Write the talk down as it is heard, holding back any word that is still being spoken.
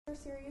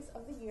series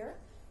of the year.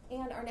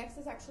 And our next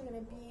is actually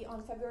going to be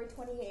on February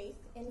 28th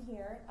in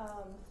here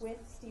with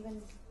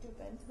Stephen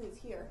Dupin, who's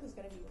here, who's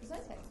going to be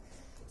presenting.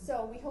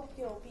 So we hope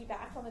you'll be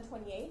back on the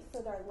 28th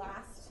for our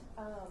last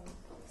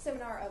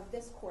seminar of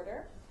this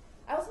quarter.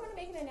 I also want to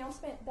make an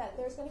announcement that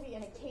there's going to be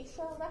an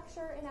Acacia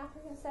lecture in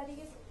African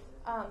Studies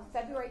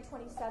February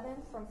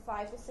 27th from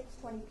 5 to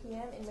 6:20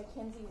 p.m. in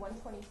Mackenzie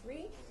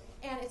 123.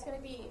 And it's going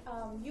to be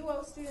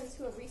UO students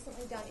who have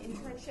recently done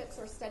internships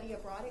or study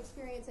abroad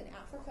experience in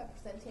Africa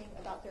presenting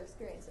about their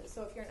experiences.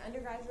 So if you're an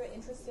undergraduate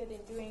interested in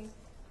doing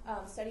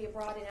study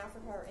abroad in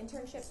Africa or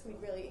internships,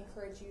 we'd really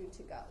encourage you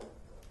to go.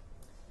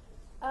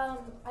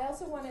 I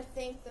also want to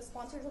thank the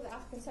sponsors of the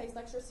African Studies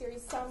Lecture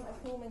Series, some of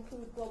whom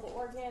include Global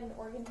Oregon, the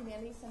Oregon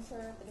Humanities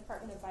Center, the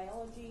Department of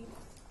Biology,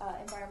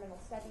 Environmental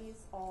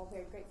Studies, all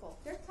very grateful.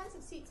 There are tons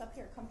of seats up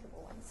here,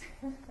 comfortable ones.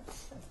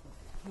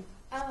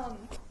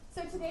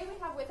 So today we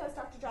have with us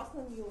Dr.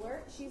 Jocelyn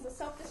Mueller. She's a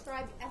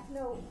self-described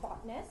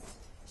ethnobotanist.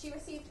 She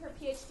received her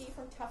PhD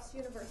from Tufts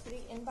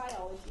University in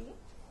biology,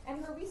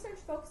 and her research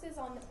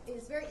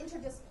is very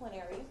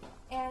interdisciplinary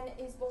and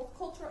is both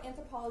cultural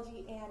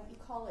anthropology and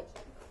ecology.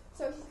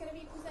 So she's going to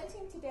be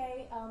presenting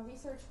today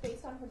research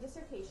based on her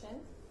dissertation,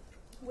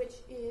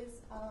 which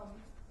is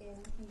in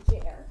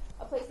Niger,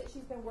 a place that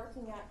she's been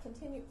working at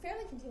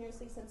fairly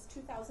continuously since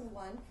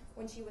 2001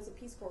 when she was a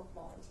Peace Corps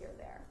volunteer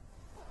there.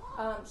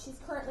 She's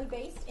currently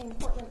based in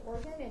Portland,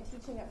 Oregon, and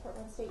teaching at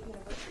Portland State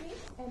University,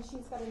 and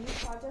she's got a new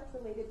project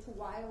related to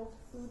wild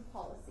food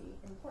policy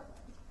in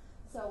Portland.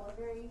 So we're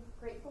very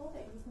grateful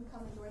that you can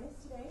come and join us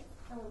today,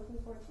 and we're looking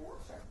forward to your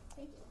lecture.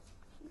 Thank you.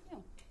 Thank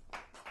you.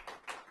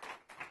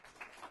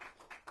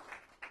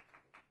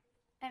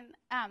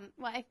 And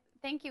well, I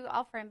thank you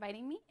all for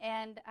inviting me,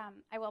 and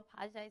I will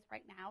apologize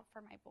right now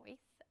for my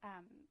voice.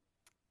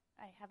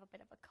 I have a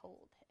bit of a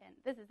cold, and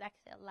this is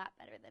actually a lot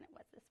better than it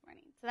was this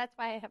morning. So that's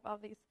why I have all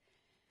these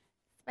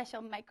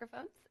special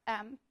microphones.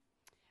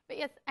 But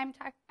yes,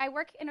 I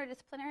work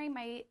interdisciplinary.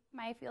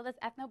 My field is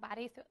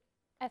ethnobotany,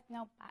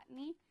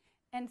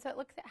 and so it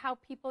looks at how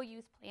people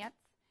use plants.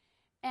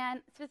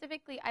 And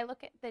specifically, I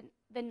look at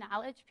the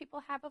knowledge people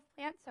have of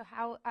plants, so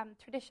how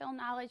traditional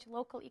knowledge,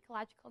 local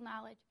ecological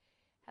knowledge,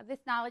 how this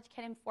knowledge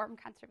can inform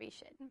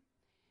conservation.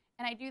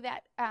 And I do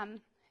that,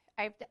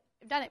 I've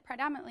done it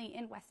predominantly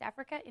in West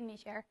Africa, in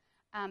Niger,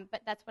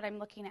 but that's what I'm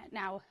looking at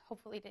now,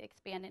 hopefully to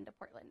expand into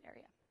Portland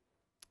area.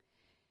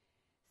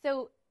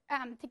 So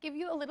to give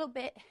you a little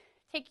bit,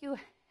 take you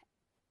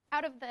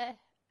out of the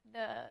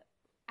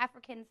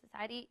African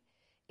society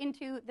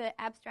into the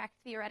abstract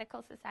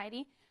theoretical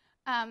society,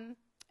 I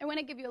want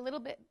to give you a little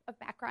bit of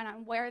background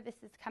on where this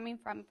is coming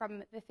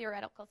from the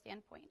theoretical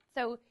standpoint.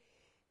 So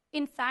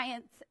in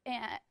science,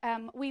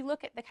 we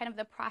look at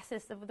the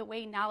process of the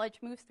way knowledge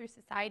moves through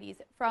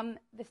societies from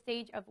the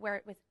stage of where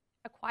it was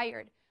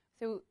acquired.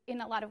 So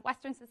in a lot of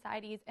Western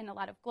societies and a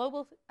lot of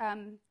global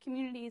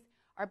communities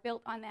are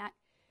built on that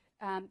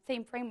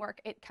same framework.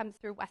 It comes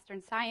through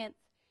Western science,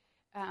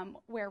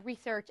 where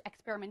research,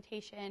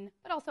 experimentation,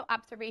 but also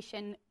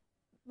observation,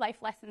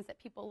 life lessons that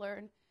people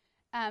learn.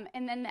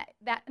 And then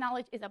that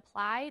knowledge is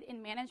applied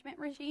in management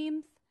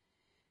regimes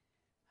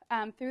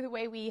through the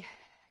way we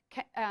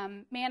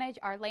manage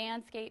our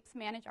landscapes,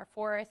 manage our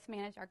forests,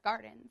 manage our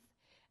gardens.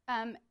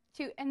 And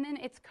then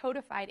it's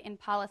codified in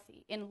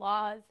policy, in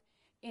laws,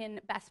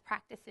 in best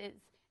practices,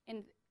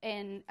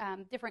 in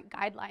different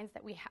guidelines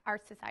that our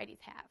societies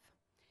have.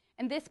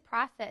 And this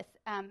process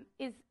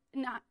is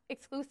not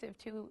exclusive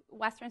to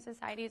Western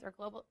societies or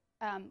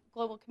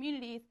global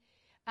communities,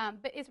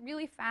 but is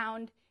really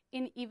found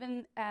in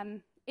even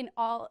in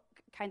all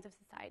kinds of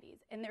societies.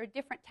 And there are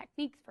different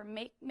techniques for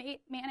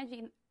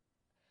managing,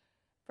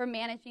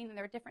 and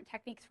there are different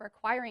techniques for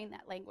acquiring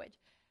that language,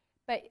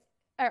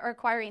 or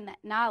acquiring that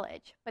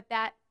knowledge. But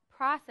that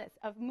process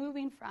of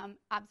moving from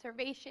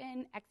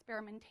observation,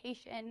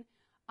 experimentation,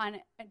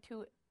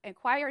 to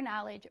acquire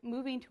knowledge,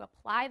 moving to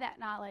apply that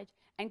knowledge,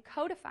 and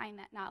codifying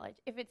that knowledge,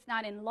 if it's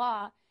not in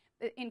law,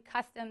 in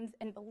customs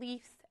and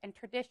beliefs and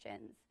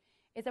traditions,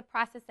 is a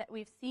process that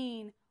we've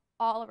seen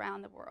all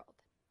around the world.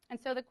 And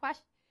so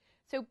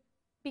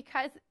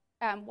because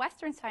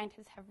Western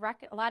scientists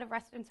a lot of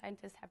Western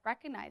scientists have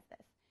recognized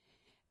this,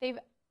 they've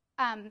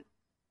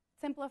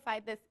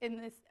simplified this in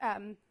this,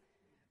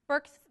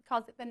 Burke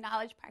calls it the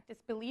knowledge practice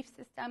belief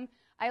system.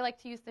 I like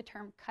to use the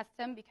term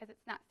custom because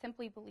it's not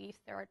simply beliefs,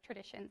 there are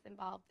traditions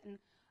involved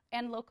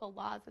and local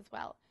laws as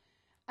well.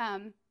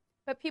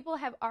 But people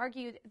have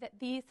argued that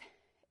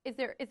is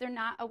there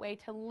not a way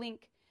to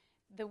link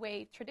the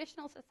way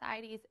traditional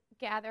societies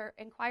gather,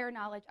 acquire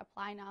knowledge,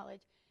 apply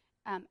knowledge,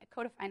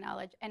 codify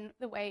knowledge, and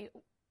the way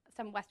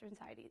some Western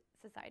societies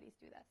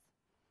do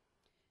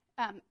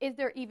this? Is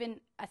there even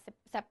a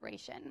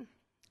separation?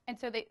 And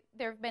so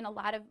there have been a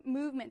lot of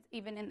movements,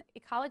 even in the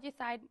ecology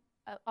side,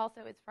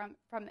 also is from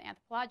the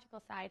anthropological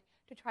side,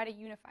 to try to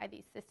unify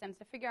these systems,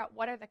 to figure out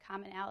what are the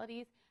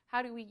commonalities,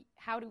 how do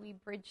we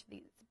bridge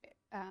these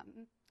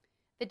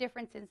the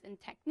differences in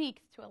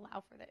techniques to allow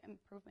for the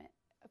improvement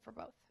for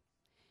both.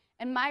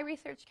 And my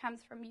research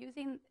comes from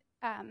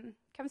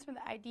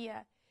the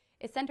idea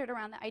is centered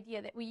around the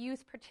idea that we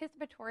use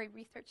participatory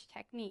research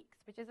techniques,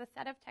 which is a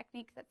set of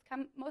techniques that's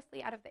come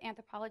mostly out of the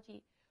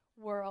anthropology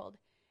world,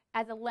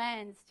 as a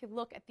lens to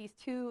look at these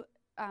two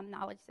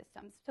knowledge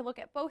systems, to look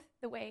at both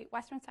the way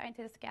Western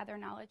scientists gather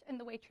knowledge and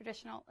the way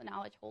traditional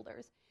knowledge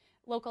holders,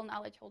 local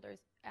knowledge holders,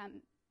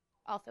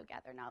 also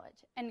gather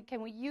knowledge. And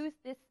can we use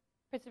this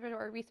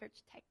participatory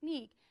research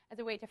technique as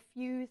a way to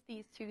fuse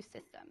these two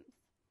systems?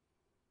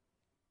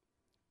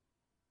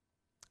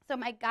 So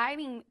my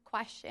guiding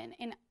question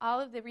in all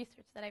of the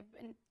research that I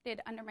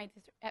did under my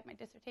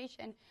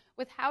dissertation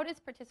was, how does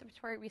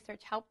participatory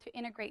research help to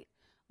integrate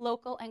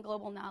local and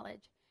global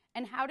knowledge?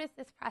 And how does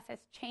this process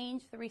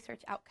change the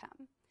research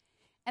outcome?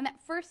 And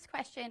that first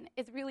question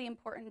is really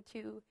important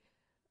to,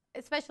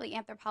 especially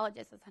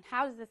anthropologists, on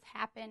how does this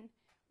happen,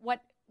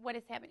 what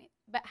is happening.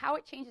 But how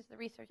it changes the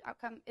research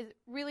outcome is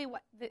really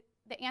what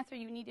the answer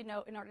you need to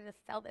know in order to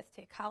sell this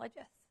to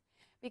ecologists.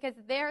 Because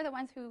they're the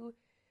ones who,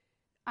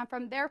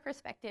 from their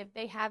perspective,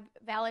 they have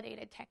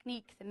validated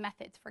techniques and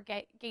methods for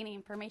gaining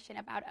information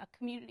about a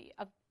community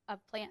of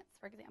plants,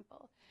 for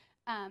example.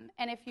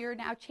 And if you're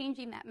now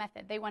changing that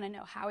method, they want to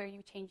know, how are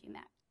you changing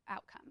that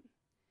outcome?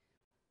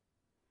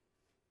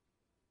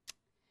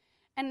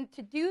 And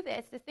to do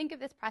this, to think of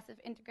this process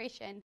of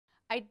integration,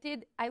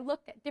 I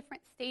looked at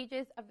different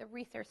stages of the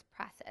research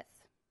process.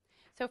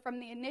 So from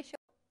the initial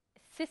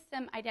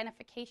system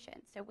identification,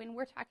 so when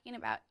we're talking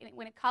about,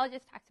 when an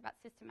ecologist talks about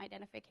system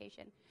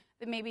identification,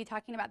 they may be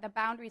talking about the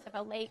boundaries of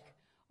a lake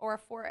or a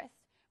forest.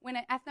 When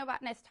an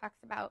ethnobotanist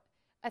talks about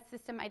a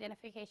system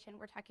identification,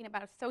 we're talking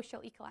about a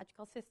social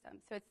ecological system.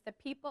 So it's the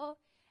people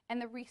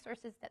and the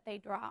resources that they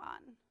draw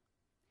on.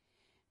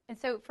 And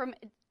so from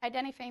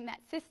identifying that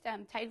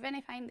system to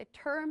identifying the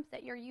terms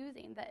that you're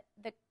using,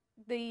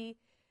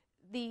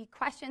 the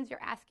questions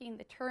you're asking,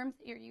 the terms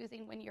that you're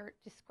using when you're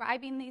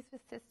describing these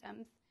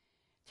systems,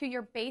 to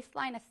your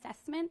baseline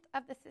assessment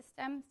of the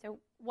system, so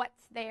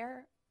what's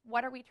there,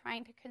 what are we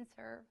trying to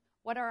conserve,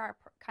 what are our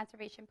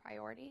conservation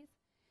priorities,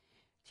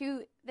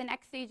 to the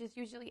next stage is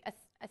usually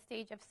a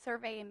stage of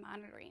survey and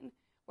monitoring,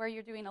 where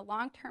you're doing a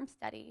long-term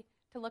study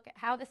to look at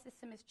how the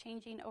system is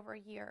changing over a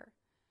year,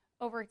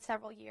 over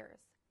several years,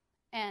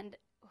 and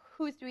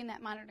who's doing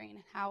that monitoring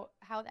and how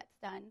that's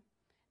done.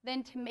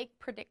 Then to make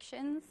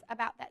predictions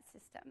about that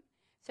system.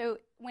 So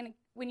when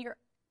you're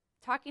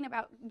talking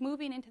about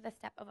moving into the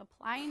step of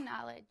applying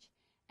knowledge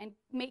and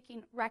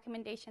making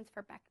recommendations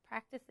for best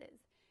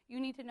practices, you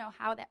need to know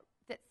how that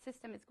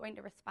system is going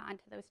to respond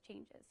to those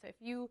changes. So if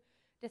you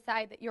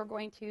decide that you're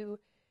going to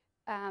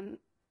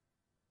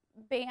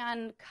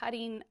ban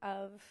cutting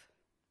of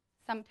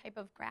some type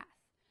of grass,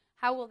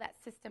 how will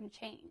that system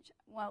change?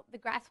 Well, the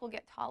grass will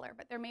get taller,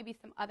 but there may be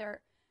some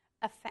other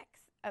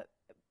effects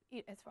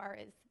as far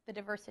as the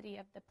diversity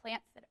of the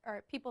plants that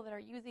are, people that are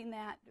using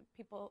that,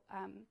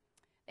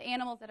 the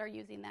animals that are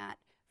using that,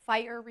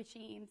 fire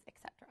regimes,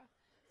 etc.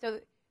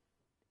 So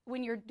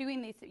when you're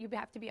doing these, you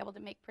have to be able to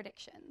make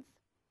predictions.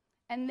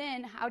 And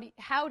then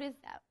how does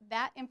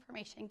that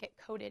information get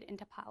coded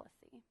into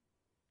policy?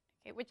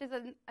 Okay, which is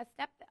a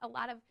step that a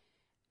lot of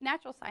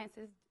natural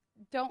sciences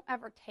don't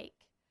ever take.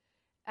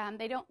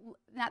 They don't,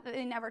 not that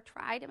they never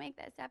try to make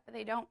that step, but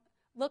they don't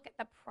look at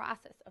the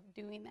process of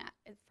doing that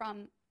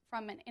from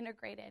an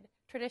integrated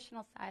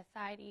traditional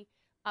society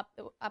up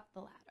the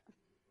ladder.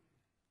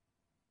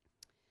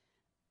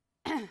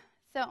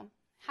 So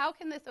how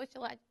can the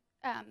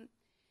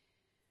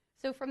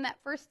so from that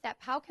first step,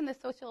 how can the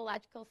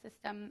sociological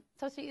system,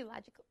 the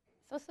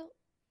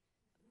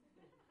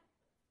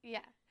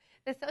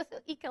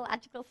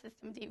socio-ecological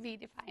system be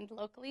defined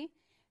locally?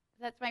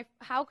 That's my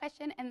how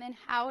question, and then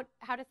how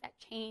does that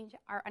change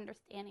our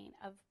understanding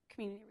of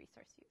community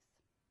resource use?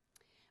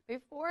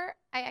 Before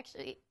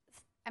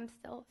I'm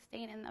still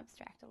staying in the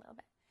abstract a little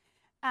bit,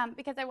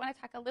 because I want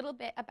to talk a little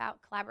bit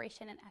about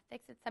collaboration and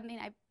ethics. It's something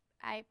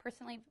I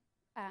personally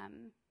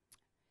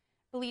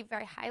believe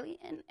very highly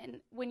in, and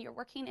when you're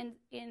working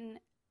in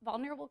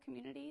vulnerable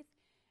communities,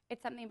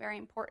 it's something very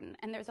important.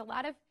 And there's a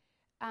lot of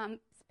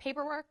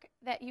paperwork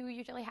that you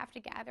usually have to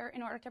gather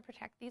in order to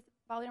protect these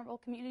vulnerable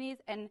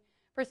communities, and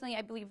personally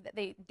I believe that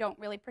they don't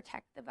really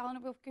protect the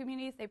vulnerable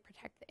communities, they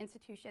protect the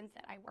institutions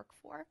that I work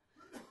for.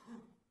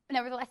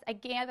 Nevertheless, I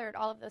gathered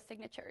all of those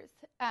signatures.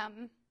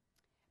 And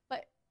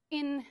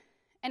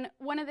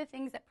one of the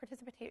things that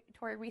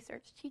participatory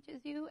research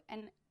teaches you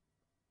and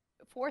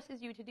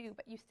forces you to do,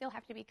 but you still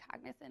have to be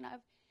cognizant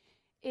of,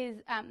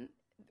 is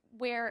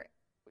where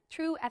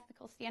true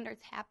ethical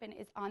standards happen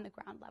is on the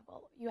ground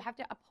level. You have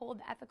to uphold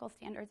the ethical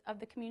standards of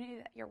the community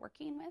that you're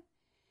working with,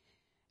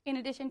 in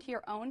addition to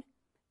your own.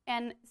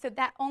 And so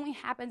that only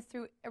happens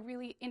through a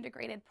really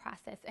integrated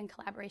process and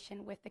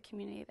collaboration with the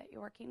community that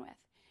you're working with.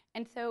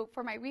 And so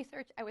for my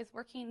research, I was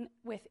working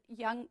with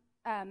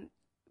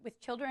with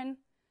children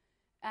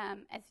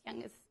as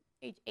young as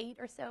age 8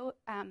 or so,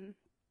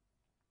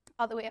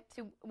 all the way up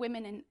to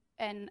women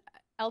and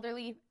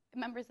elderly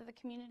members of the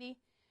community.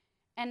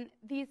 And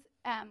these,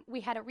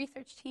 we had a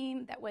research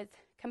team that was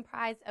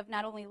comprised of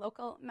not only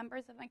local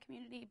members of my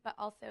community, but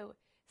also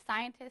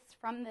scientists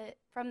from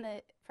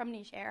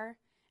Niger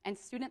and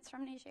students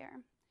from Niger,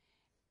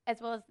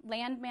 as well as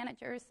land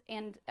managers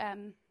and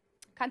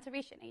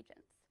conservation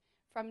agents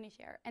from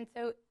Niger. And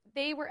so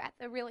they were at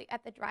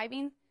the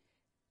driving,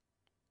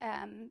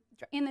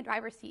 in the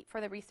driver's seat for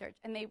the research,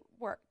 and they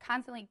were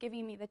constantly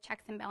giving me the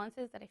checks and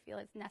balances that I feel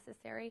is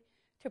necessary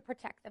to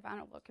protect the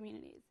vulnerable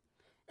communities.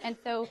 And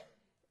so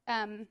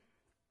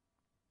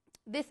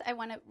this I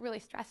want to really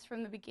stress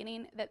from the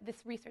beginning, that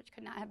this research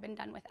could not have been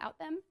done without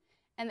them,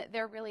 and that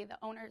they're really the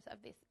owners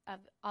of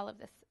all of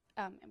this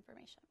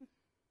information.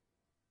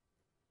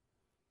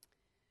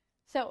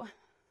 So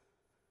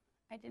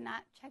I did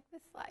not check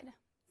this slide.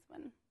 This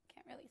one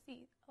can't really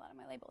see a lot of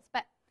my labels.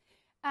 But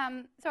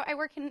so I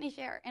work in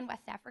Niger in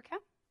West Africa.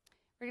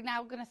 We're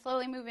now going to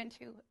slowly move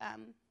into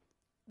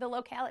the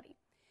locality.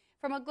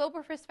 From a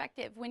global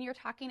perspective, when you're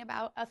talking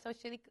about a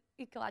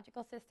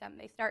socio-ecological system,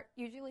 they start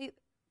usually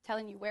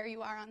telling you where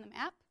you are on the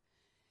map.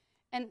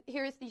 And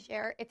here's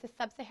Niger. It's a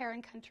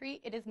sub-Saharan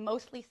country. It is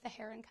mostly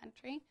Saharan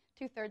country.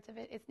 2/3 of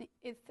it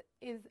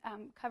is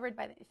covered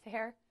by the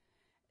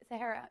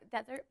Sahara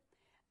Desert.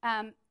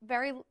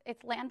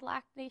 It's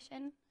landlocked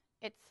nation.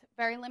 It's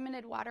very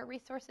limited water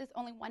resources,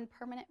 only one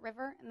permanent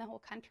river in the whole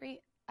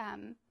country.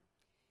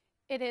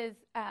 It is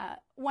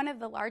one of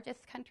the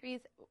largest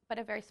countries, but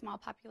a very small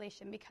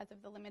population because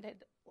of the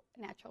limited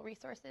natural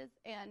resources.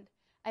 And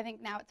I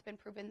think now it's been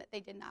proven that they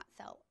did not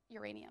sell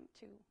uranium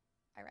to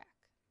Iraq.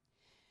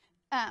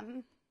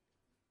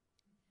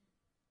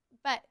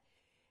 But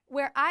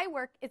where I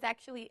work is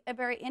actually a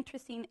very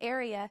interesting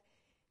area.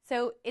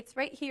 So it's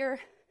right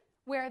here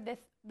where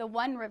the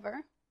one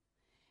river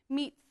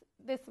meets.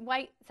 This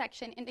white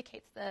section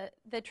indicates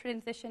the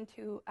transition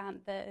to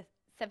the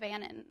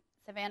savanna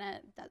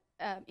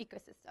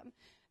ecosystem.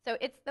 So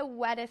it's the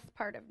wettest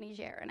part of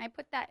Niger, and I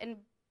put that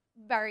in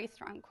very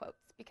strong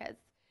quotes because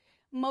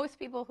most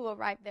people who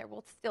arrive there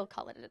will still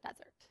call it a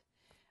desert.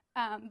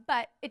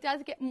 But it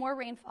does get more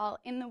rainfall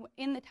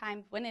in the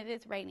times when it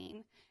is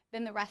raining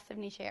than the rest of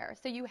Niger.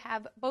 So you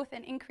have both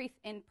an increase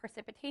in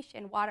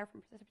precipitation, water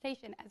from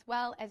precipitation, as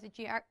well as a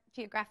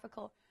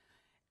geographical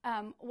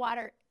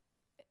water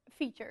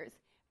features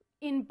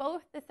in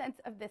both the sense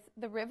of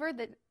the river,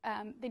 the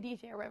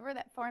Niger River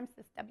that forms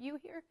this W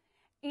here,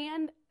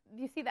 and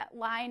you see that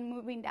line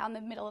moving down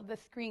the middle of the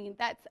screen.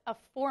 That's a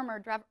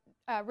former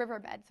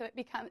riverbed, so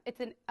it's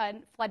a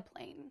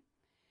floodplain.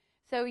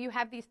 So you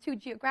have these two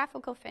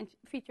geographical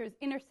features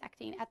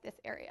intersecting at this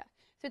area.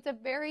 So it's a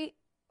very,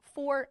 as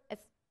far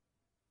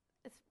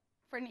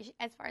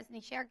as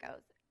Niger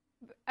goes,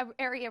 an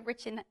area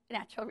rich in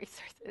natural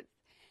resources.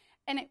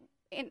 And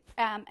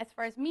as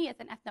far as me as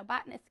an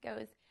ethnobotanist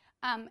goes,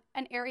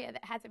 an area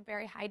that has a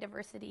very high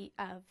diversity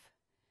of,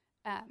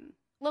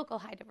 local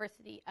high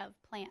diversity of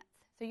plants.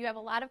 So you have a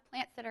lot of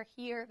plants that are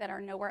here that are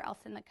nowhere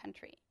else in the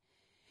country.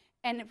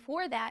 And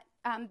for that,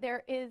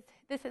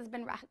 this has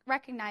been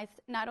recognized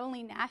not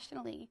only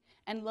nationally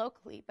and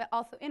locally, but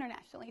also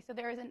internationally. So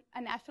there is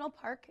a national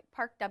park,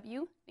 Park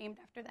W, named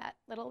after that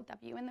little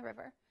W in the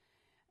river,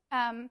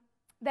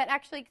 that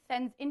actually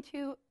extends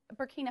into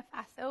Burkina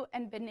Faso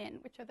and Benin,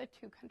 which are the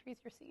two countries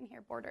you're seeing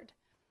here bordered.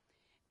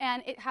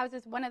 And it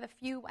houses one of the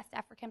few West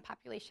African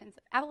populations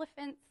of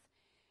elephants.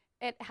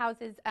 It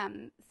houses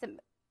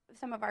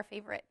some of our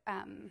favorite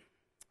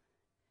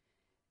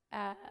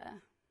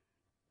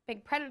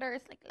big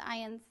predators like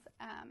lions.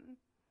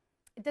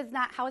 It does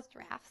not house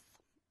giraffes.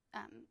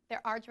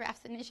 There are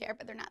giraffes in Niger,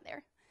 but they're not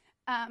there.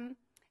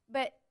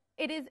 But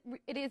it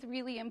is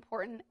really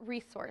important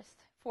resource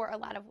for a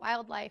lot of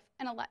wildlife,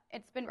 and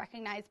it's been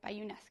recognized by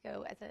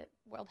UNESCO as a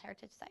World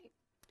Heritage Site.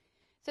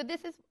 So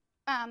this is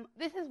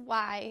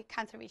why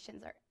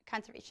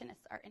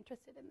conservationists are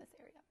interested in this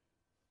area.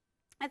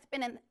 It's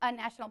been in a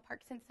national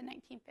park since the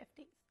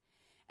 1950s.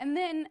 And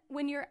then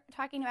when you're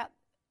talking about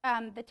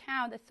the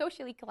town, the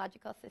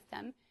socio-ecological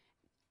system,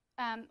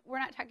 we're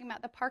not talking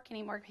about the park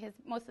anymore because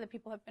most of the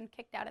people have been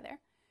kicked out of there.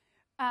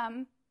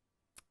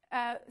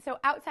 So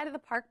outside of the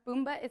park,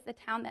 Bumba is the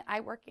town that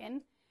I work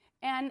in.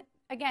 And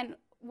again,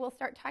 we'll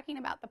start talking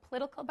about the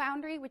political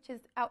boundary, which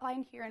is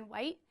outlined here in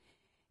white,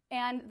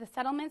 and the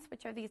settlements,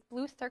 which are these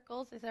blue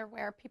circles. These are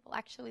where people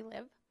actually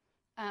live.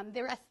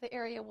 The rest of the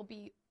area will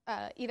be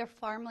either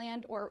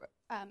farmland or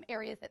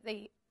areas that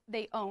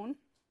they own.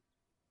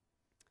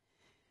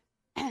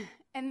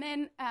 And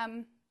then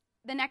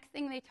the next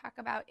thing they talk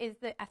about is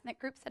the ethnic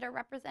groups that are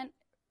represented.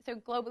 So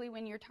globally,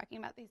 when you're talking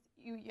about these,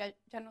 you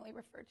generally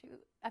refer to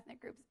ethnic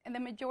groups. And the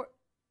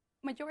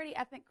majority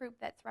ethnic group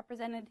that's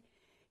represented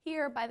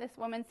here by this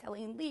woman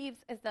selling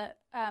leaves is the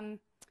Zarma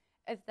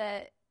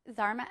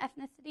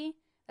ethnicity.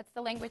 That's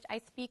the language I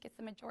speak. It's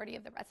the majority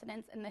of the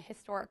residents and the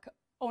historic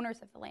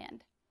owners of the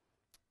land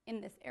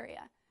in this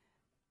area.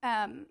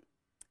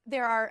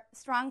 There are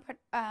strong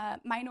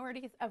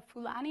minorities of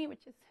Fulani,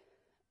 which is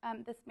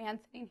this man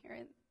sitting here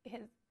in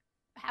his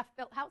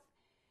half-built house.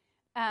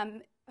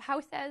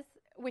 Hausas,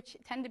 which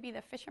tend to be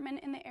the fishermen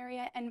in the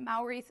area, and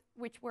Maoris,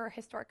 which were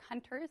historic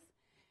hunters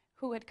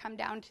who had come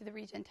down to the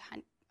region to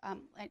hunt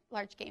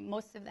large game.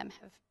 Most of them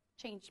have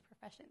changed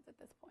professions at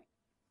this point.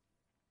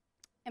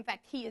 In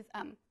fact, he is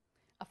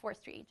a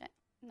forestry agent,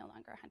 no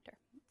longer a hunter.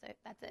 So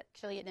that's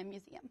actually in a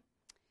museum.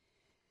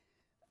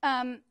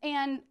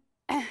 And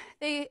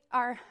they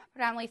are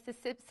predominantly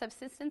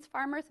subsistence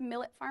farmers.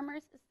 Millet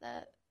farmers is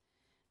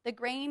the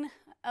grain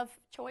of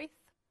choice.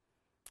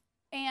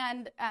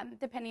 And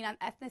depending on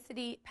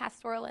ethnicity,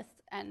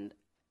 pastoralists and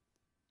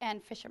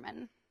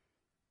fishermen.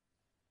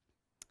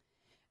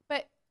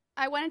 But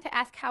I wanted to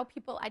ask how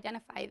people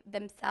identify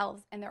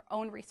themselves and their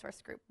own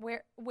resource group.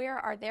 Where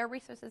are their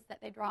resources that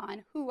they draw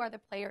on? Who are the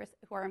players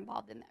who are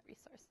involved in that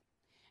resource?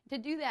 To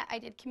do that, I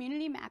did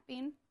community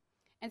mapping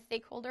and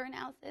stakeholder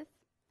analysis.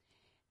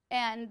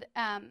 And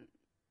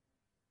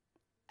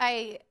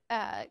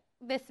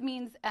this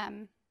means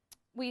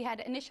we had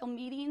initial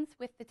meetings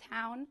with the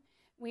town.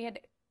 We had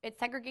it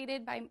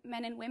segregated by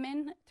men and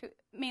women,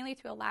 mainly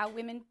to allow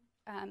women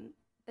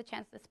the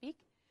chance to speak.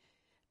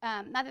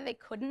 Not that they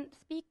couldn't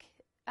speak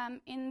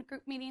in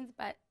group meetings,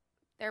 but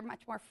they're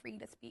much more free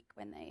to speak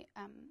when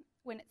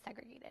it's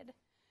segregated.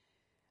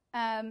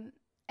 And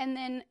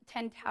then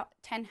 10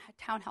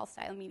 town hall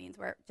style meetings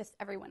where just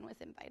everyone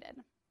was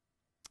invited.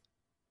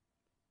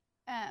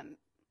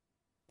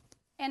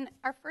 And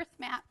our first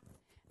map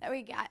that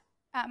we got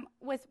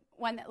was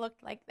one that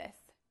looked like this.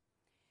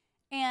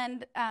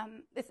 And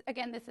this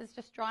is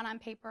just drawn on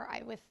paper.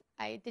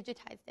 I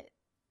digitized it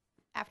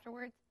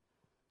afterwards.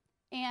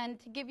 And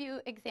to give you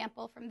an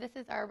example from this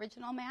is our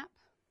original map.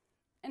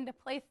 And to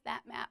place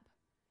that map,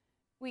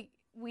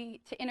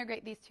 to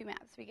integrate these two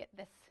maps, we get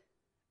this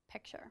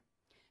picture.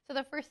 So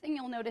the first thing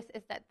you'll notice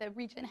is that the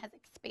region has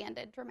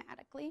expanded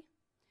dramatically.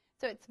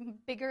 So it's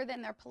bigger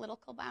than their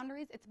political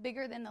boundaries. It's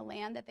bigger than the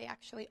land that they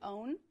actually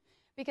own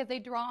because they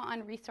draw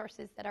on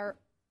resources that are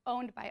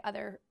owned by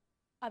other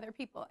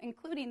people,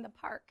 including the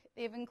park.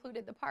 They've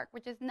included the park,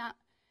 which is not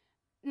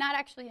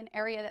actually an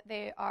area that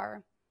they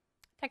are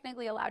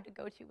technically allowed to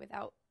go to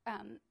without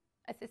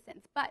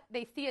assistance. But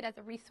they see it as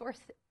a resource,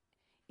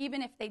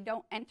 even if they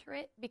don't enter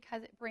it,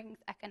 because it brings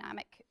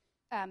economic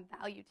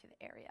value to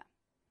the area,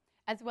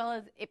 as well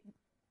as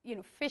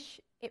fish.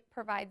 It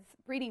provides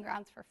breeding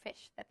grounds for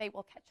fish that they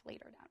will catch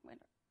later down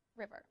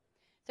river.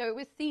 So it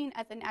was seen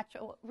as a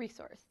natural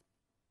resource.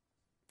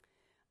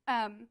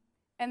 And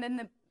then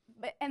the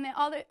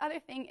other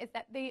thing is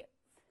that you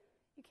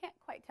can't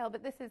quite tell,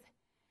 but there's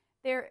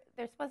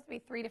supposed to be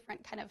 3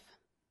 different kind of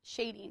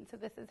shading. So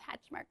this is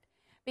hatch marked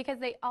because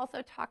they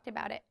also talked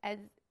about it as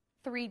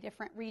 3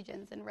 different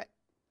regions. And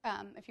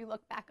if you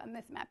look back on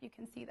this map, you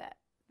can see that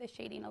the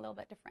shading a little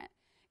bit different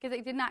because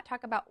they did not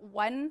talk about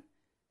one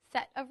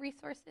set of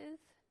resources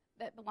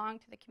that belong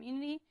to the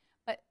community,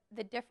 but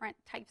the different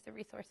types of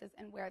resources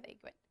and where they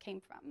came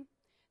from.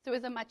 So it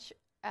was a much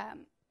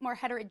more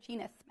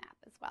heterogeneous map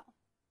as well.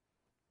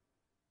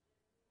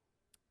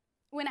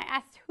 When I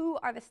asked who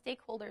are the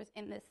stakeholders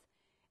in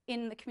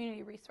the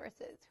community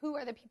resources, who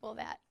are the people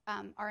that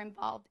are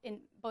involved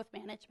in both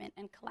management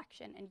and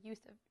collection and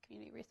use of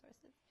community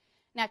resources,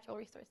 natural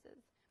resources.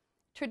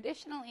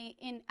 Traditionally,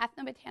 in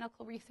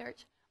ethnobotanical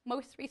research,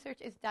 most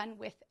research is done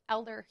with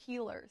elder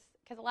healers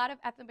because a lot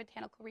of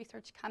ethnobotanical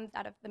research comes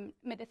out of the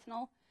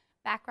medicinal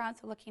background,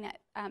 so looking at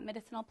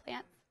medicinal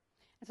plants.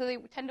 And so they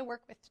tend to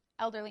work with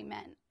elderly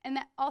men. And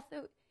that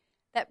also,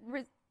 that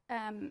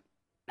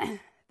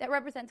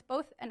represents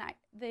both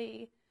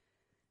the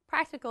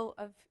practical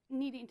of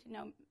wanting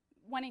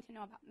to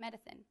know about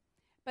medicine,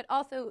 but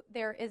also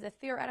there is a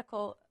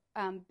theoretical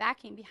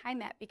backing behind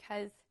that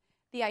because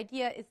the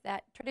idea is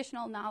that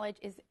traditional knowledge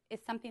is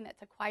something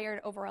that's acquired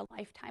over a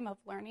lifetime of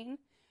learning.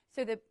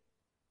 So the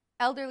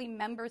elderly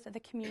members of the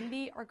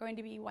community are going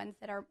to be ones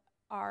that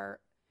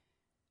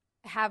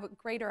have a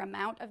greater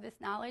amount of this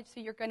knowledge. So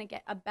you're going to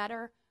get a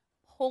better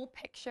whole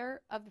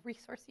picture of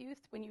resource use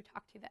when you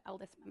talk to the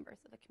eldest members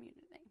of the community.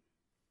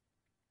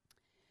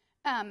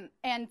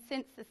 And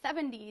since the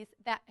 70s,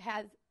 that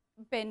has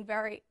been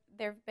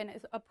there's been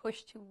a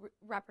push to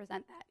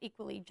represent that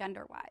equally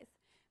gender-wise,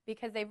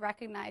 because they've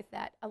recognized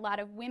that a lot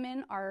of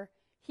women are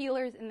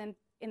healers in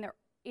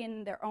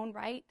their own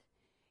right,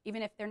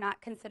 even if they're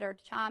not considered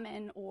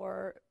shaman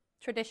or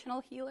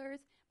traditional healers,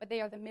 but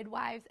they are the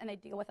midwives and they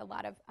deal with a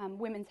lot of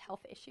women's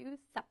health issues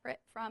separate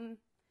from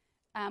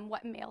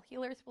what male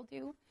healers will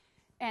do.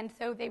 And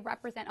so they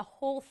represent a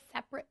whole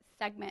separate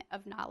segment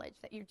of knowledge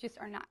that you just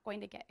are not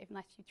going to get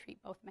unless you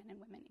treat both men and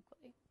women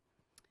equally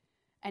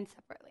and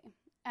separately.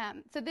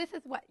 So this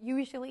is what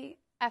usually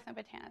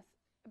ethnobotanists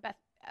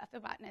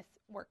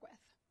work with.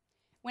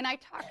 When I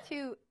talk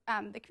to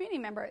the community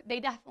member,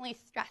 they definitely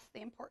stress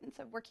the importance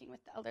of working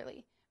with the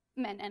elderly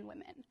men and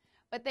women.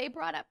 But they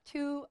brought up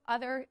 2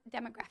 other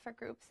demographic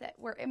groups that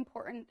were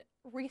important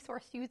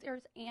resource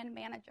users and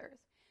managers.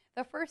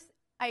 The first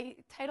I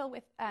title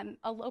with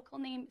a local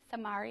name,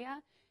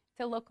 Samaria. It's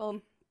a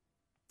local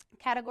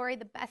category.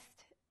 The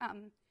best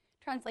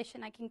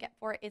translation I can get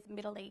for it is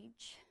middle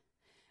age.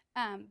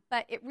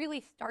 But it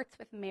really starts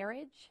with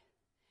marriage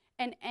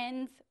and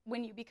ends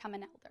when you become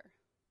an elder.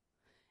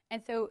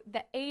 And so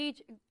the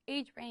age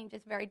range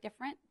is very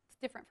different. It's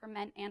different for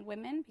men and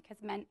women because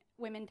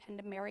women tend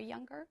to marry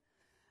younger.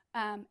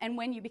 And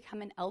when you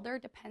become an elder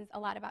depends a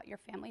lot about your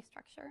family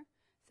structure.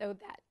 so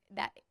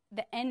that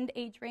the end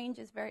age range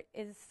is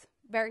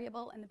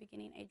variable and the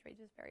beginning age range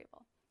is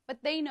variable. But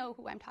they know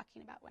who I'm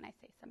talking about when I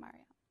say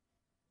Samaria.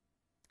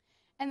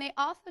 And they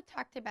also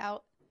talked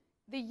about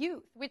the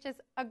youth, which is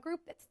a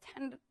group that's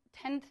tend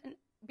to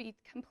be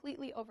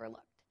completely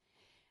overlooked,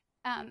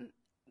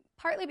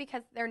 partly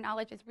because their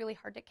knowledge is really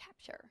hard to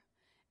capture.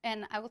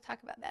 And I will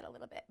talk about that a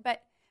little bit.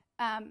 But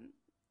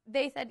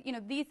they said,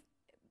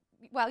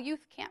 while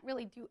youth can't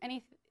really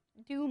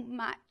do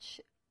much,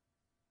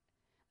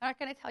 they're not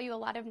going to tell you a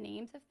lot of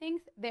names of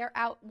things. They're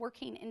out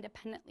working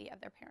independently of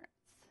their parents.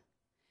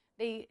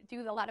 They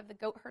do a lot of the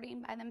goat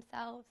herding by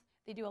themselves.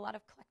 They do a lot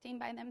of collecting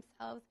by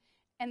themselves.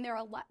 And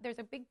there's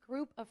a big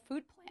group of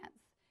food plants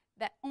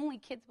that only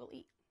kids will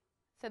eat.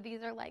 So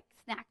these are like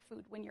snack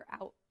food when you're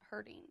out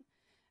herding.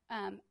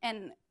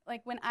 And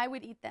like when I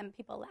would eat them,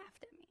 people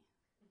laughed at me.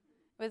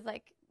 It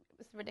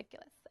was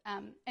ridiculous.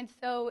 And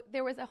so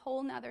there was a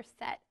whole nother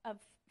set of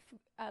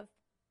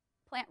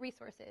plant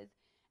resources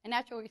and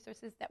natural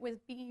resources that was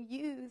being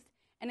used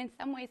and in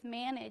some ways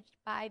managed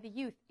by the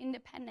youth,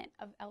 independent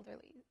of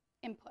elderly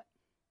input.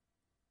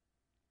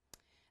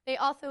 They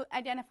also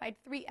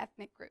identified 3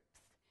 ethnic groups.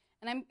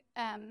 And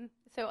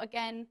so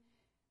again,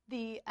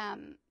 they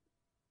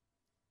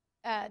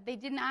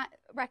did not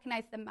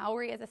recognize the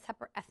Maori as a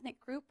separate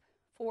ethnic group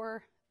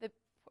for the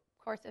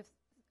course of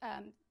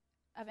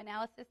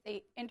analysis.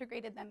 They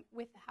integrated them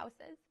with the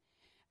houses,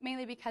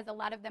 mainly because a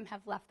lot of them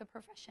have left the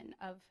profession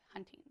of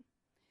hunting.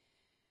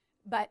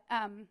 But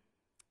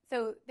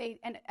so they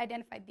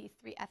identified these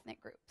 3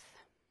 ethnic groups.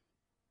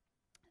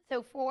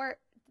 So for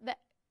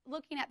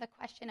looking at the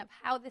question of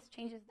how this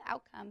changes the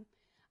outcome,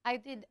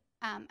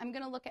 I'm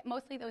going to look at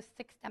mostly those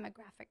 6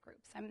 demographic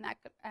groups.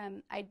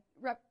 I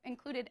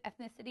included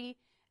ethnicity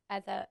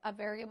as a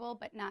variable,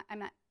 but I'm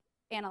not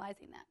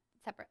analyzing that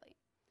separately.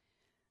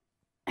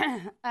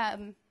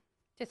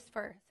 Just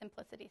for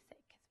simplicity's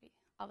sake, because we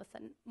all of a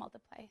sudden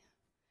multiply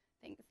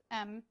things.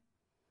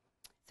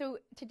 So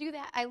to do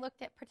that, I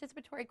looked at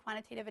participatory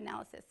quantitative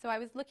analysis. So I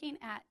was looking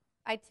at,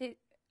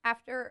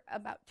 after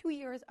about 2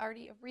 years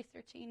already of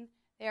researching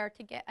there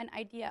to get an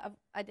idea of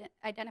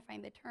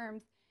identifying the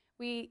terms,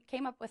 we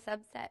came up with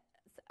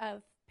subsets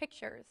of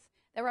pictures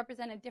that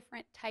represented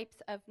different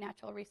types of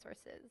natural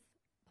resources,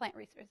 plant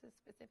resources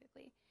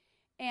specifically.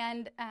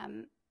 And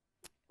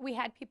we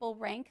had people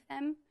rank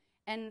them,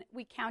 and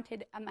we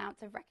counted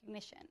amounts of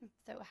recognition.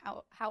 So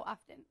how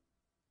often,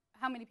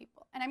 how many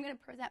people. And I'm going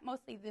to present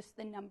mostly just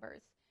the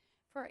numbers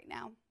for right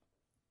now.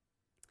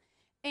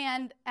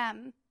 And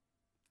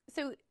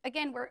so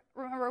again,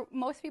 remember,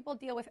 most people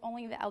deal with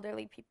only the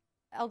elderly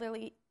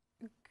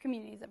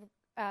communities of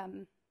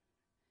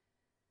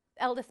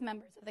eldest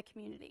members of the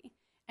community.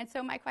 And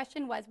so my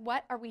question was,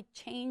 what are we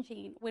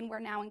changing when we're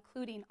now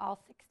including all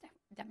 6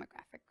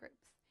 demographic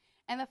groups?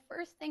 And the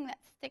first thing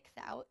that sticks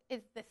out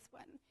is this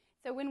one.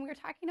 So when we're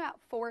talking about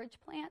forage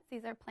plants,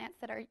 these are plants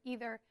that are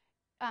either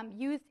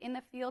used in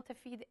the field to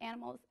feed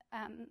animals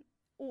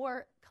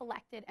or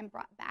collected and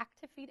brought back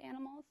to feed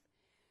animals.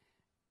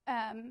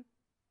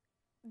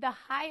 The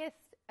highest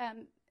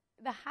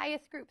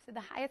group, so the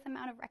highest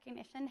amount of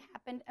recognition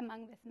happened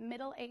among this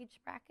middle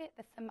age bracket,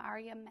 the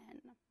Samaria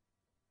men.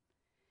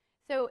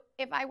 So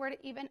if I were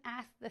to even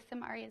ask the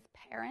Samaria's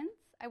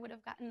parents, I would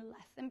have gotten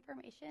less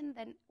information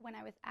than when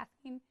I was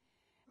asking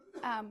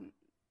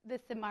the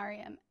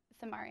Samaria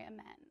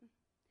men.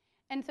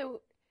 And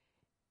so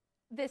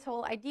this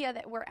whole idea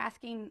that we're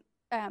asking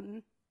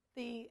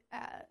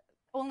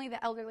only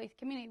the elderly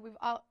community, we've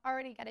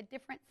already got a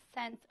different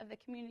sense of the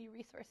community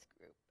resource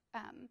group,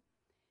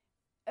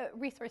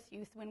 resource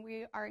use when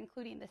we are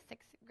including the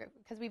 6th group,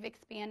 because we've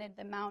expanded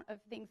the amount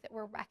of things that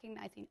we're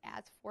recognizing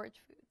as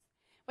forage foods.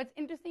 What's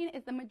interesting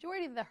is the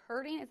majority of the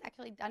herding is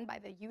actually done by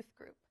the youth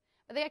group,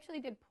 but they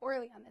actually did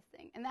poorly on this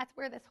thing, and that's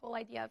where this whole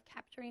idea of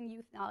capturing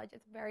youth knowledge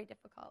is very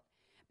difficult,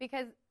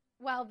 because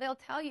while they'll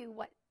tell you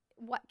what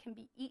can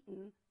be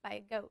eaten by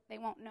a goat, they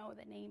won't know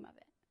the name of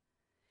it.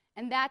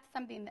 And that's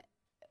something that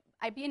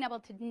being able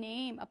to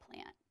name a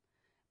plant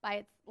by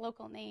its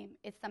local name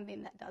is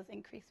something that does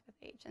increase with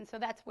age. And so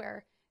that's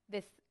where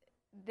this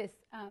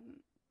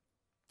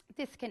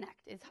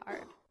disconnect is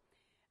hard.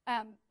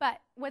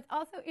 But what's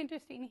also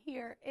interesting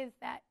here is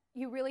that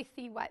you really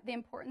see what the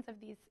importance of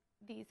these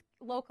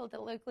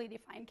locally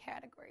defined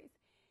categories.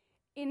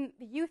 In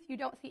the youth, you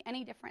don't see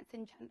any difference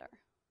in gender,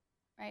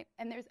 right?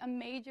 And there's a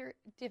major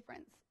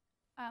difference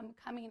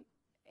coming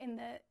in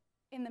the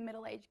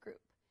middle age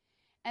group.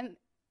 And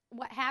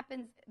what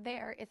happens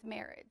there is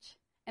marriage.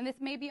 And this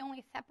may be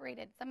only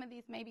separated, some of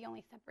these may be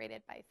only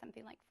separated by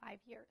something like 5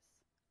 years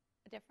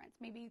a difference,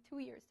 maybe 2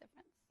 years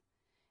difference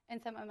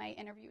in some of my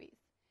interviewees.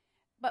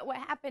 But what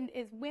happened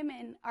is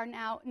women are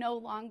now no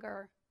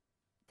longer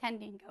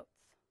tending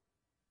goats.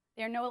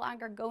 They're no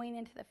longer going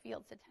into the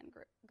fields to tend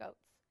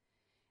goats.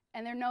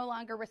 And they're no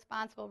longer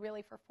responsible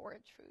really for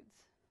forage foods.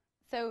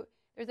 So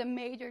there's a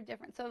major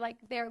difference. So like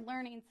their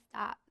learning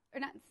stops, or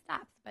not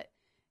stops, but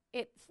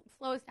it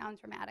slows down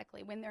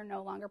dramatically when they're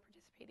no longer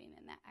participating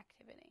in that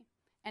activity.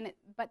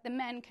 But the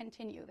men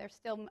continue. They're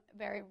still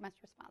very much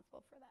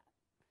responsible for that.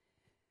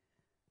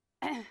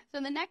 So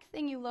the next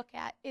thing you look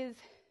at is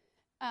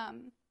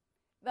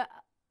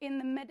in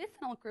the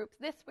medicinal groups,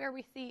 this where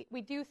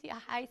we do see a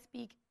high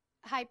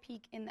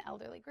peak in the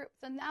elderly group.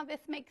 So now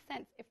this makes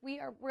sense. If we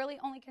are really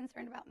only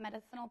concerned about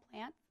medicinal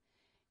plants,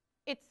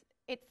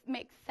 it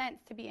makes sense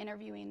to be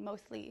interviewing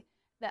mostly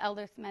the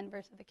eldest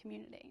members of the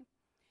community.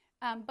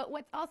 But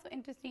what's also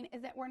interesting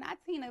is that we're not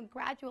seeing a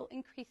gradual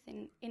increase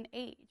in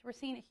age. We're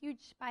seeing a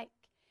huge spike.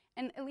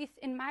 And at least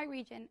in my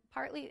region,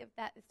 partly of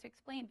that is to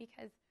explain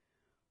because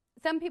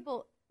some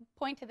people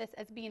point to this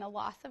as being a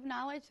loss of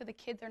knowledge, so the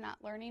kids are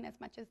not learning as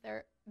much as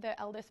the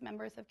eldest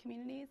members of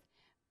communities.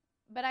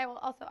 But I will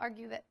also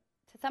argue that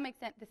to some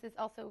extent this is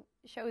also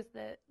shows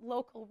the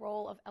local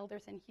role of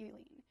elders in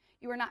healing.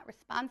 You are not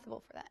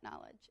responsible for that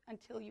knowledge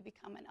until you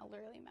become an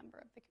elderly member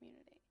of the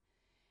community.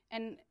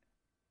 And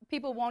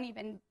people won't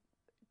even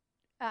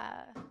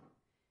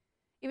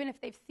if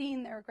they've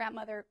seen their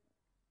grandmother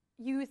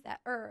use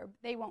that herb,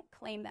 they won't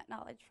claim that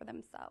knowledge for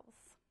themselves.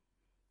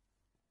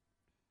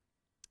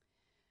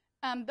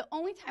 The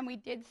only time we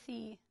did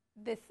see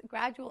this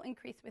gradual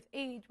increase with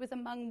age was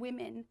among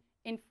women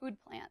in food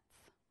plants.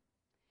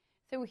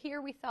 So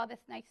here we saw this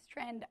nice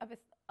trend of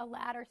a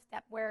ladder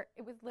step where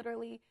it was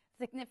literally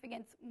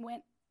significance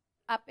went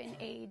up in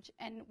age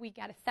and we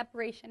got a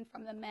separation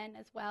from the men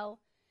as well.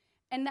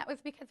 And that was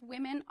because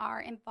women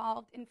are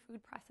involved in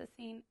food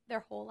processing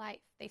their whole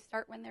life. They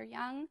start when they're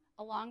young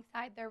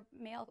alongside their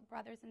male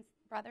brothers,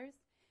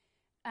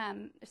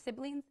 their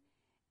siblings,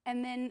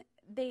 and then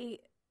they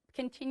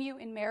continue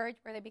in marriage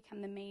where they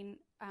become the main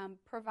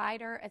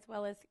provider as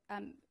well as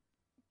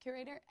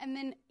curator. And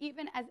then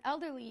even as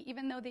elderly,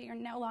 even though they are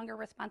no longer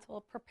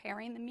responsible for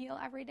preparing the meal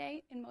every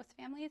day in most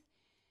families,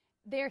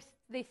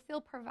 they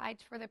still provide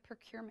for the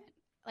procurement.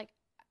 Like,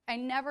 I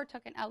never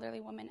took an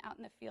elderly woman out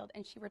in the field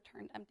and she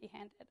returned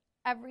empty-handed.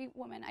 Every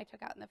woman I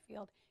took out in the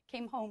field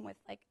came home with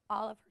like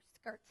all of her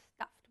skirts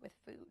stuffed with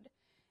food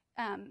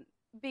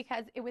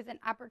because it was an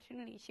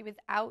opportunity. She was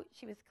out,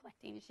 she was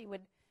collecting, she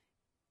would,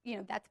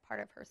 that's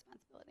part of her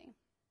responsibility.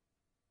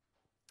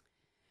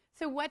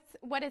 So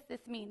what does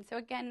this mean? So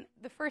again,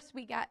 the first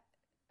we got,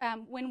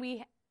 when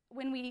we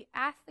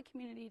asked the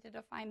community to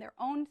define their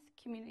own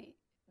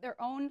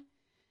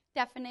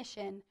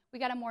definition, we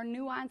got a more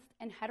nuanced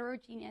and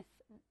heterogeneous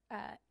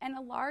and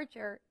a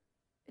larger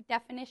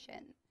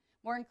definition,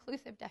 more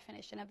inclusive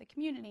definition of the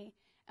community,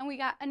 and we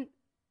got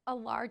a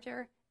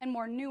larger and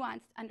more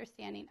nuanced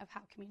understanding of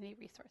how community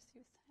resource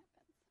use happens.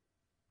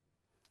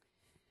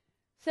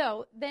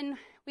 So then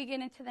we get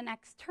into the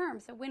next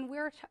term. So when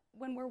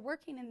we're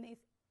working in these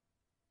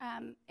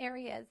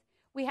areas,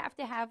 we have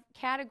to have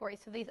categories.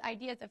 So these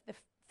ideas of the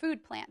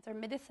food plants or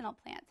medicinal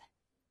plants.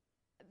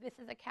 This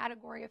is a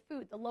category of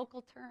food, the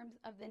local terms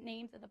of the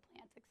names of the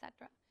plants,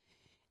 etc.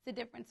 It's a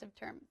difference of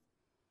terms.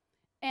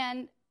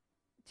 And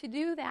to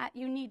do that,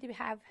 you need to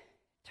have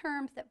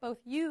terms that both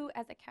you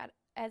as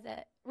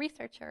a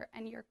researcher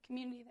and your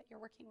community that you're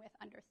working with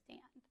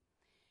understand.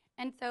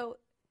 And so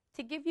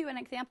to give you an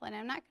example, and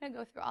I'm not going to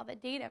go through all the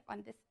data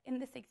on this in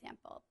this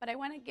example, but I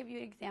want to give you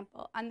an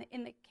example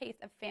in the case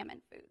of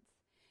famine foods.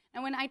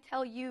 And when I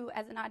tell you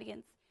as an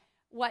audience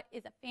what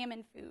is a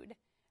famine food,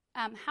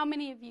 how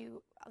many of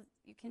you,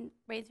 you can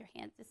raise your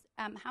hands,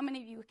 how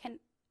many of you can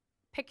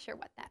picture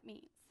what that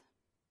means?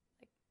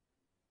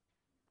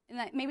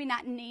 Like, maybe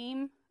not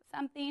name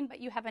something, but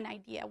you have an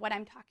idea what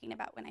I'm talking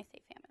about when I say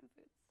famine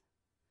foods.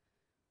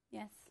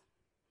 Yes?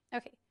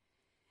 Okay.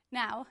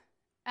 Now,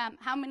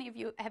 how many of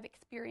you have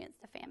experienced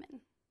a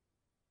famine?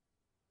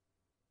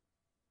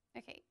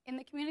 Okay. In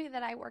the community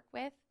that I work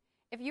with,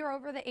 if you're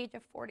over the age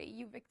of 40,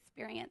 you've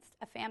experienced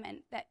a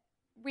famine that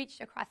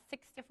reached across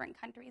 6 different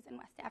countries in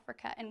West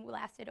Africa and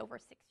lasted over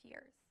 6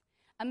 years,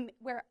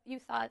 where you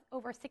saw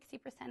over 60%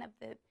 of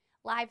the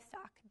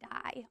livestock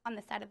die on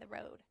the side of the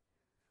road.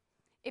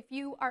 If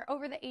you are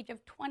over the age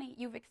of 20,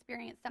 you've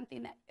experienced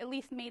something that at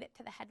least made it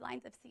to the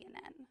headlines of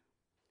CNN.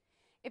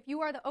 If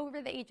you are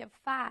over the age of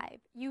 5,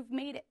 you've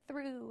made it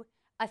through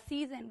a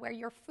season where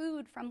your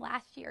food from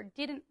last year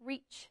didn't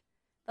reach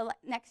the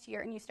next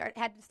year, and you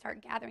had to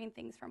start gathering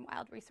things from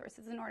wild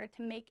resources in order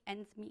to make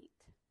ends meet.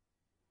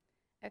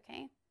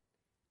 Okay?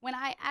 When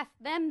I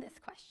asked them this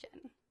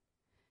question,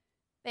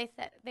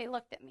 they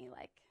looked at me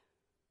like,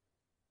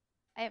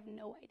 I have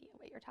no idea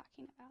what you're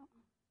talking about.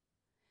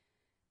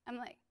 I'm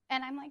like,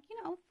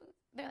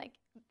 they're like,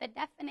 the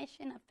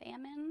definition of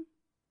famine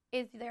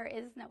is there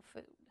is no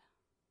food.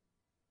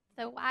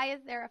 So why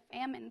is there a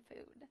famine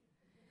food?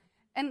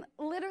 And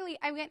literally,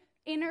 I went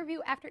interview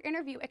after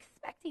interview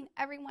expecting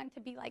everyone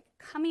to be like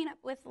coming up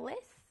with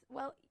lists.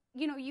 Well,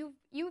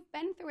 you've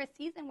been through a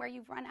season where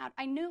you've run out.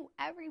 I knew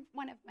every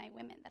one of my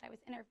women that I was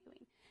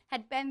interviewing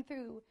had been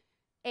through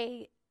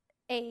a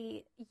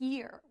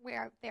year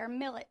where their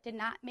millet did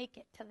not make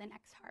it to the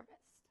next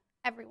harvest.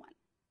 Everyone.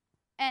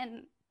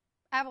 And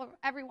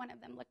every one of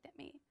them looked at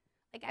me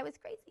like I was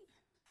crazy.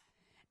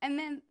 And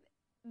then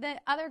the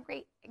other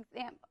great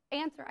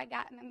answer I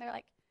got, and then they're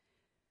like,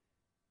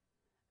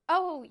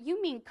 oh,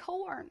 you mean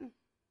corn?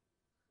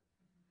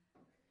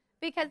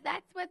 Because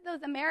that's what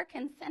those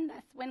Americans send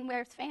us when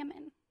there's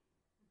famine.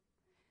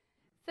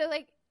 so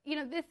like,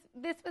 this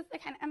was the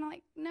kind of, I'm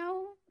like,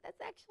 no,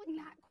 that's actually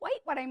not quite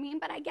what I mean,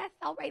 but I guess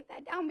I'll write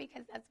that down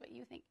because that's what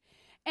you think.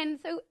 And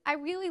so I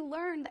really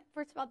learned that,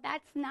 first of all,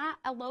 that's not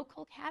a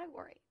local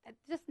category.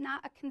 That's just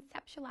not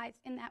conceptualized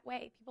in that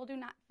way. People do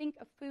not think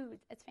of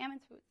foods as famine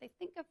foods. They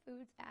think of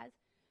foods as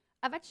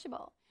a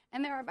vegetable.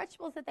 And there are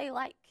vegetables that they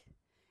like,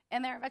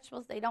 and there are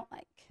vegetables they don't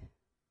like,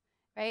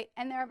 right?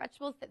 And there are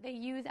vegetables that they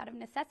use out of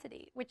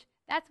necessity, which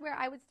that's where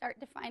I would start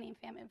defining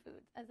famine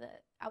foods as an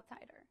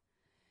outsider.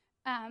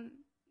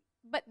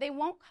 But they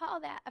won't call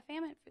that a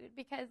famine food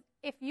because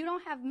if you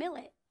don't have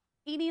millet,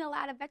 eating a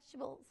lot of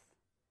vegetables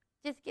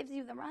just gives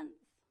you the runs,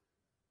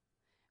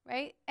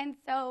 right? And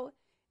so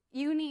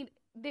you need,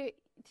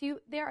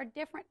 there are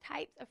different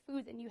types of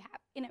foods, and you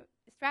have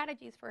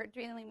strategies for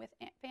dealing with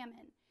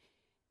famine.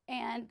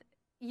 And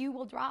you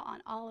will draw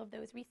on all of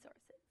those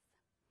resources.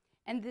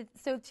 And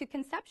so to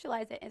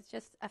conceptualize it as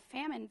just a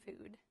famine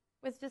food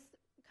was just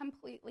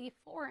completely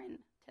foreign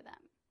to them.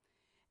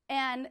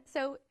 And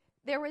so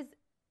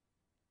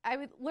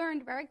I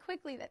learned very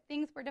quickly that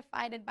things were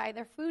defined by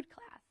their food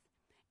class.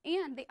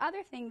 And the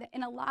other thing that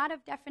in a lot of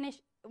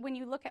when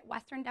you look at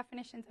Western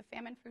definitions of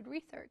famine food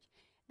research,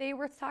 they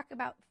were talk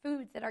about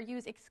foods that are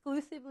used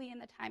exclusively in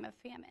the time of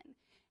famine.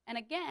 And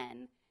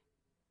again,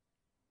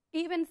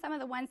 even some of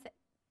the ones that,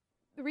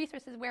 the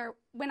resources where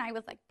when I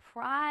was like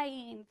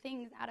prying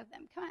things out of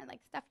them, come on,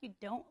 like stuff you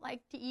don't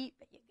like to eat,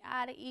 but you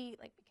gotta eat,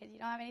 like because you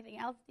don't have anything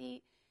else to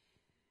eat.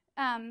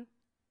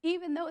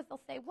 Even those,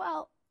 they'll say,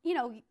 well,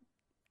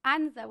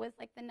 Anza was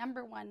like the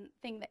number one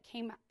thing that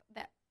came up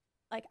that,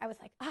 like, I was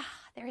like,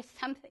 there is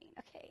something.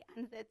 Okay,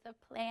 Anza, it's a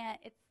plant,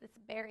 it's this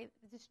berry,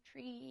 this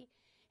tree,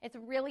 it's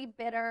really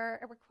bitter,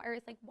 it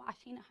requires like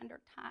washing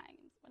 100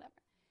 times, whatever.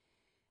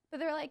 But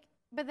they're like,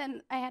 but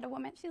then I had a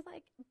woman, she's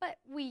like, but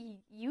we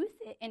use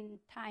it in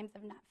times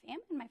of not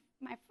famine.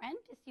 My friend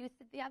just used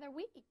it the other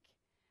week.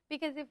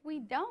 Because if we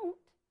don't,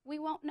 we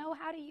won't know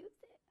how to use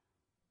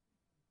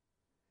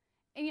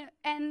it.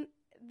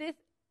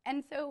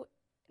 And so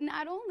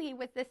not only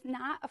was this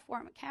not a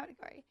form of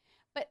category,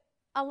 but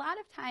a lot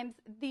of times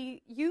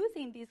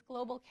using these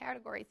global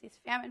categories, these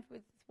famine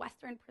foods, these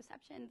Western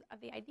perceptions of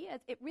the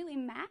ideas, it really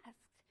masks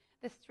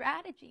the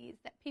strategies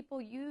that people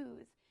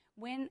use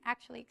when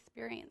actually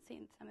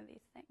experiencing some of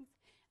these things.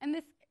 And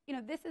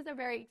this is a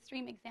very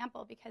extreme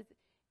example because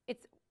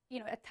it's,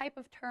 a type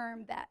of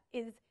term that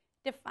is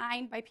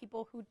defined by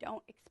people who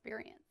don't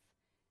experience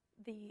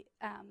the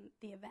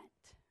event,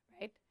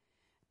 right?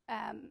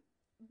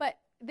 But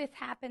this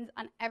happens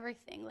on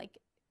everything, like,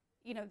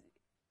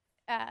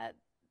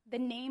 the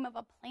name of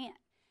a plant.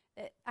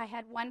 That I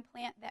had one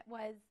plant that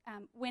was,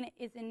 when it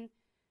is in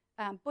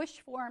bush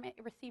form, it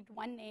received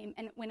one name,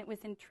 and when it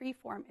was in tree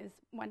form, it was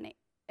one name.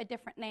 A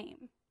different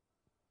name.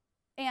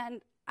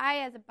 And I,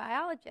 as a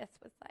biologist,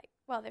 was like,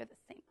 well, they're the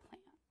same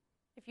plant.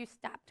 If you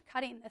stopped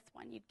cutting this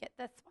one, you'd get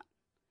this one.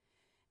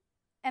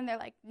 And they're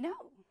like, no,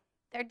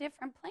 they're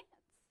different plants.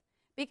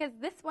 Because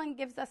this one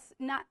gives us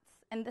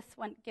nuts, and this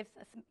one gives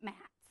us mats.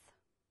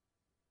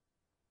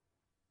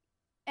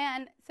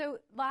 And so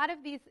a lot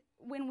of these,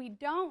 when we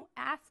don't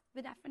ask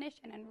the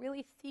definition and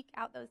really seek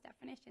out those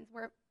definitions,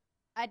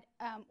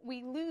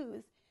 we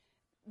lose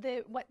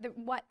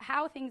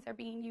how things are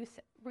being used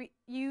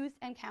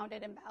and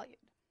counted and valued.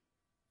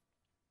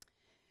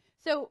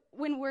 So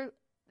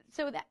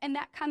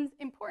that comes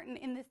important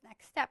in this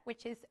next step,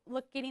 which is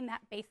getting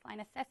that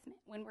baseline assessment.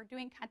 When we're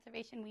doing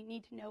conservation, we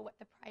need to know what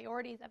the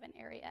priorities of an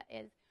area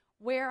is.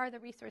 Where are the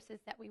resources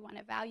that we want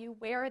to value?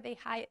 Where are they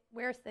high?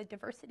 Where's the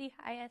diversity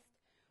highest?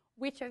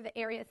 Which are the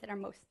areas that are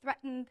most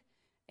threatened,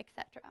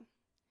 etc.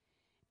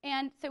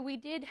 And so we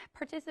did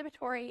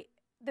participatory.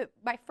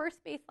 My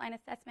first baseline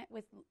assessment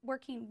was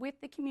working with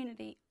the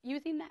community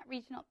using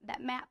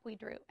that map we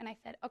drew. And I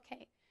said,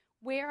 okay,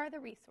 where are the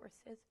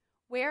resources?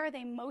 Where are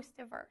they most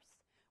diverse?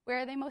 Where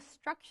are they most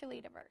structurally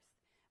diverse?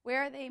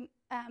 Where are they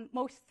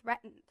most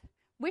threatened?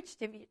 Which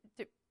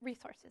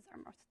resources are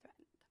most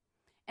threatened?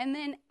 And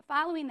then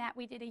following that,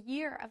 we did a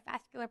year of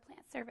vascular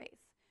plant surveys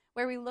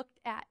where we looked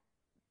at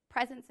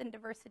presence and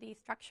diversity,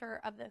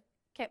 structure of the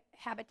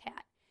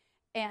habitat,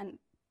 and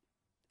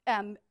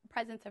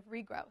presence of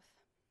regrowth.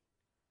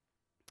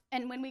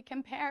 And when we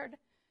compared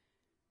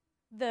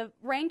the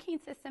ranking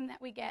system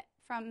that we get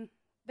from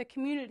the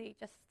community,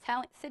 just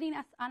sitting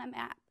us on a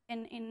map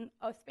in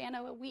a span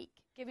of a week,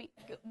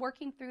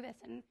 working through this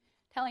and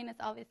telling us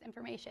all this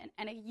information,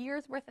 and a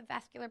year's worth of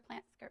vascular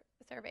plant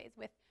surveys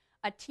with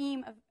a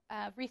team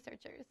of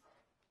researchers,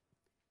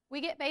 we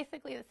get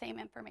basically the same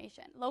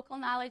information. Local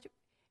knowledge,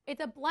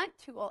 it's a blunt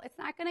tool. It's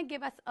not going to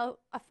give us a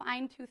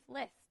fine-tooth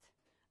list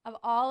of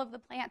all of the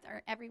plants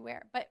are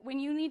everywhere. But when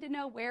you need to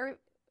know where,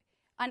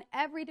 on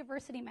every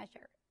diversity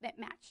measure that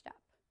matched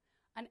up,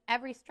 on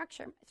every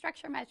structure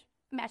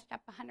matched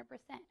up 100%.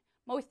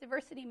 Most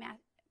diversity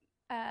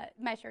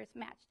measures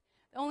matched.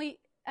 Only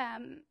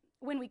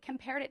when we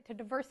compared it to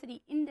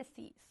diversity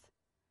indices,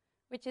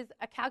 which is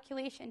a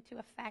calculation to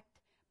affect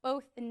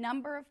both the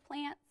number of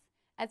plants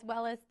as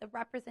well as the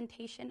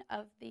representation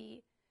of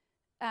the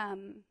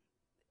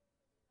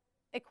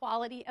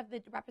equality of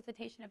the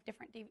representation of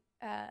different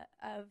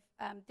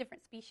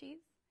different species.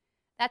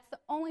 That's the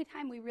only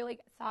time we really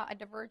saw a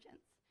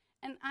divergence.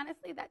 And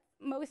honestly, that's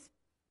most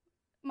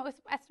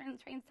Western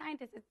trained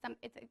scientists,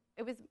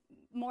 it was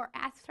more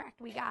abstract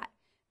we got.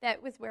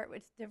 That was where it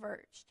was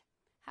diverged.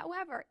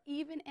 However,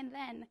 even and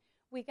then,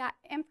 we got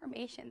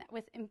information that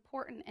was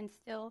important and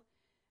still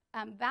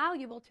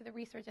valuable to the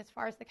research as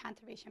far as the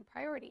conservation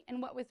priority.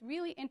 And what was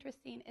really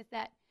interesting is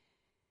that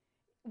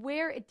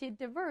where it did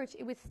diverge,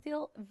 it was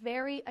still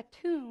very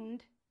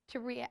attuned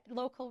to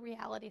local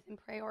realities and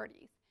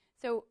priorities.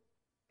 So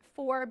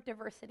for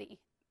diversity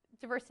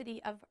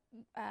of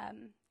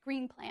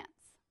green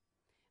plants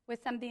was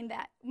something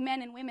that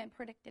men and women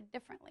predicted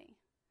differently.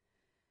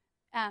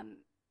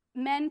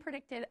 Men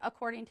predicted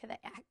according to the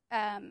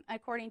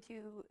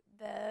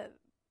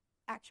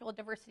actual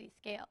diversity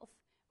scales.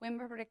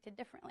 Women predicted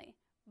differently.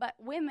 But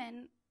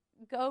women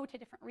go to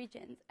different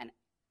regions and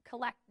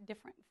collect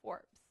different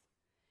forbs.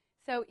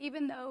 So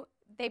even though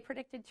they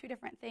predicted two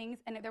different things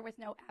and there was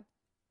no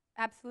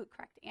absolute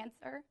correct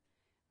answer,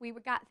 we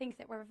got things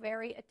that were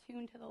very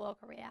attuned to the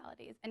local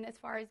realities. And as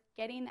far as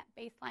getting that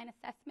baseline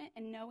assessment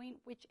and knowing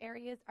which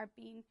areas have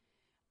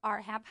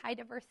high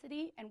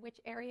diversity and which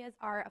areas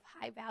are of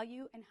high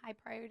value and high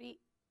priority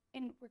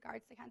in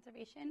regards to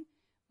conservation,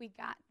 we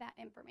got that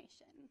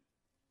information.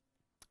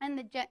 And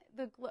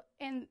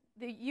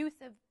the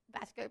use of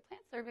vascular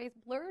plant surveys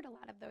blurred a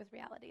lot of those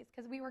realities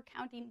because we were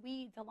counting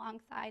weeds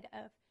alongside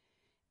of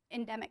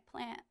endemic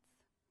plants.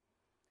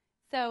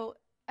 So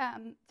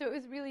it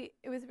was really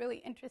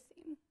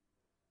interesting.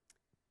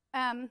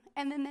 And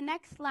then the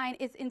next line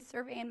is in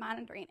survey and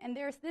monitoring. And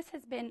this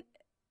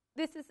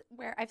is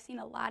where I've seen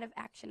a lot of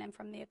action and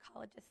from the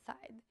ecologist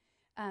side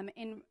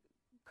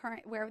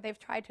where they've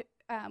tried to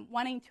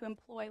wanting to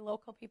employ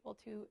local people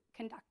to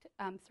conduct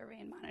survey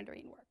and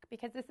monitoring work,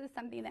 because this is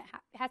something that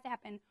has to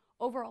happen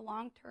over a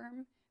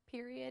long-term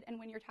period. And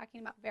when you're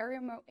talking about very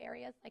remote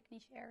areas like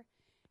Niger,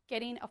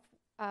 getting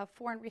a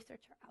foreign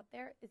researcher out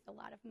there is a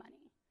lot of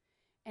money.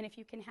 And if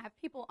you can have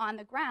people on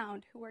the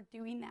ground who are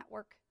doing that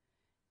work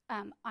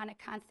on a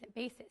constant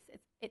basis,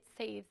 it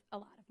saves a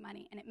lot of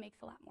money and it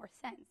makes a lot more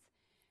sense.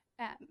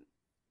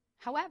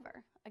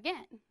 However,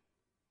 again,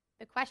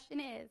 the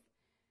question is,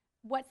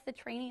 what's the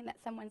training that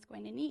someone's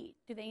going to need?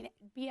 Do they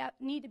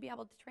need to be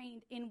able to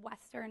train in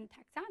Western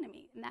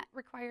taxonomy? And that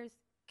requires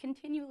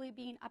continually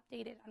being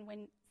updated on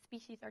when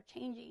species are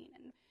changing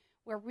and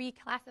we're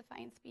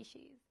reclassifying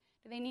species.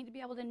 Do they need to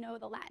be able to know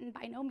the Latin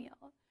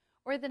binomial?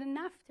 Or is it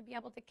enough to be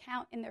able to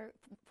count in their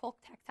folk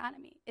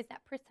taxonomy? Is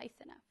that precise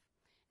enough?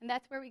 And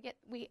that's where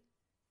we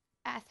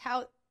ask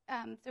how,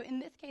 so in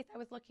this case, I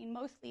was looking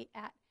mostly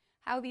at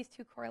how these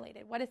two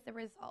correlated. What is the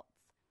results?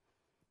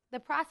 The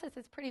process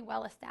is pretty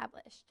well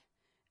established.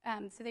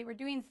 So they were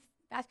doing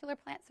vascular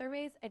plant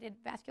surveys. I did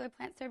vascular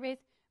plant surveys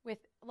with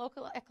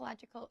local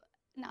ecological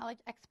knowledge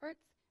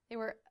experts. They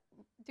were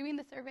doing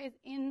the surveys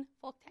in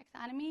folk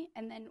taxonomy,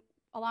 and then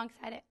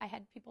alongside it, I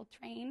had people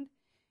trained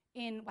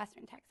in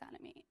Western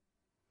taxonomy.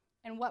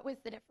 And what was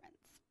the difference?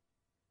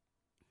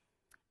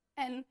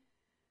 And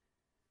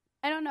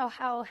I don't know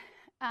how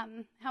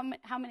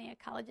many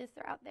ecologists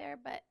are out there,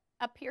 but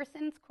a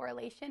Pearson's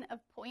correlation of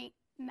 0.999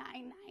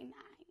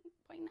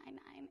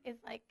 is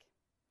like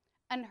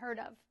unheard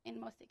of in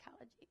most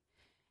ecology.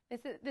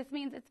 This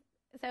means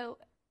so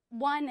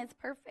 1 is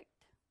perfect.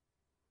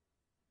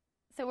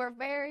 So we're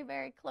very,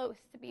 very close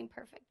to being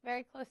perfect,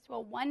 very close to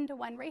a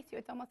 1-to-1 ratio.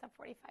 It's almost a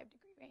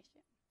 45-degree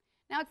ratio.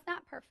 Now, it's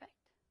not perfect.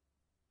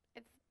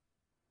 It's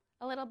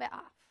a little bit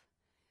off.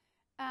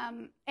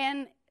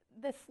 And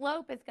the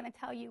slope is going to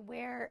tell you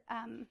where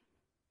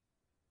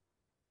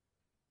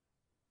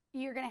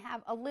you're going to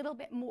have a little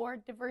bit more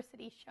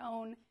diversity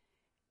shown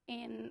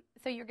in,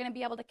 so you're going to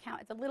be able to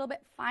count. It's a little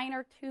bit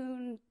finer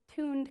tuned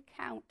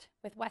count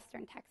with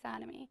Western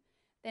taxonomy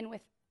than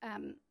with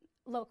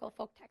local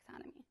folk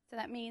taxonomy. So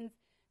that means,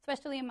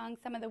 especially among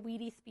some of the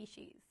weedy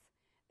species,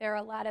 there are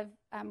a lot of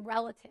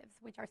relatives,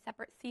 which are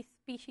separate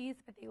species,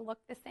 but they look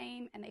the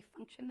same and they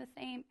function the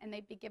same, and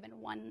they'd be given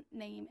one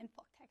name in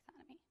folk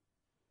taxonomy.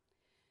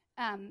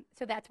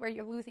 So that's where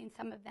you're losing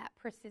some of that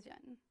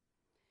precision.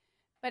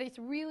 But it's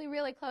really,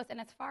 really close. And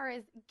as far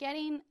as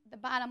getting the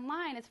bottom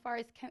line, as far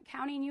as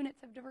counting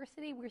units of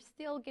diversity, we're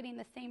still getting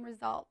the same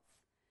results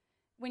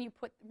when you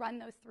run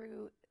those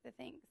through the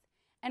things.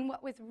 And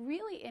what was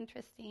really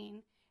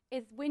interesting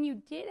is when you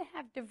did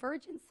have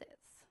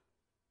divergences,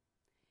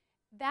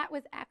 that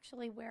was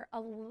actually where a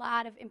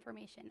lot of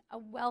information, a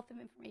wealth of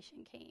information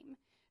came.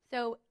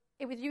 So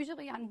it was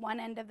usually on one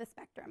end of the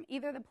spectrum.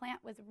 Either the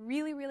plant was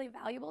really, really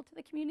valuable to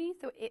the community,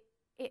 so it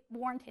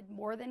warranted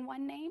more than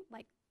one name,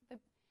 like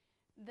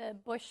the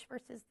bush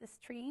versus this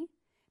tree.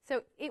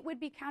 So it would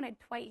be counted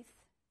twice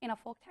in a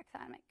folk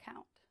taxonomic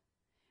count,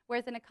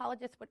 whereas an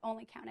ecologist would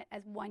only count it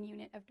as one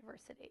unit of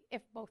diversity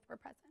if both were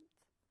present,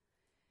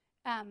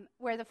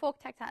 where the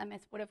folk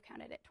taxonomist would have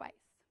counted it twice.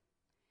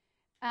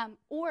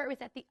 Or it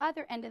was at the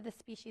other end of the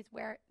species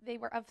where they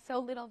were of so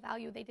little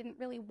value they didn't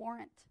really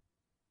warrant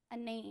a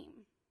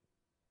name.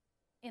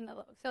 in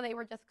the so they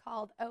were just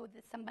called, oh,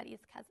 this somebody's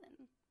cousin,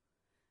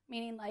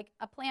 meaning like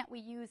a plant we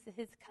use is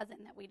his cousin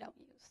that we don't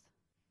use.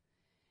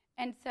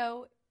 And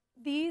so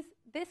this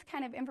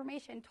kind of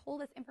information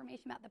told us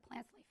information about the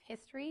plant's life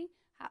history.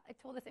 It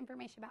told us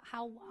information about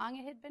how long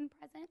it had been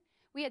present.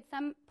 We had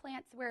some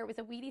plants where it was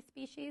a weedy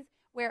species,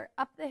 where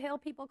up the hill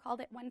people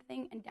called it one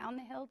thing, and down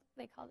the hill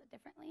they called it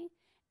differently.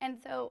 And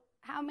so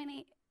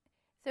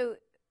so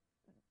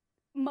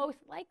most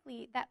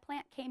likely that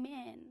plant came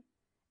in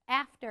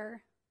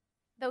after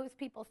those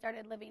people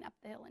started living up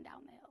the hill and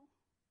down the hill,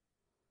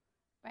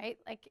 right?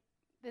 Like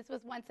this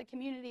was once a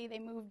community. They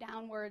moved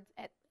downwards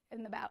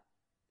in about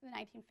the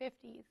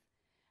 1950s,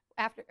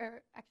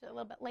 or actually a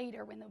little bit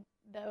later when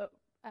the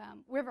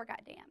river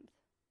got dammed.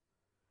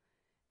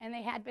 And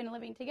they had been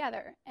living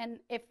together. And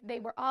if they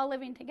were all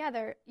living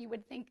together, you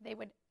would think they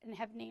would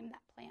have named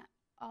that plant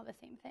all the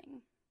same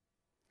thing.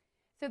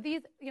 So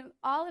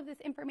all of this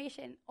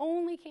information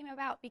only came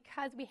about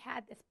because we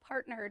had this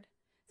partnered.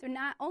 So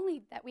not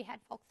only that we had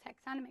folks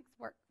taxonomists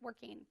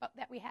working, but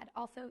that we had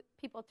also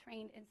people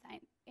trained in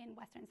science, in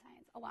Western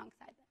science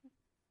alongside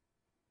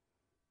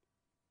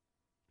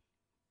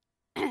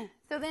them.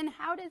 So then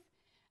how does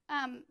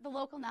the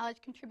local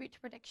knowledge contribute to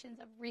predictions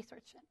of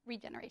resource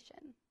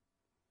regeneration?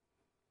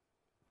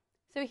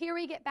 So here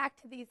we get back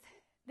to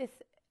this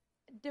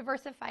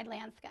diversified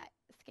landscape.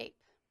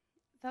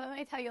 So let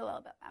me tell you a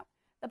little bit about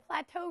the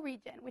plateau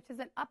region, which is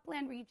an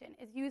upland region,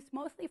 is used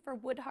mostly for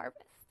wood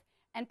harvest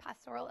and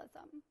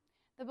pastoralism.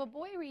 The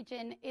Baboy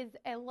region is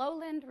a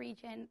lowland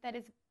region that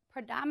is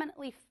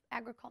predominantly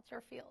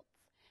agriculture fields.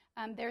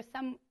 There's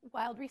some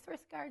wild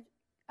resource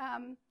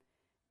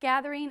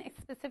gathering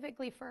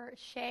specifically for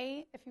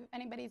shea. If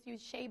anybody's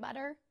used shea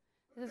butter,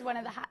 this is one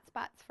of the hot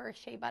spots for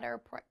shea butter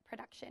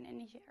production in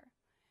Niger.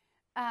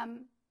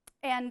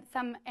 And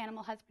some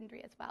animal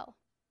husbandry as well.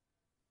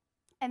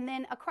 And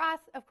then across,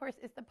 of course,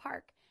 is the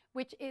park,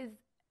 which is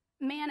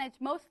managed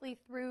mostly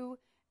through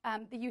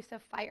the use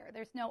of fire.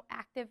 There's no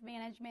active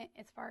management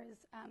as far as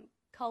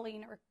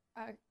culling or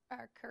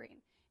occurring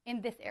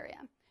in this area,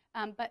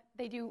 but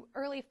they do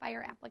early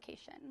fire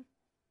application.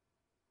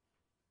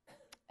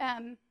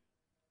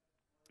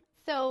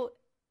 So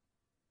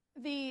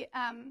the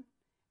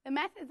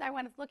methods I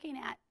was looking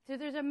at, so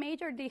there's a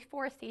major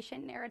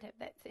deforestation narrative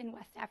that's in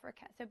West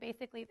Africa. So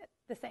basically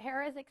the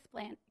Sahara is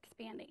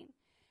expanding.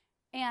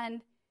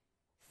 And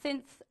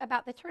since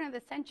about the turn of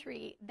the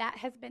century, that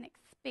has been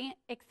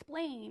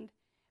explained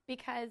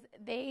because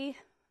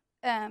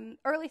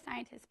early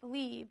scientists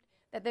believed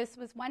that this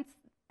was once,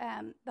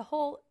 the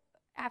whole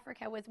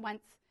Africa was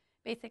once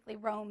basically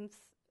Rome's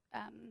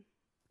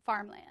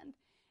farmland.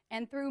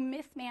 And through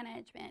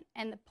mismanagement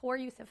and the poor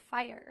use of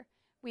fire,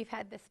 we've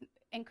had this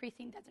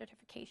increasing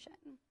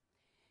desertification.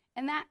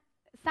 And that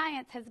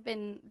science has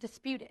been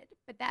disputed,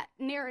 but that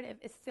narrative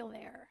is still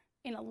there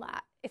in a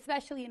lot,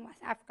 especially in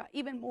West Africa,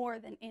 even more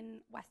than in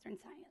Western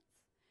science,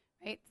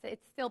 right? So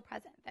it's still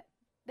present,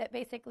 that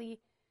basically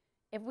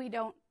if we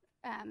don't,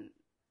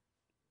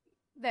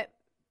 that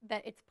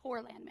it's poor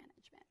land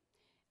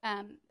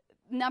management.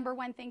 Number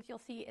one things you'll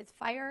see is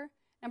fire.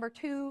 Number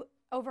two,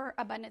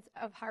 overabundance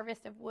of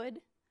harvest of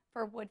wood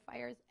for wood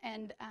fires.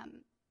 And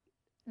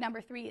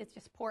number three is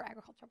just poor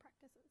agricultural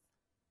practices.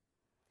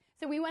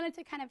 So we wanted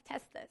to kind of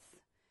test this.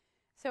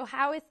 So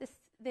how is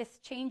this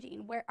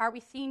changing? Where are we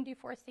seeing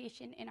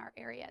deforestation in our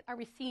area? Are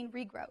we seeing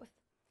regrowth?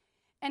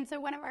 And so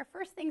one of our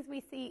first things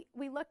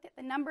we looked at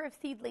the number of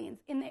seedlings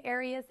in the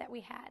areas that we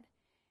had.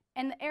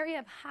 And the area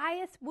of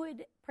highest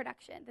wood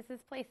production, this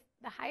is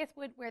the highest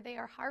wood where they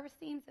are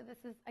harvesting. So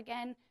this is,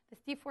 again, this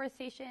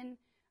deforestation.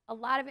 A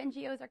lot of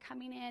NGOs are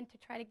coming in to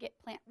try to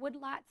plant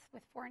woodlots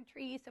with foreign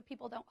trees so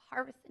people don't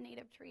harvest the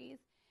native trees.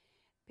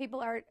 People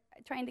are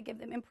trying to give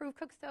them improved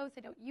cook stoves.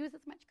 They don't use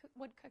as much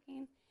wood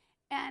cooking.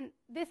 And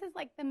this is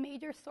like the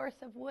major source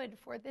of wood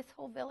for this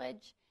whole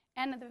village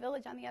and the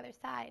village on the other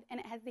side. And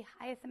it has the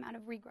highest amount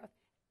of regrowth,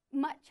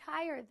 much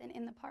higher than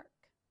in the park.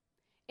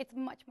 It's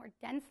much more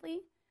densely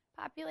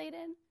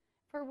populated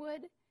for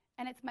wood,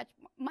 and it's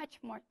much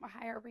more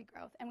higher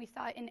regrowth. And we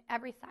saw it in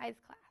every size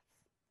class.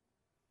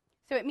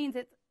 So it means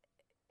it's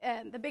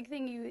the big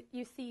thing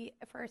you see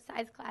for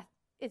size class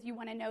is you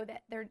want to know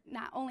that they're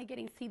not only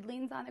getting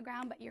seedlings on the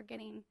ground, but you're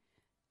getting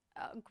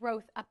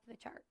growth up the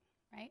chart,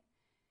 right?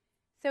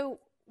 So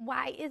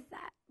why is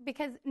that?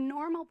 Because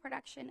normal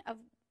production of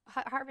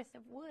harvest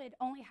of wood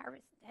only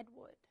harvests dead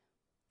wood.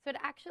 So it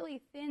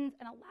actually thins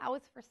and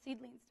allows for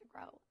seedlings to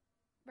grow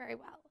very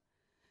well.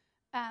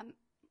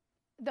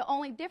 The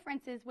only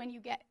difference is when you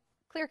get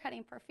clear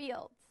cutting for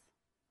fields,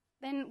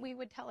 then we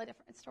would tell a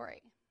different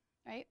story,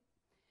 right?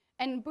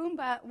 And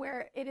Boomba,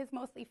 where it is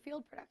mostly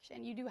field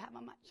production, you do have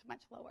a much,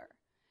 much lower.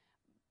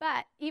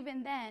 But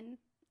even then,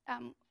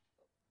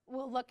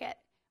 we'll look at,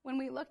 when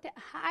we looked at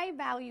high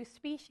value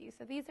species,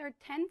 so these are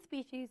 10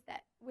 species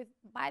that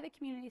by the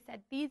community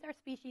said, these are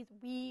species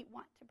we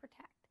want to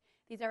protect.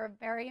 These are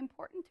very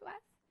important to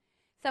us.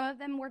 Some of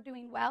them were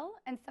doing well,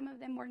 and some of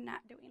them were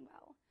not doing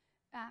well.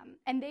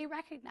 And they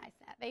recognized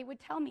that. They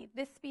would tell me,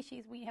 this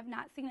species we have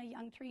not seen a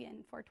young tree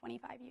in for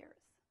 25 years.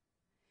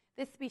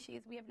 this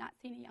species we have not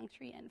seen a young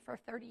tree in for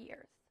 30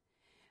 years.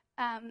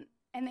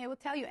 And they will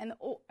tell you,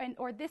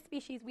 or this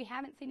species we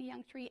haven't seen a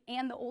young tree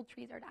and the old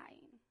trees are dying.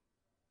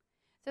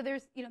 So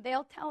there's,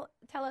 they'll tell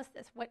us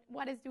this,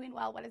 what is doing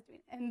well, what is doing,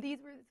 and these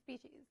were the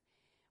species.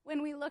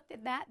 When we looked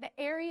at that, the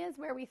areas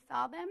where we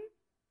saw them,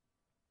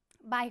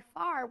 by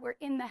far, were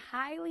in the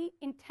highly,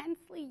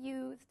 intensely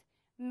used,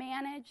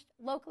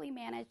 locally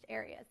managed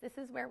areas. This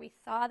is where we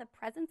saw the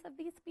presence of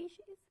these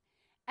species,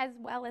 as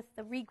well as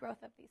the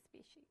regrowth of these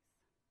species,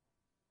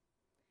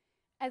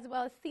 as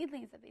well as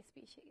seedlings of these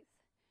species.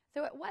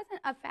 So it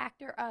wasn't a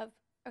factor of,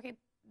 okay,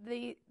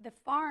 the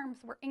farms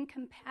were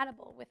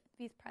incompatible with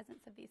these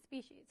presence of these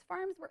species.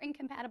 Farms were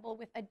incompatible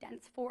with a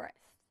dense forest.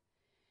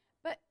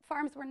 But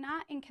farms were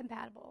not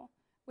incompatible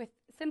with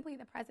simply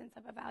the presence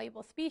of a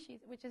valuable species,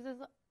 which is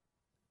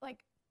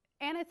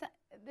and it's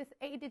this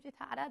A.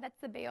 digitata,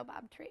 that's the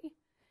baobab tree.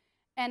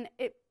 And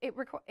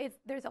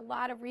there's a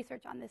lot of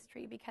research on this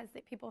tree because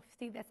people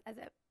see this as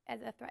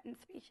a threatened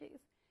species.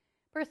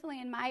 Personally,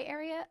 in my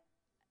area,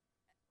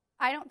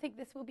 I don't think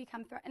this will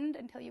become threatened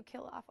until you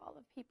kill off all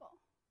the people.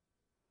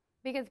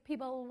 Because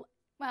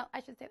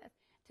I should say this,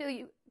 till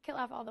you kill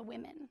off all the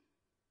women.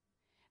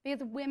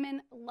 Because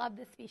women love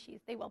this species.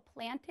 They will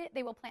plant it.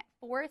 They will plant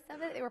forests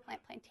of it. They will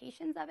plant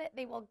plantations of it.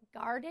 They will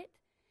guard it.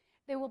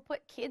 They will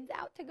put kids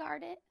out to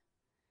guard it.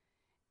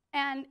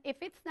 And if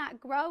it's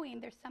not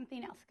growing, there's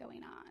something else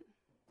going on.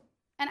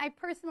 And I've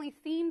personally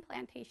seen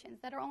plantations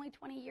that are only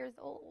 20 years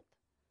old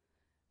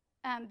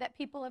that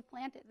people have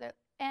planted.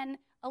 And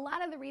a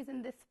lot of the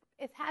reason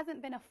it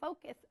hasn't been a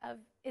focus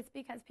is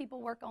because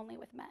people work only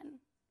with men.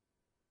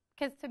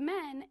 Because to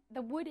men,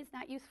 the wood is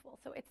not useful,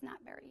 so it's not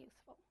very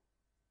useful.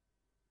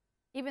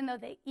 Even though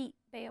they eat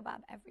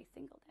baobab every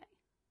single day,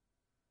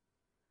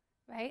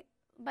 right?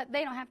 But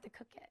they don't have to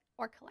cook it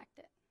or collect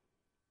it.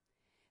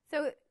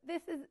 So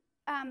this is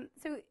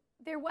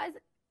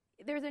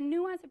there's a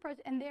nuanced approach,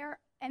 and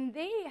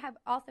they have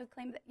also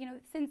claimed that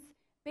since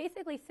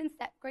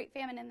that Great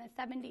Famine in the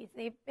 70s,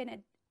 they've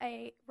been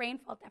a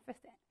rainfall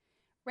deficit.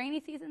 Rainy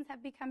seasons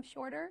have become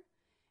shorter,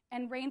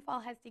 and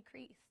rainfall has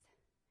decreased.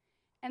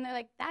 And they're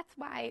like, that's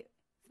why,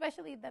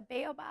 especially the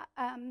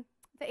baobab.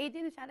 The A.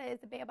 digitata is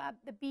the baobab.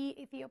 The B.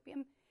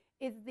 ethiopium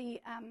is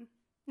the,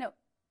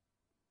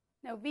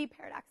 V.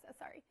 paradoxa,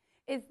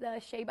 is the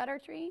shea butter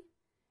tree.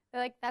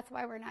 They're like, that's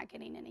why we're not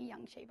getting any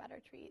young shea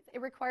butter trees. It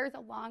requires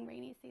a long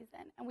rainy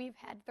season, and we've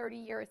had 30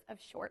 years of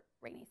short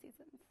rainy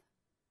seasons.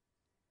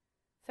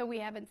 So we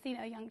haven't seen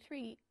a young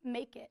tree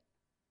make it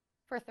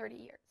for 30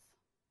 years.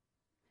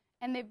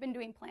 And they've been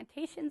doing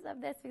plantations of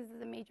this because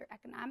there's a major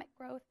economic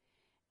growth,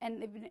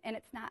 and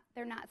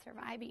they're not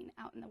surviving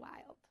out in the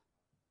wild.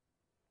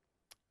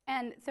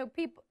 And so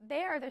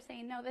they're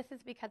saying, no, this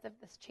is because of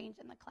this change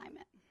in the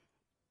climate.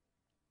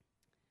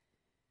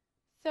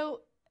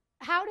 So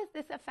how does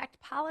this affect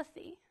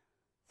policy?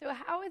 So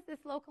how is this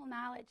local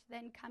knowledge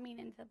then coming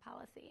into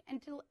policy?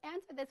 And to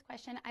answer this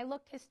question, I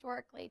looked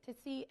historically to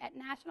see at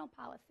national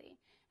policy,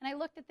 and I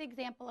looked at the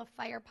example of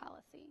fire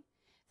policy.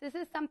 So this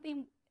is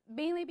something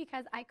mainly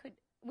because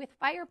with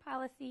fire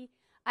policy,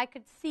 I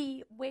could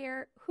see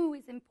who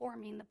is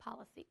informing the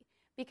policy.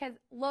 Because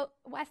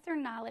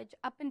Western knowledge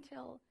up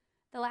until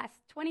the last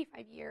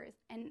 25 years,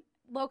 and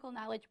local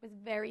knowledge was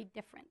very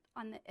different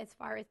as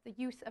far as the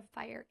use of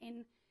fire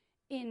in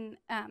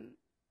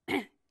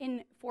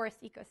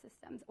forest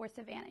ecosystems or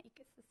savanna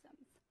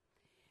ecosystems.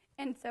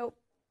 And so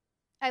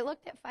I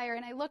looked at fire,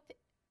 and I looked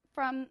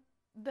from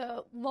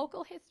the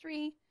local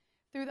history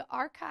through the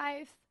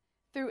archives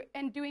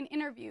and doing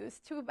interviews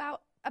to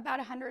about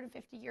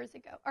 150 years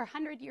ago, or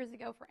 100 years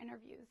ago for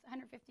interviews,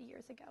 150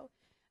 years ago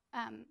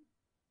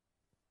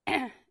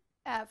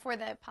for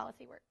the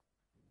policy work.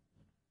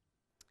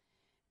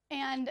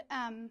 And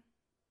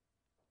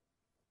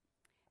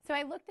so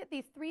I looked at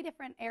these three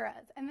different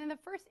eras. And then the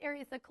first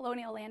area is the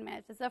colonial land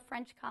management. It's a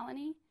French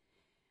colony.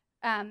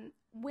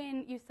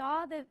 When you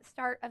saw the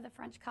start of the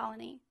French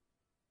colony,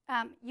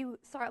 you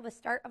saw the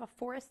start of a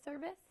forest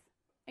service,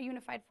 a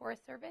unified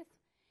forest service.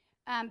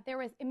 There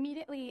was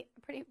immediately,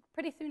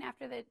 pretty soon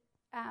after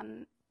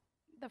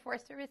the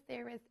forest service,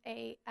 there was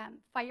a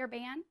fire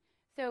ban.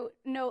 So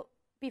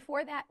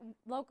before that,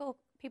 local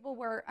people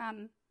were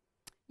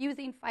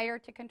using fire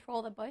to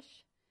control the bush,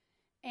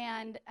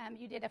 and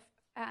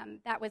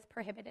that was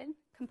prohibited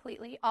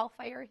completely. All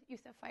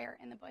use of fire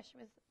in the bush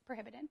was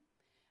prohibited.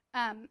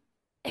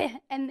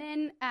 And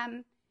then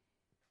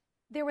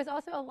there was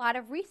also a lot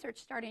of research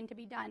starting to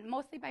be done,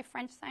 mostly by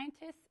French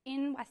scientists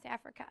in West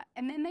Africa.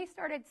 And then they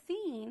started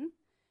seeing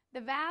the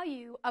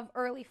value of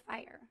early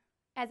fire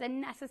as a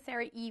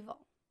necessary evil.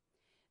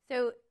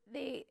 So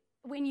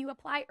when you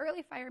apply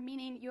early fire,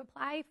 meaning you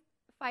apply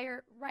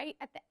fire right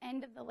at the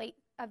end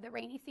of the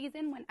rainy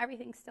season when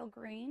everything's still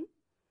green,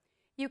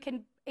 you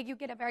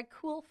get a very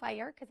cool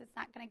fire because it's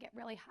not going to get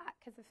really hot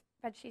because the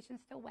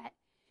vegetation's still wet,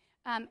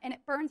 and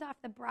it burns off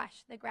the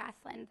brush, the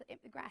grassland,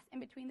 the grass in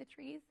between the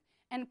trees,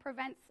 and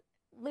prevents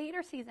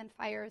later season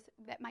fires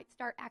that might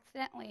start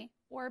accidentally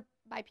or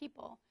by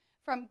people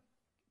from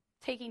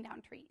taking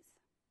down trees.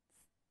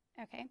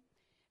 Okay,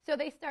 So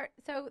the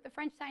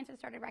French scientists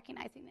started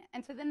recognizing it.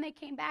 And so then they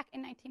came back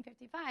in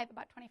 1955,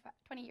 about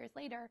 20 years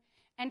later,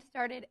 and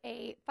started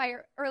a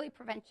early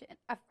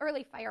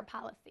fire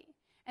policy.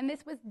 And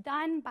this was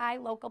done by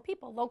local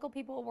people. Local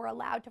people were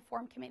allowed to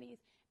form committees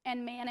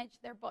and manage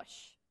their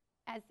bush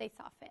as they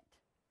saw fit,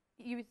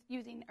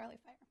 using early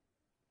fire.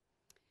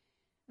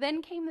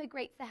 Then came the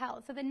Great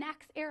Sahel. So the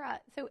next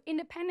era, so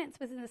independence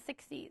was in the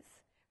 60s,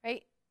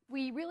 right?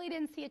 We really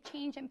didn't see a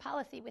change in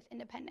policy with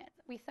independence.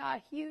 We saw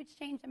a huge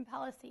change in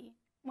policy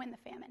when the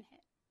famine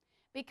hit.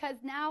 Because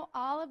now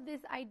all of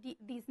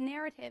these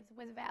narratives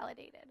was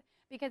validated.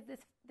 Because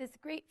this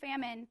great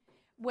famine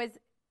was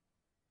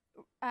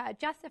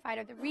justified,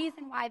 or the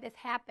reason why this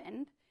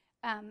happened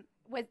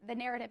was the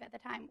narrative at the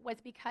time was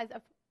because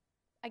of,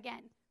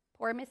 again,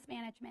 poor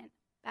mismanagement,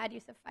 bad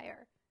use of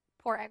fire,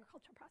 poor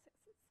agricultural processes.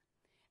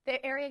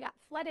 The area got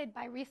flooded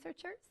by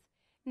researchers,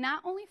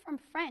 not only from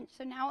French,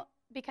 so now,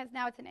 because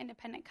now it's an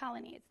independent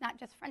colony, it's not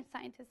just French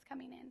scientists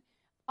coming in,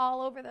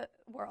 all over the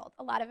world.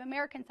 A lot of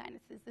American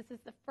scientists. This is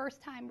the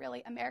first time,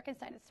 really, American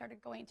scientists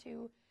started going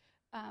to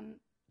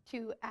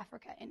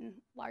Africa in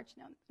large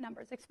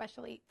numbers,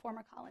 especially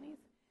former colonies.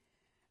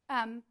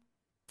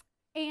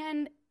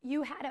 And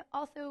you had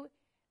also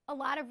a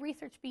lot of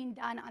research being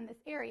done on this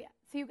area.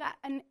 So you got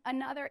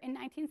another, in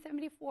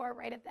 1974,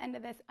 right at the end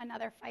of this,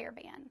 another fire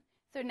ban.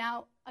 So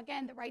now,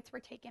 again, the rights were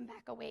taken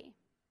back away.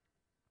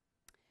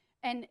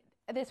 And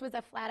this was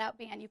a flat-out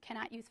ban. You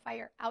cannot use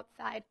fire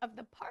outside of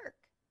the park,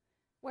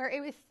 where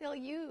it was still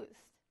used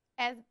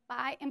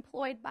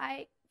employed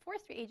by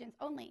forestry agents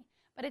only.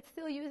 But it's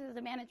still used as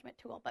a management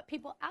tool. But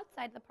people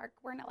outside the park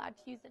weren't allowed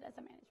to use it as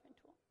a management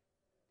tool.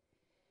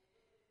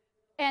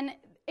 And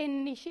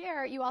in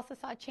Niger, you also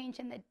saw a change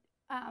in the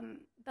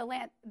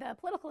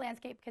political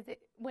landscape because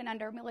it went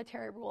under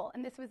military rule.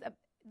 And this was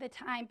the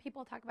time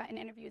people talk about in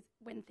interviews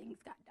when things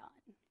got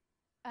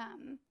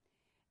done.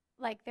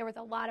 Like there was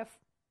a lot of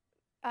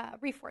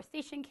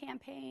reforestation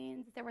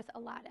campaigns. There was a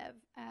lot of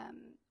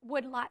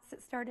woodlots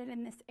that started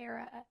in this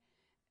era,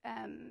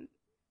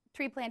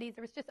 tree plantings.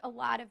 There was just a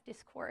lot of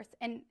discourse.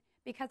 And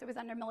because it was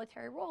under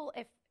military rule,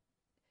 if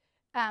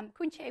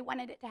Kunche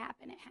wanted it to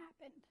happen, it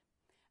happened.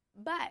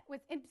 But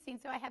what's interesting,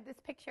 so I have this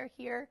picture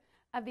here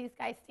of these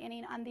guys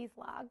standing on these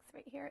logs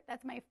right here.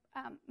 That's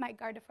my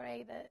garde de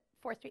forêt, the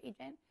forestry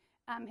agent,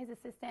 his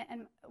assistant,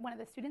 and one of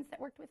the students that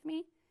worked with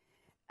me.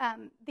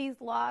 These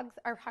logs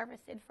are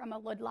harvested from a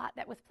woodlot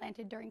that was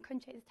planted during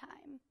Kunche's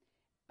time,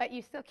 but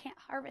you still can't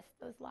harvest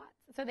those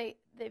lots. So the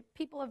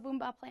people of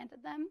Vumba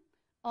planted them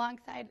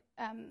alongside,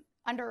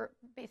 under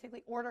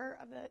basically order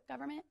of the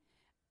government,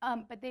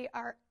 but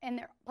they're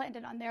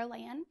planted on their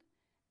land,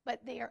 but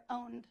they are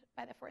owned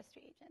by the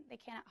forestry agent. They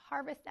cannot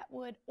harvest that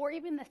wood or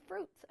even the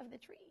fruits of the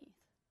trees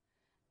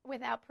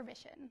without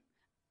permission.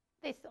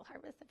 They still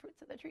harvest the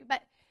fruits of the tree,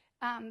 but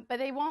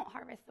they won't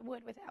harvest the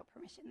wood without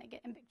permission. They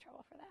get in big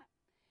trouble for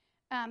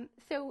that.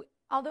 So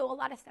although a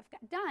lot of stuff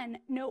got done,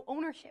 no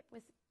ownership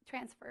was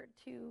transferred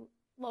to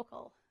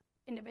local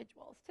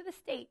individuals. To the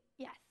state,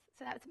 yes.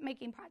 So that's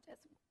making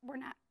projects. It's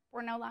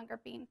no longer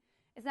being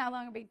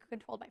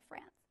controlled by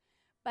France,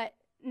 but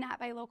not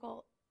by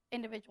local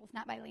individuals,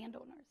 not by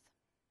landowners.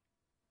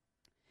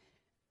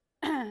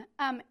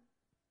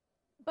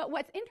 But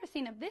what's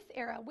interesting of this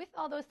era, with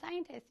all those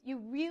scientists, you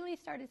really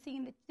started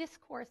seeing the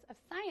discourse of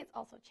science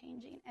also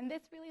changing. And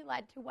this really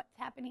led to what's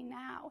happening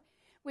now,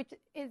 which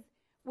is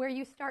where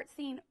you start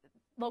seeing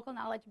local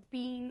knowledge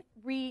being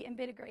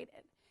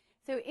reinvigorated.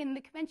 So in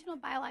the conventional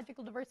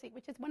biological diversity,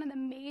 which is one of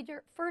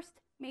the first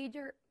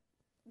major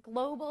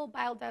global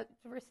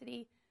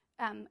biodiversity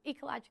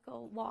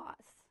ecological laws,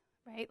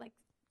 right, like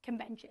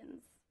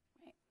conventions,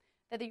 right,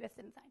 that the U.S.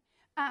 didn't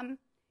sign,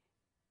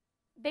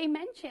 they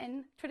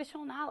mention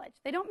traditional knowledge.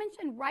 They don't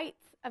mention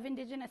rights of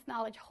indigenous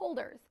knowledge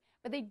holders,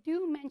 but they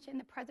do mention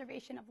the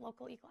preservation of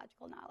local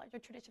ecological knowledge, or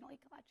traditional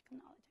ecological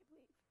knowledge, I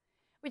believe,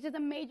 which is a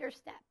major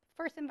step.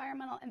 First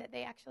environmental, and that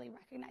they actually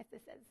recognize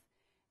this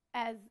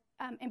as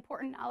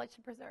important knowledge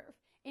to preserve.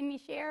 In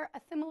Niger, a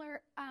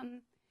similar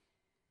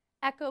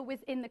echo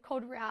was in the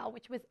Code Rural,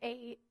 which was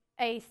a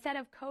set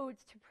of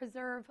codes to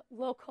preserve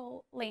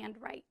local land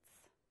rights,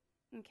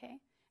 okay,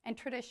 and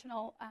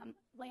traditional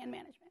land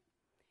management.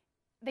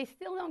 They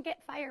still don't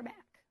get fire back.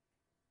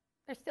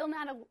 They're still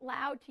not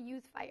allowed to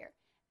use fire.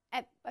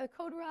 The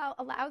Code Rural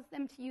allows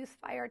them to use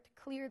fire to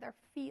clear their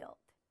field,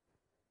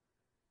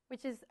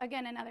 which is,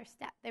 again, another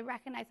step. They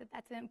recognize that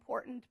that's an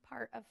important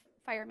part of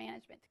fire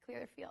management, to clear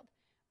their field.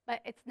 But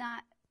it's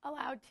not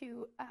allowed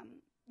to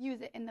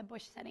use it in the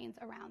bush settings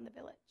around the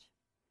village.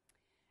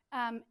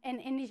 And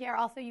in Niger,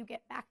 also, you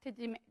get back to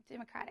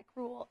democratic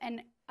rule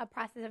and a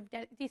process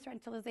of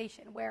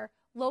decentralization, where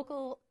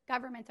local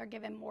governments are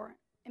given more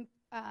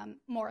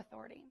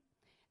authority.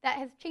 That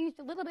has changed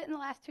a little bit in the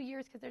last 2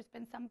 years because there's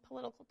been some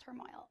political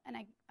turmoil, and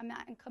I'm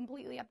not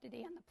completely up to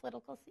date on the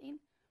political scene,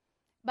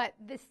 but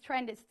this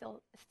trend is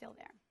still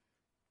there.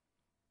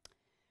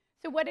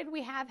 So what did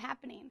we have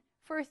happening?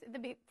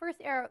 The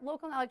first era,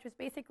 local knowledge was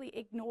basically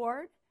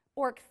ignored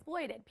or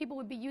exploited. People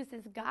would be used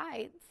as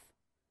guides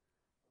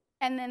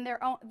And then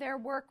their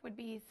work would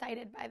be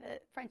cited by the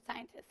French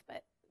scientists,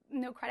 but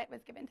no credit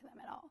was given to them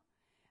at all.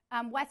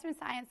 Western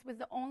science was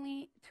the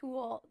only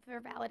tool for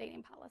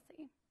validating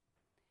policy.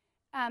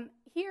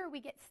 Here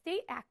we get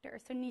state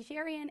actors, so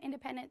Nigerian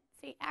independent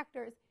state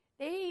actors,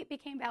 they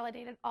became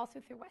validated also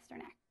through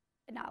Western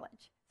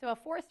knowledge. So a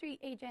forestry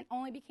agent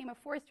only became a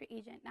forestry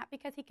agent, not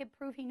because he could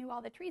prove he knew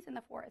all the trees in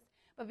the forest,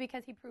 but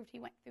because he proved he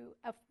went through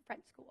a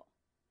French school,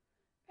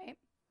 right?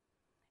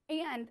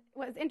 And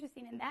what was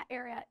interesting in that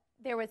area,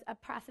 there was a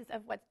process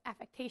of what's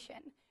affectation.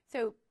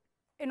 So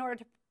in order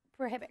to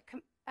prohibit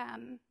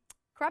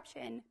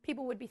corruption,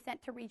 people would be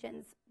sent to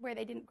regions where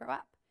they didn't grow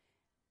up,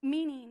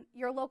 meaning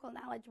your local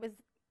knowledge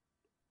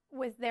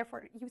was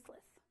therefore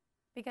useless,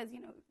 because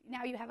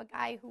now you have a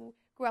guy who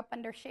grew up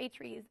under shade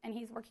trees and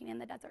he's working in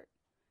the desert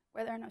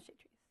where there are no shade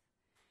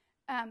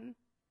trees.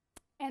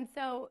 And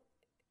so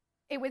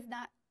it was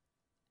not,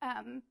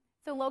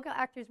 so local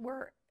actors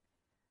were,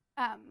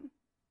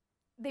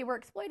 they were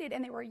exploited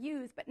and they were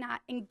used but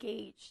not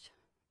engaged,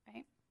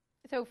 right?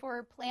 So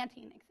for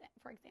planting,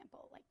 for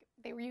example, like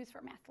they were used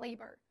for mass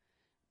labor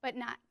but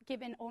not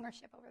given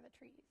ownership over the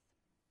trees.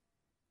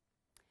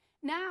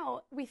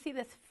 Now we see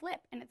this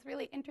flip, and it's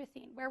really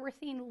interesting, where we're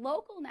seeing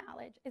local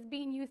knowledge is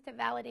being used to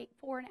validate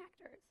foreign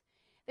actors.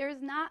 There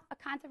is not a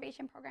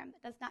conservation program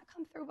that does not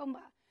come through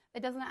Bumba,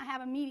 that does not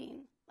have a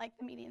meeting like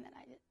the meeting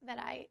that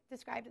I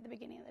described at the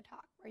beginning of the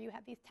talk, where you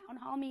have these town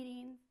hall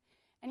meetings,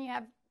 and you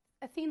have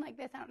a scene like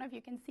this. I don't know if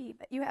you can see,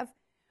 but you have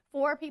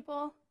 4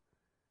 people,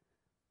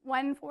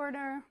 1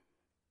 foreigner,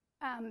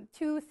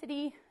 3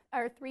 city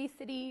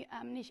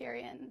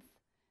Nigerians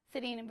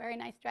sitting in very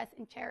nice dress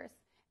in chairs,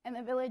 and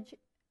the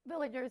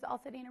villagers all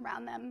sitting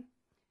around them,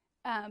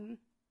 and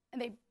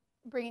they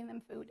bringing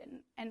them food,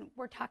 and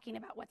we're talking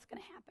about what's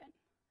going to happen.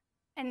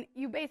 And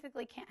you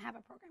basically can't have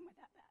a program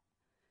without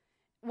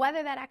that.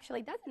 Whether that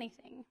actually does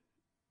anything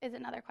is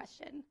another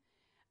question.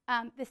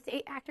 The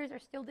state actors are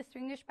still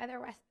distinguished by their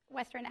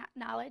Western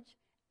knowledge.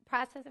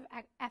 Process of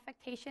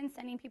affectation,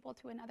 sending people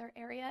to another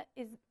area,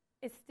 is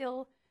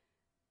still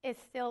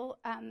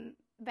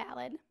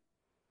valid.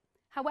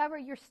 However,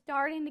 you're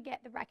starting to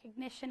get the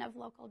recognition of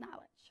local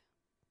knowledge,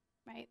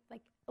 right?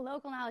 Like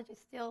local knowledge is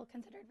still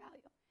considered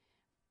valuable.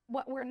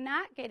 What we're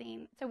not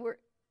getting,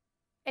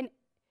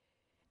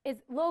 is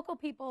local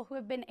people who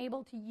have been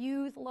able to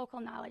use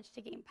local knowledge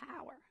to gain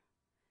power.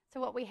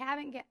 So what we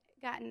haven't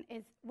gotten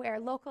is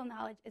where local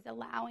knowledge is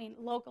allowing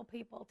local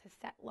people to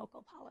set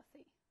local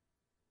policy.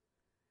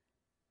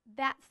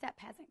 That step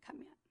hasn't come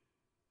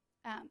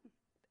yet,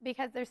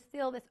 because there's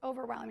still this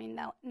overwhelming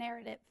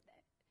narrative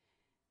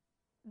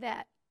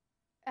that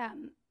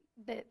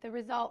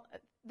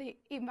the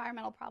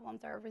environmental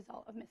problems are a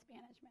result of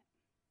mismanagement.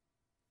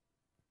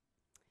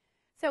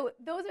 So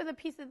those are the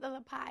pieces of the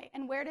pie,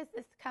 and where does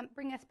this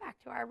bring us back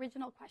to our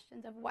original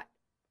questions of what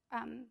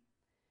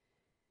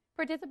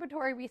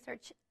participatory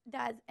research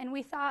does? And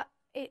we saw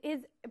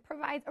it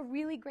provides a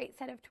really great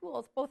set of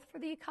tools, both for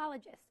the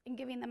ecologists in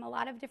giving them a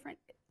lot of different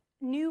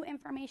new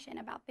information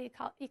about the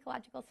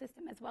ecological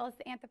system, as well as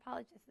the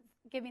anthropologists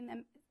giving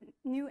them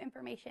new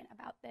information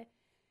about the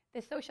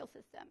social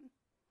system.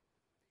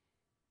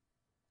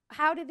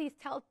 How do these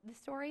tell the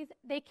stories?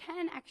 They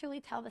can actually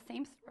tell the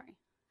same story.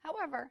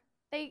 However,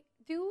 they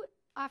do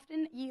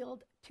often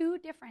yield 2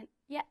 different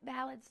yet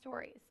valid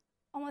stories.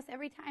 Almost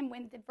every time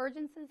when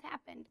divergences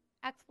happened,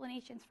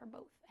 explanations for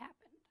both happened.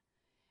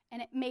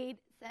 And it made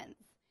sense.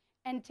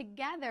 And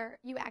together,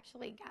 you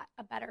actually got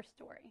a better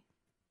story.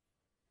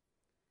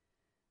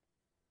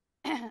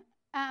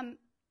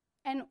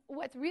 And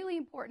what's really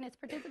important is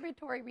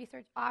participatory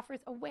research offers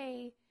a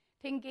way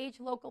to engage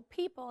local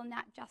people,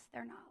 not just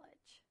their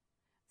knowledge.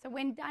 So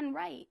when done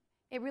right,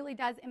 it really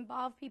does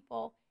involve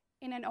people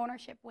in an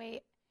ownership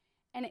way,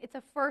 and it's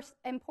a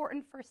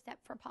important first step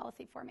for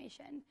policy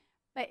formation.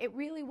 But it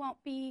really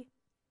won't be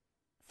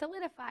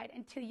solidified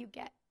until you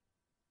get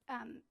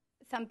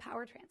some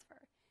power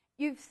transfer.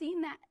 We've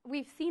seen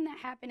that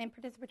happen in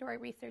participatory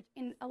research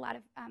in a lot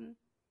of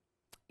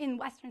in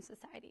Western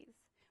societies,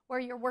 where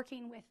you're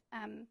working with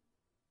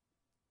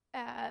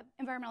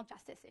environmental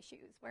justice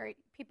issues, where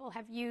people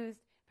have used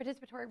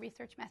participatory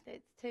research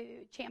methods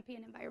to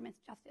champion environmental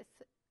justice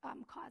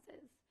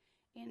causes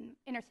in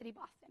inner city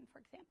Boston, for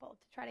example,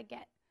 to try to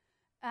get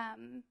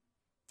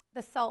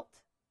the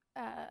salt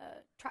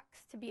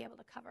trucks to be able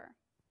to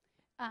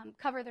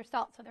cover their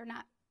salt so they're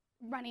not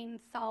running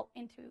salt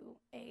into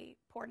a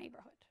poor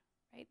neighborhood,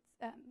 right?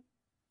 That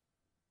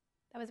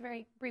was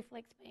very briefly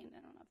explained.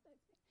 I don't know if that's,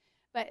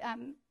 but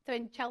so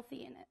in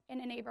Chelsea, in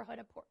a neighborhood,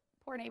 a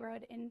poor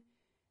neighborhood in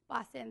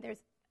Boston,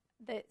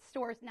 that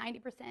stores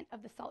 90%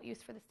 of the salt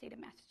used for the state of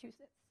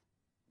Massachusetts,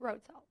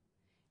 road salt.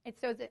 It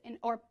stores it in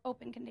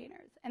open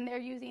containers, and they're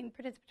using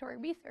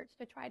participatory research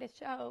to try to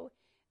show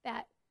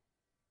that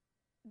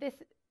this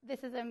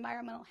is an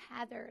environmental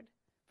hazard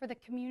for the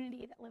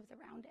community that lives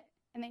around it,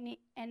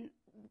 and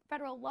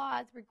federal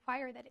laws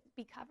require that it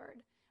be covered,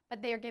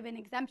 but they are given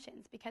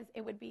exemptions because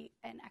it would be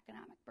an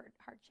economic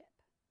hardship.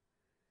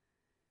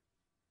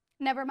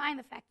 Never mind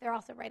the fact they're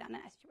also right on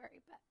an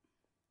estuary, but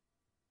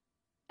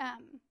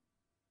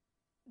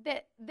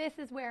that this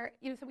is where,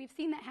 so we've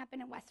seen that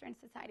happen in Western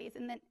societies,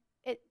 and then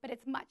but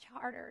it's much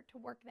harder to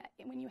work that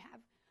when you have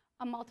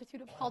a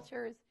multitude of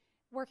cultures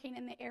working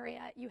in the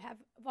area. You have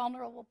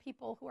vulnerable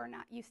people who are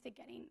not used to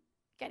getting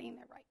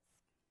their rights.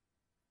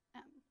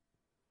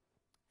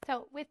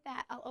 So with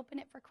that, I'll open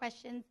it for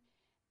questions.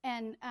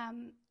 And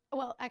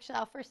well, actually,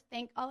 I'll first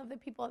thank all of the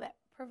people that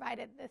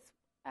provided this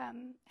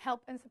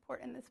help and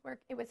support in this work.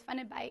 It was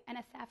funded by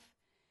NSF,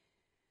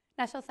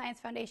 National Science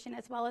Foundation,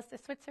 as well as the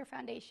Switzer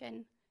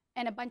Foundation,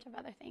 and a bunch of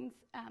other things.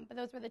 But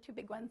those were the two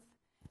big ones.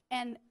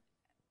 And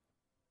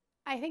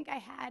I think I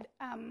had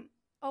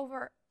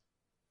over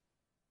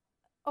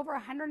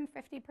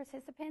 150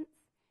 participants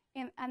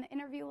on the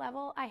interview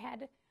level. I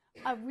had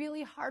a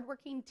really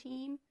hardworking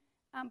team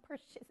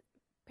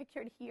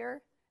pictured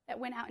here that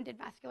went out and did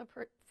vascular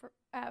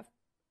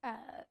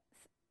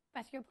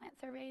plant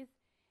surveys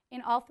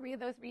in all 3 of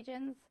those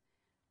regions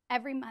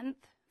every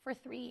month for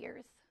 3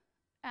 years.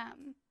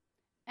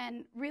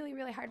 And really,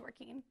 really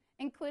hardworking,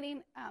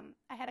 including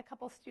I had a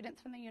couple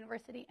students from the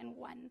university and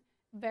one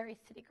very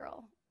city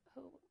girl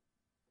who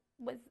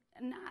was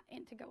not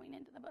into going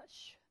into the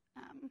bush.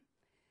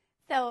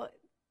 So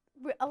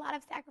a lot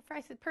of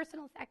sacrifices,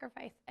 personal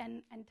sacrifice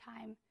and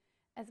time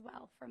as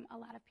well from a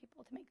lot of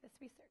people to make this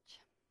research.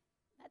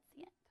 That's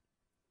the end.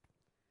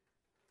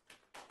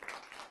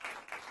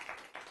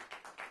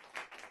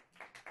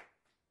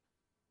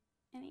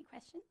 Any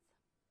questions?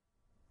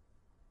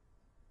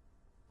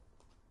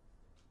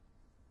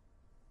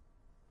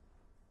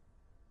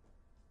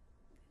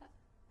 I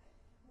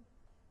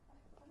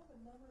have a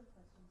number of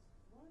questions.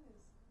 One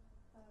is,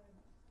 how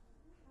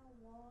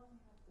long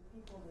have the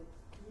people that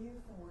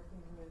you've been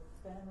working with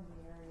been in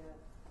the area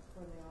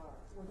where they are?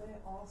 Were they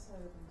also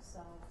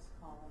themselves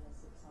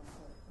colonists at some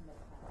point in the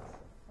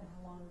past? And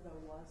how long ago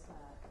was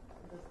that?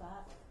 Does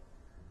that,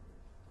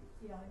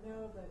 I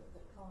know that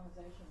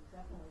colonization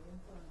definitely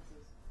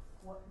influences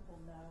what people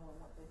know and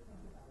what they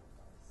think about a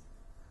place.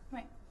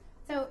 Right.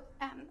 So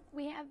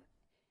we have,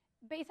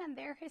 based on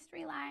their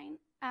history line,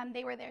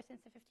 they were there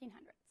since the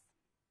 1500s.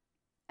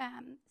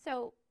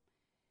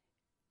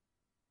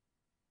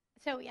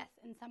 So yes,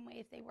 in some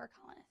ways they were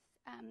colonists.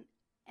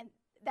 And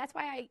that's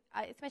why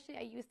I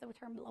use the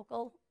term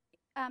local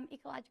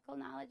ecological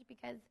knowledge,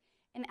 because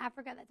in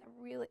Africa, that's a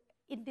really,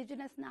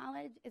 indigenous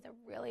knowledge is a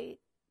really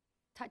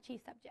touchy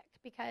subject,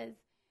 because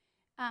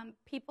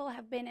people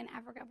have been in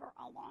Africa for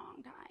a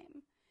long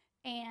time.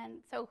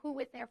 And so who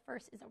was there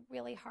first is a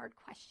really hard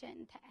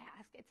question to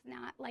ask. It's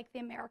not like the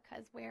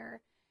Americas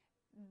where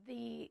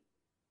you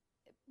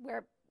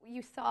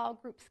saw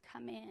groups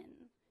come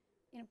in.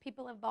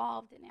 People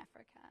evolved in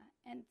Africa.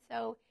 And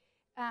so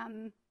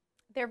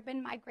there have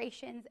been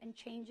migrations and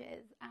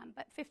changes.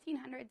 But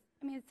 1500s,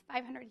 it's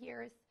 500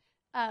 years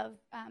of,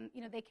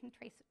 they can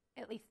trace,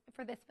 at least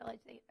for this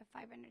village,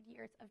 500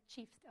 years of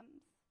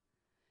chiefdoms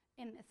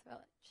in this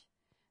village.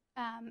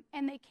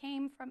 And they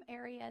came from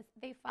areas,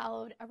 they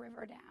followed a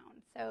river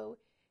down. So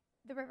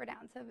the river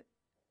down,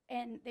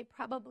 and they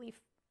probably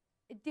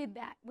did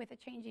that with a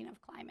changing of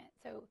climate.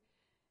 So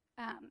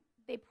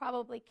they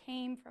probably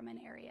came from an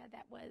area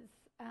that was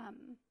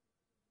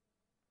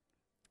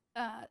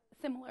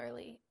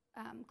similarly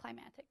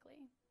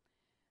climatically.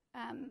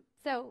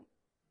 So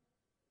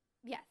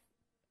yes,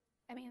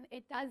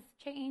 it does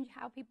change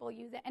how people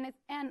use it.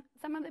 And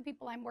some of the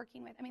people I'm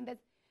working with,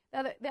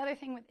 the other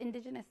thing with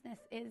indigenousness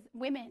is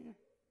women.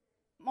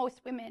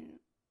 Most women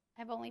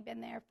have only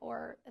been there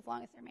for as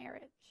long as their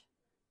marriage,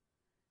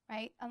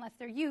 right? Unless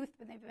they're youth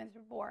when they've been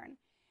born.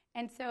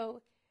 And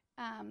so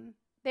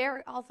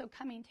they're also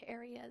coming to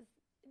areas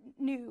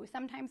new,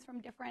 sometimes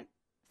from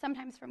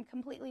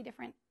completely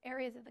different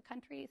areas of the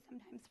country,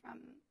 sometimes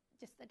from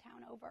just the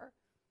town over.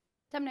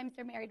 Sometimes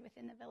they're married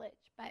within the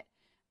village, but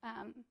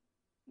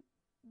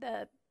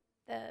the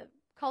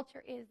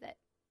culture is that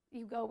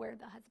you go where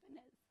the husband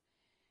is.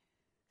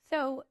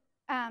 So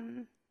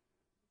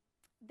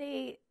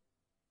they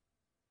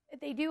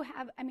do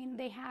have,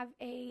 they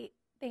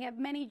have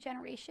many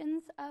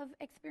generations of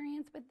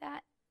experience with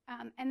that,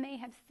 and they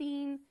have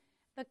seen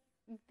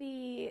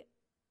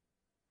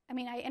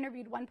I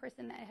interviewed one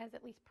person that has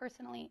at least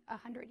personally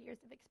 100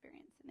 years of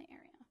experience in the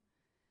area.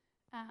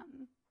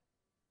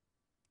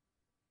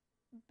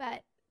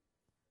 But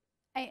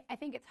I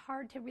think it's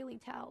hard to really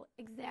tell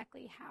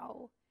exactly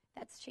how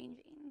that's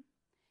changing.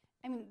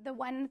 The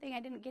one thing I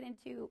didn't get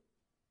into,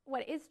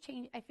 what is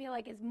changing, I feel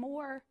like is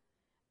more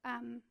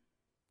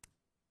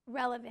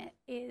relevant,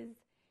 is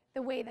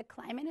the way the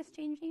climate is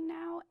changing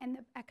now and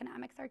the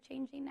economics are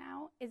changing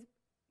now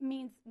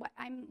means what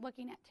I'm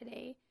looking at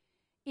today,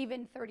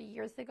 even 30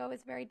 years ago,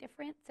 is very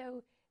different.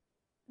 So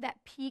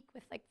that peak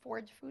with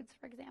forage foods,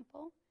 for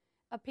example,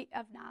 of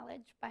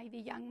knowledge by the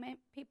young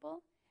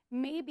people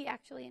may be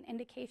actually an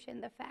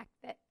indication the fact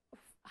that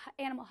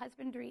animal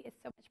husbandry is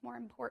so much more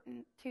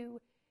important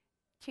to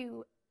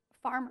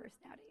farmers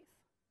nowadays.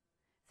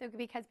 So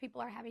because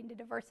people are having to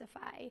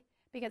diversify,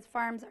 because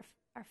farms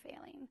are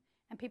failing,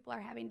 and people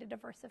are having to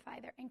diversify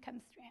their income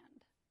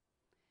strand.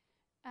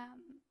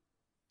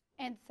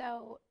 And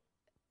so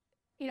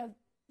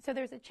so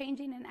there's a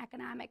changing in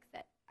economics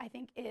that I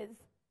think is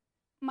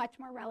much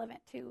more relevant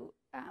to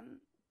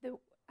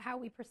how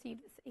we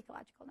perceive this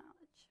ecological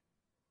knowledge.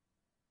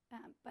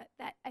 But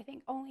that, I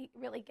think, only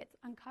really gets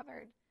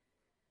uncovered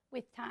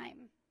with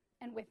time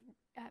and with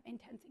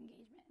intense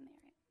engagement in the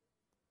area.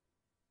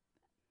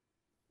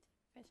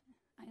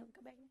 I'll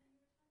go back.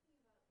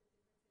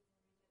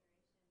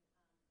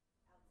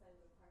 Outside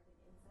of the park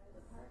and inside of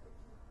the park.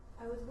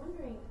 I was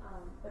wondering,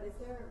 but is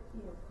there,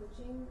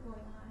 poaching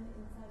going on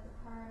inside the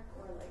park,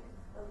 or like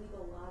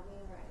illegal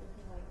logging or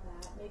anything like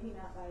that? Maybe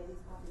not by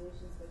these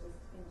populations, but just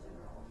in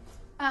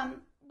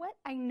general. What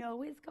I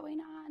know is going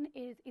on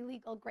is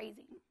illegal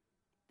grazing.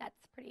 That's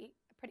pretty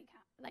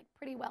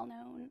well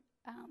known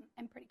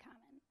and pretty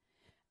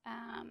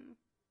common.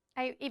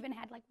 I even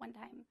had one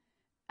time,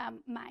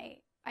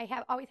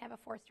 I always have a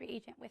forestry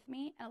agent with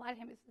me, and a lot of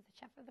times it was the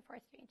chef of the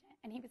forestry agent,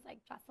 and he was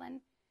like,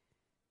 Jocelyn,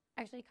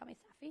 actually he called me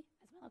Safi,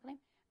 that's my local name.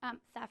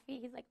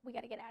 Safi, he's like, we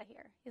got to get out of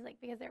here. He's like,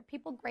 because there are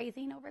people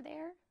grazing over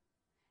there,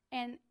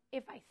 and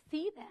if I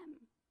see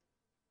them,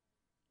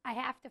 I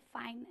have to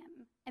find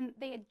them. And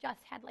they had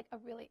just had a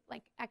really,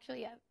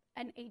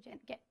 an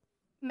agent get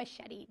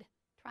macheted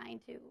trying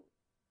to,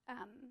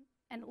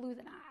 and lose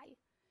an eye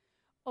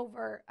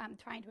over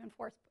trying to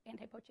enforce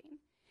anti-poaching.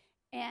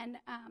 And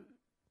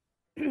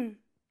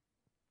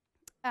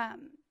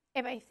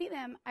if I see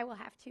them, I will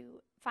have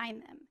to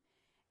find them.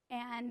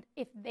 And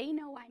if they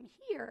know I'm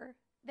here,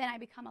 then I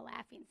become a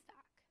laughing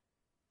stock,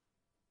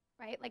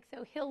 right?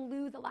 So he'll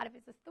lose a lot of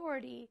his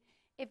authority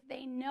if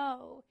they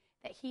know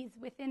that he's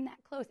within that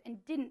close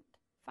and didn't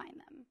find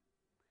them.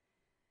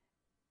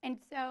 And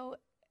so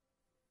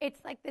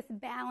it's this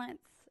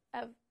balance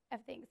of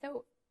things.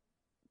 So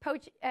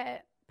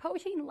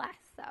poaching less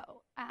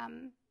so.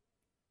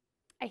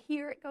 I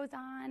hear it goes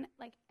on,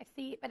 I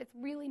see it, but it's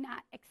really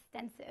not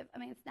extensive. I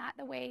mean, it's not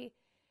the way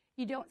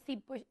you don't see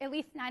bush, at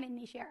least not in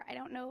Niger. I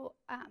don't know,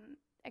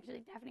 actually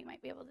Daphne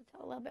might be able to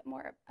tell a little bit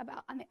more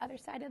about on the other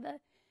side of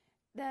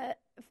the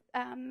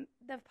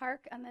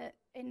park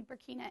in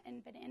Burkina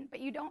and Benin,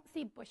 but you don't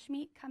see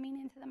bushmeat coming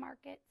into the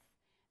markets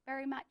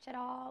very much at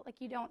all.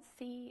 You don't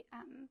see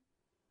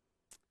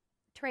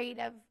trade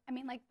of,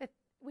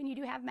 when you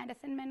do have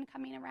medicine men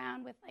coming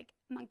around with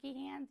monkey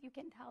hands, you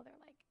can tell they're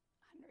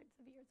hundreds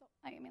of years old.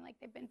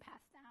 They've been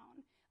passed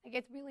down.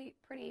 It's really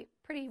pretty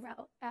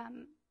low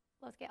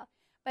scale.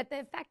 But the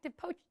effect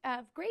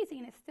of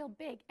grazing is still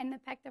big, and the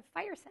effect of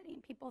fire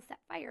setting, people set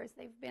fires,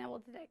 they've been able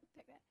to detect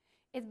that,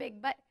 is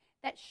big. But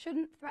that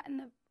shouldn't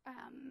threaten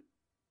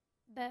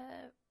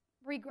the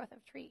regrowth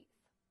of trees.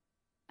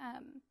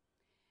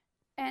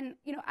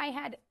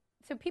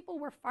 So people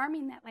were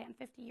farming that land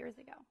 50 years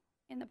ago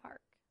in the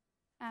park.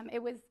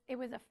 It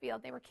was a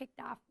field. They were kicked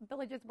off.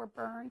 Villages were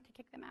burned to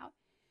kick them out.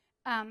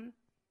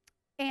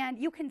 And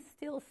you can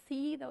still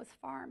see those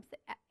farms, the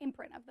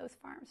imprint of those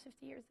farms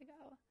 50 years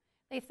ago.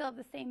 They still have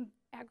the same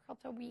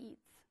agricultural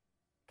weeds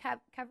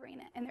covering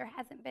it, and there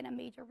hasn't been a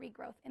major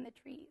regrowth in the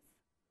trees.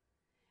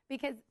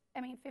 Because,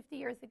 50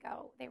 years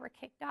ago, they were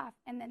kicked off,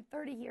 and then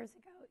 30 years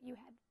ago, you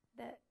had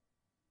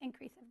the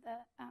increase of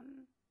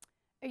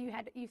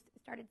you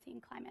started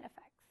seeing climate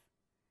effects.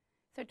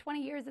 So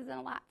 20 years isn't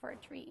a lot for a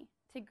tree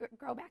to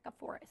grow back a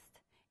forest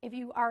if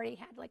you already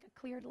had a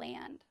cleared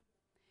land.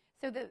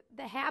 So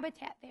the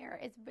habitat there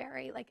is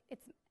very,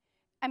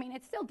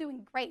 it's still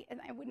doing great,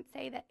 and I wouldn't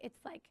say that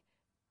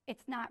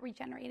it's not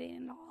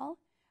regenerating at all,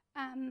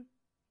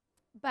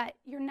 but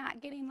you're not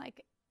getting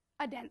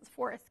a dense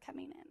forest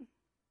coming in.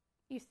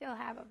 You still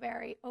have a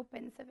very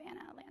open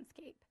savanna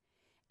landscape.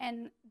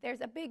 And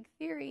there's a big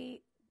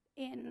theory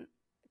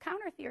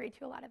counter theory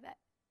to a lot of that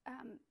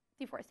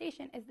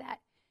deforestation is that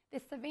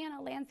this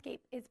savanna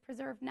landscape is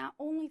preserved not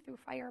only through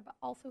fire, but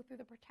also through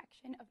the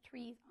protection of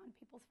trees on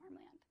people's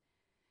farmland.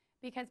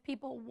 Because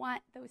people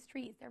want those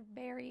trees. They're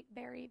very,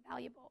 very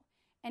valuable.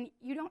 And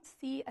you don't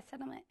see a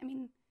settlement.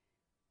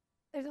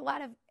 There's a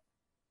lot of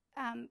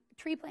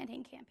tree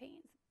planting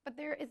campaigns, but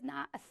there is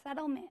not a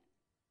settlement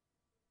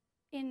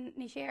in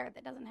Niger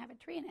that doesn't have a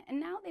tree in it. And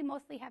now they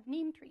mostly have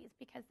neem trees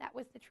because that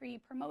was the tree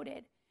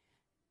promoted.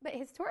 But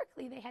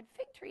historically, they had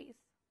fig trees.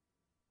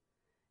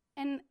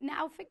 And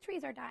now fig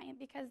trees are dying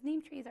because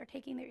neem trees are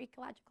taking their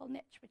ecological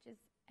niche, which is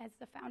as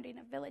the founding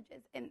of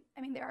villages. And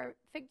there are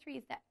fig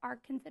trees that are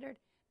considered,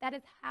 that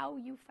is how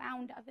you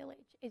found a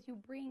village, is you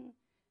bring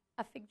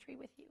a fig tree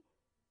with you.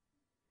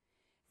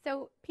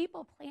 So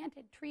people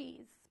planted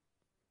trees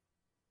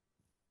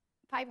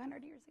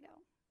 500 years ago.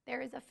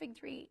 There is a fig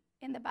tree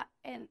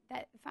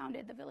that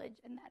founded the village,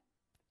 and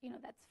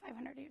that's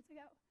 500 years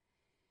ago.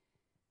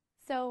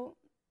 So,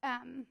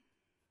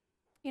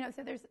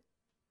 so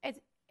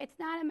it's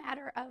not a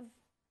matter of,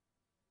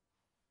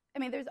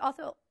 there's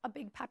also a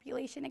big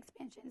population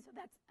expansion, so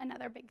that's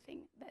another big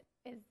thing that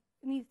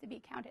needs to be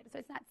counted. So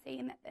it's not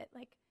saying that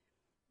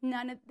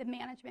none of the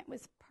management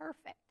was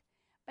perfect,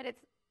 but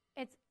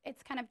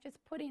it's kind of just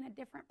putting a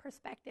different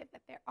perspective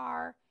that there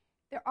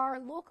are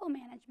local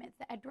managements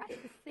that address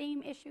the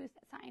same issues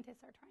that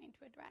scientists are trying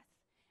to address,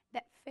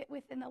 that fit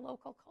within the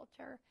local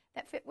culture,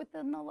 that fit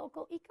within the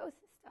local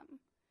ecosystem.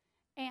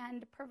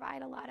 and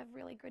provide a lot of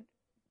really good,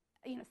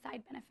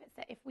 side benefits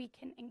that if we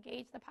can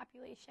engage the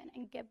population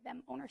and give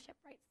them ownership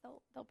rights,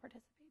 they'll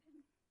participate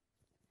in.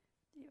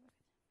 Do you have a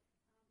question?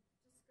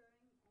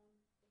 Just going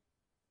on what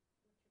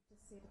you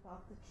just said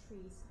about the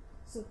trees.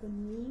 So the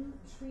neem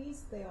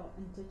trees, they are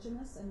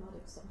indigenous and not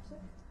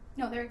exotic?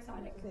 No, they're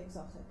exotic. They're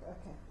exotic,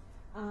 okay.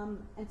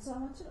 And so I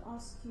wanted to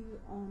ask you,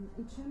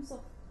 in terms of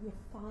your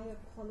fire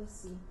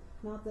policy,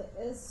 now there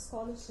is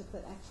scholarship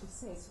that actually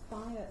says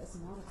fire is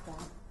not a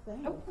bad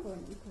thing for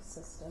an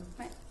ecosystem,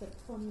 right. But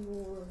from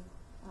your,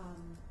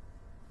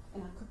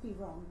 and I could be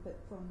wrong, but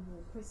from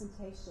your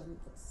presentation,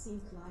 it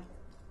seemed like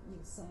you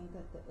were saying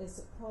that there is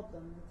a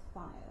problem with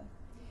fire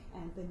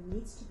and there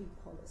needs to be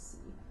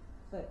policy,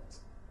 but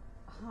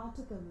how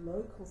do the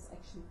locals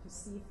actually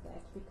perceive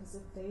that? Because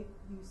if you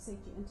said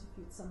you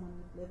interviewed someone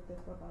who lived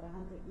there for about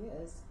 100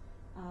 years,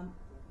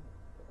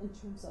 in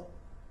terms of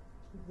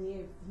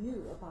their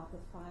view about the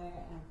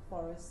fire and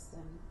forest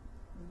and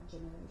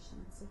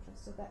regeneration, etc.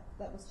 So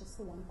that was just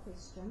the one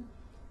question.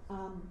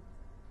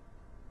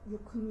 Your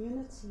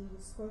community, you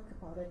spoke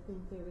about it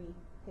being very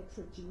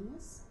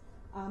heterogeneous.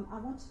 I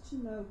wanted to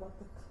know what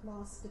the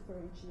class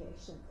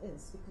differentiation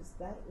is, because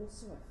that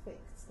also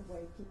affects the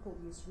way people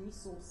use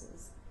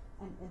resources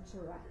and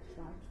interact,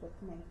 right, with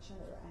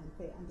nature and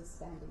their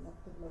understanding of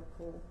the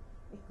local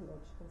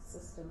ecological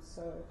system.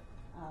 So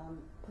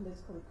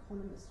political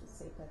economists would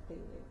say that they're,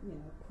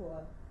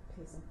 poor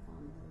peasant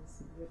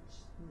farmers,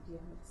 rich,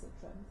 medium,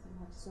 etc. And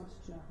I just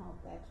wanted to know how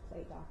that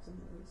played out in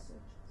the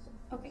research.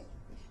 So okay.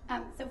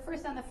 So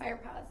first on the fire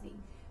policy.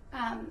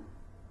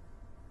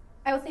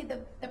 I would say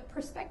the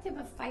perspective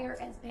of fire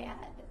as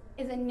bad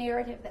is a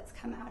narrative that's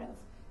come out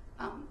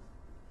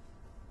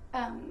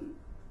of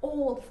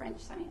old French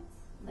science,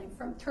 like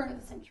from turn of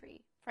the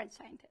century French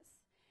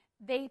scientists.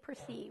 They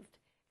perceived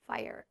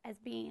fire as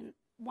being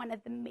one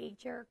of the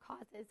major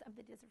causes of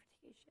the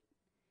desertification.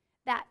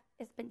 That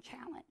has been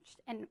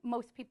challenged, and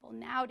most people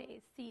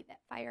nowadays see that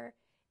fire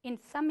in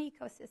some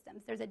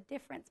ecosystems, there's a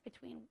difference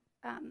between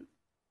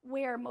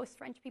where most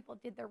French people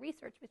did their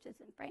research, which is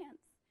in France,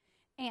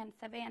 and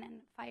savanna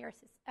and fire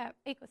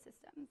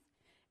ecosystems.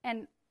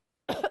 And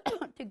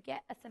to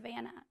get a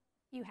savanna,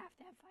 you have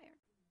to have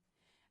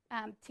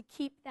fire. To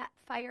keep that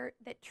fire,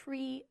 that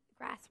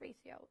tree-grass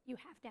ratio, you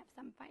have to have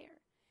some fire.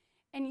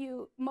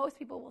 And most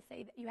people will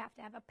say that you have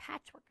to have a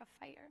patchwork of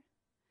fire.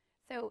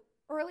 So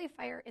early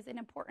fire is an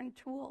important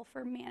tool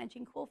for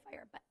managing cool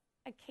fire, but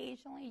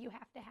occasionally you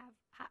have to have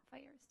hot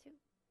fires too,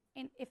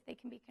 and if they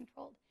can be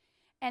controlled.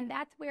 And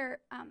that's where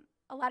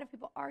a lot of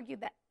people argue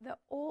that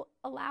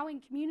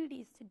allowing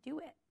communities to do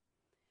it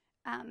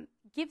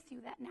gives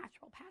you that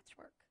natural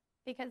patchwork,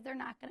 because they're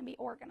not going to be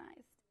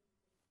organized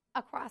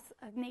across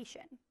a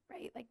nation,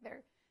 right? Like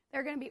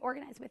they're going to be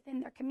organized within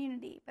their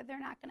community, but they're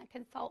not going to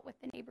consult with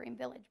the neighboring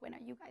village. When are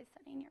you guys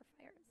setting your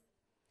fires?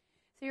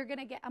 So you're going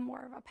to get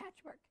more of a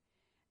patchwork.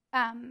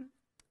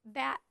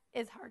 That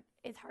is hard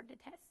to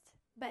test,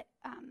 but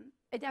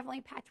a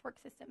definitely patchwork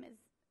system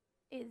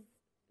is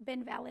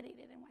been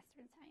validated in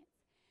Western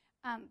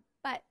science.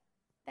 But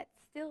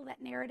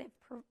that narrative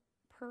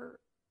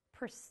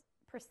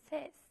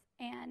persists,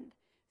 and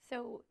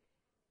so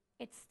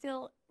it's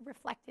still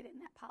reflected in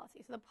that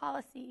policy. So the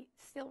policy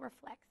still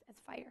reflects as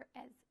fire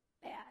as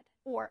bad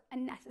or a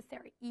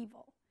necessary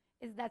evil.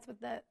 That's what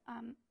the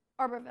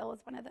Auberville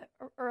is one of the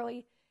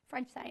early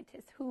French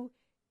scientists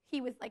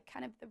he was like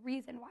kind of the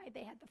reason why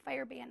they had the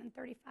fire ban in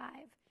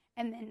 35,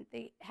 and then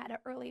they had an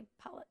early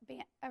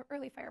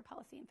fire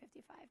policy in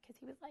 55, because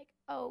he was like,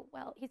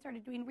 he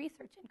started doing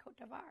research in Côte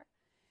d'Ivoire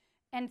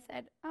and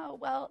said,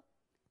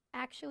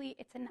 actually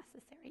it's a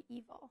necessary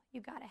evil.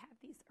 You got to have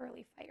these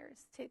early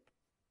fires to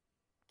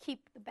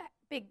keep the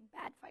big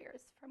bad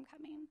fires from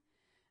coming.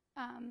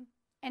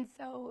 And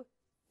so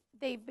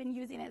they've been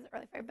using it as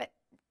early fire, but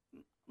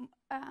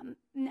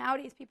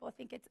nowadays people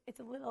think it's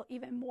a little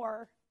even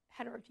more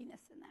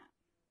heterogeneous than that,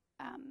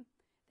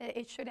 that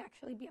it should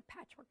actually be a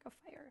patchwork of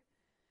fire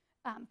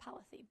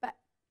policy. But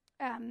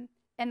and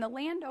the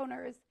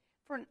landowners,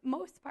 for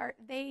most part,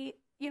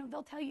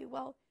 they'll tell you,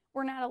 well,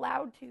 we're not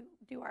allowed to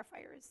do our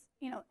fires,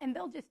 and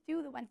they'll just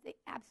do the ones they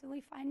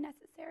absolutely find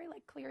necessary,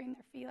 like clearing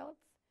their fields.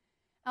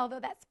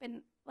 Although that's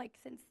been like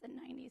since the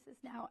 90s is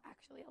now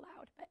actually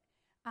allowed, but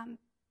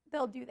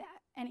they'll do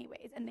that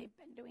anyways, and they've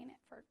been doing it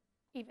for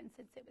even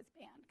since it was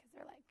banned, because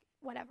they're like,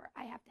 whatever,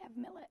 I have to have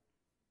millet.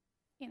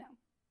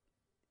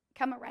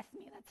 Come arrest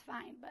me, that's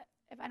fine, but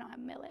if I don't have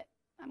millet,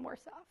 I'm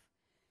worse off.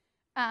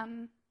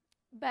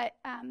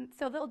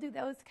 So they'll do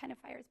those kind of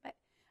fires, but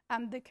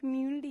the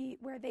community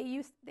where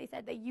they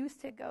said they used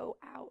to go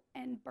out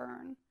and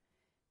burn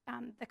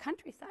the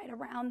countryside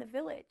around the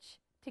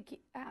village to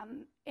keep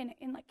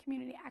in like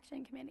community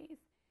action committees.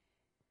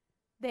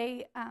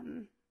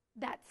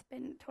 That's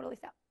been totally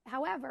stopped.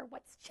 However,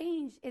 what's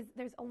changed is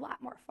there's a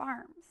lot more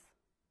farms.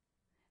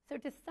 So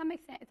to some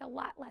extent, it's a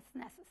lot less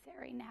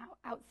necessary now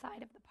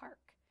outside of the park,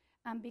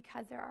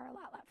 because there are a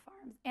lot less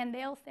farms. And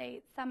they'll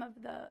say some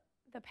of the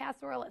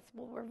pastoralists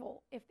will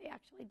revolt if they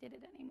actually did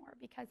it anymore,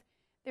 because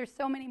there's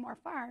so many more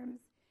farms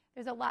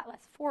there's a lot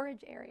less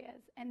forage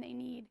areas, and they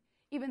need,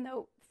 even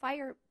though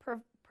fire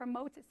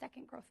promotes a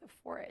second growth of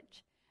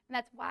forage, and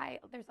that's why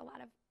there's a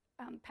lot of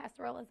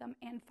pastoralism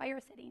and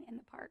fire sitting in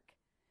the park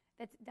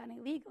that's done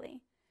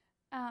illegally,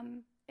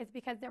 is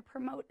because they're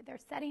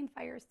setting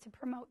fires to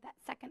promote that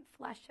second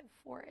flush of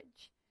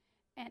forage,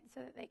 and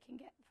so that they can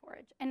get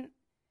forage. And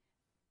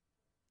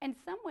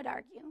some would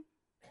argue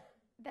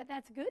that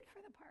that's good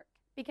for the park,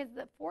 because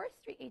the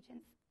forestry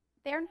agents,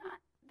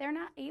 they're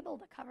not able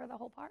to cover the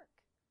whole park.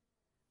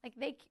 Like,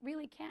 they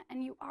really can't,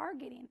 and you are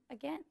getting,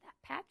 again, that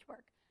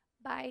patchwork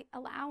by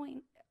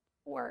allowing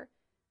or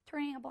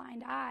turning a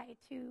blind eye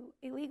to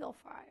illegal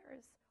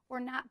fires or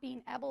not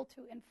being able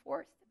to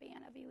enforce the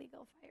ban of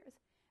illegal fires.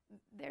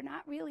 They're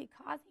not really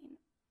causing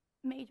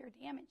major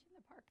damage in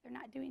the park. They're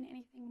not doing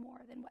anything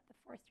more than what the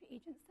forestry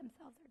agents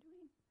themselves are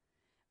doing.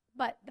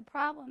 But the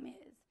problem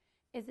is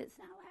it's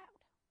not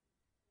allowed,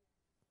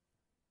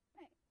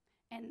 right?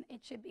 And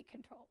it should be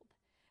controlled.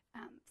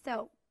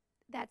 So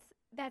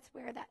that's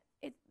where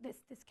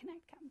this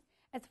disconnect comes.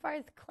 As far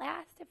as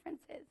class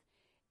differences,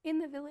 in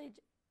the village,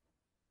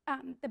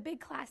 the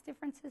big class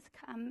differences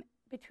come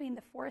between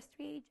the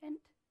forestry agent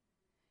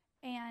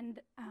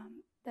and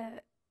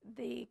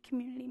the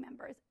community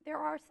members. There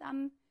are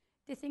some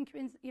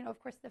distinctions, of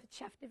course, the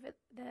chef,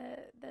 the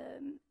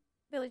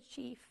village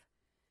chief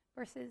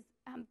versus,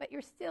 but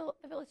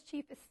the village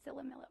chief is still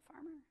a millet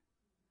farmer.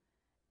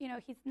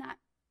 He's not,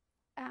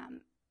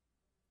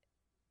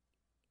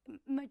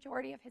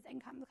 majority of his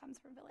income comes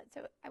from village.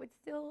 So I would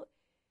still,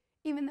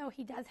 even though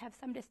he does have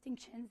some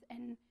distinctions,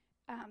 and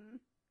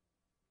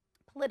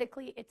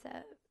politically it's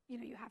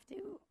you have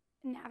to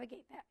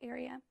navigate that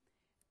area.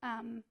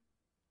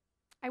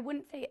 I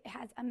wouldn't say it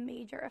has a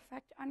major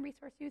effect on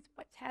resource use.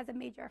 What has a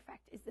major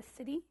effect is the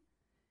city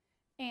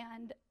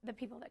and the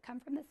people that come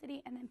from the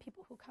city, and then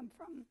people who come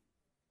from,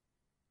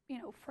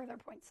 further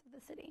points of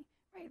the city,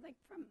 right? Like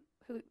from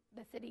who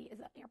the city is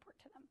an airport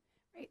to them,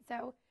 right?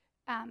 So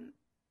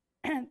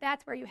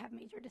that's where you have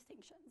major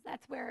distinctions.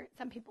 That's where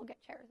some people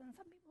get chairs and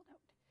some people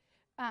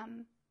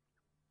don't.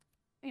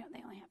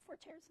 They only have 4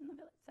 chairs in the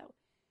village. So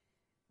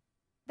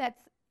that's,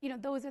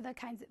 those are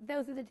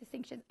the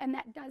distinctions, and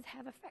that does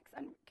have effects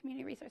on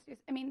community resource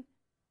use. I mean,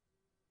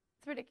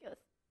 it's ridiculous.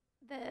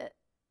 The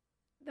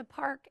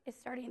park is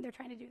they're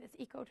trying to do this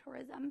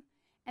ecotourism,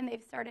 and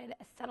they've started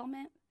a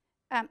settlement,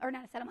 or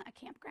not a settlement, a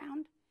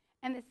campground.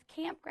 And this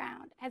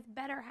campground has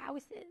better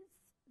houses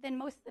than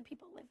most of the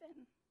people live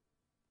in,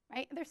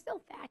 right? They're still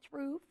thatch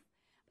roof,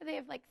 but they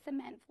have like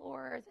cement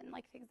floors and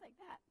like things like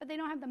that. But they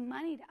don't have the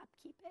money to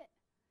upkeep it.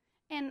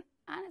 And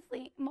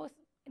honestly,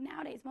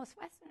 nowadays, most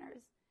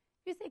Westerners,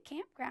 if you say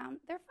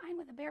campground, they're fine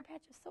with a bare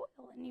patch of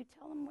soil, and you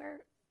tell them where,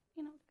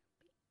 to be.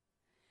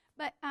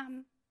 But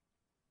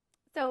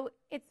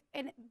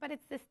but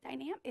it's this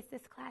dynamic. It's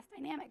this class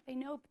dynamic. They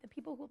know the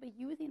people who will be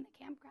using the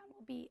campground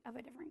will be of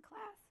a different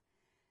class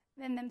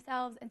than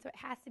themselves, and so it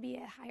has to be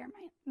a higher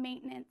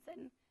maintenance,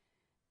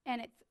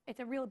 and it's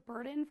a real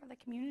burden for the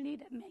community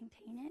to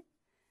maintain it.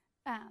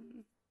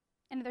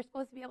 And they're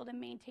supposed to be able to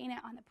maintain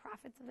it on the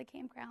profits of the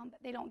campground,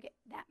 but they don't get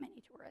that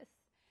many tourists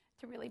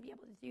to really be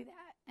able to do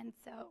that. And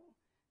so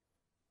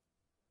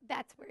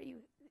that's where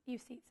you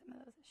see some of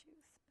those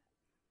issues.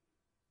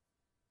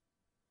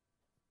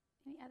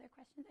 Any other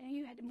questions? I know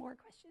you had more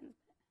questions.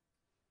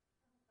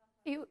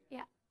 But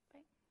yeah,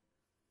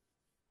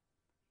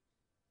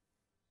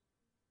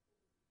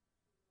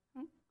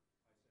 right.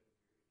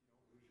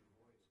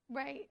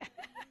 Right.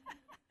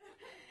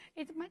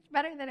 It's much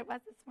better than it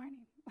was this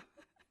morning.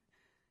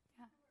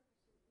 Yeah.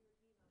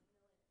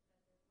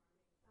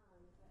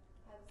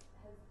 Has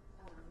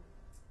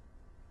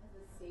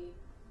the state,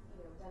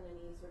 done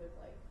any sort of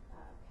like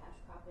cash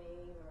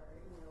cropping or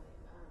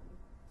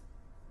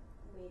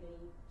made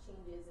any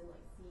changes in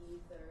like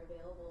seeds that are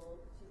available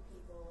to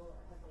people?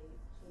 Have they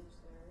changed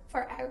their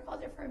for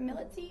agriculture, for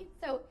millet seeds?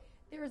 So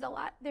there's a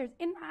lot.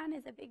 INRAN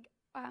is a big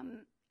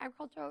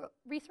agricultural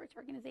research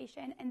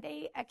organization, and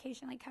they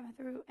occasionally come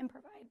through and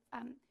provide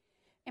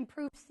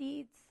improved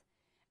seeds.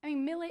 I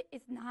mean, millet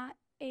is not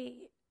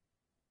a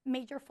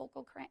major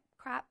focal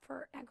crop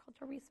for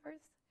agricultural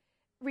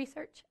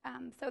research,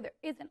 so there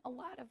isn't a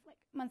lot of, like,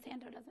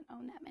 Monsanto doesn't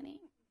own that many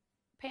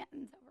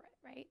patents over it,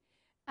 right?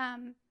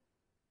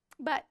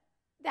 But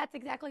that's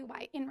exactly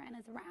why INRAN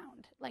is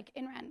around. Like,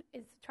 INRAN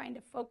is trying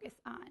to focus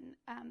on,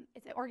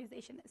 it's an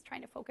organization that's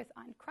trying to focus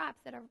on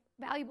crops that are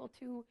valuable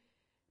to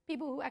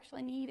people who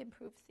actually need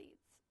improved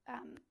seeds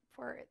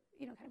for,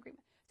 kind of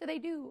agreement. So they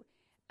do.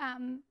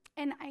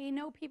 And I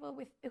know people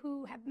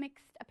who have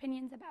mixed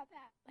opinions about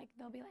that. Like,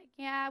 they'll be like,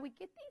 yeah, we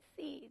get these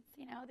seeds,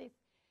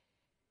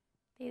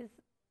 these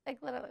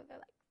like, literally, they're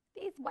like,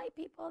 these white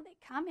people, they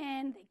come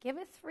in, they give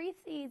us free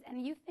seeds,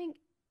 and you think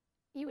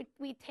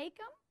we take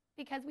them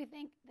because we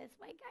think this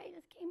white guy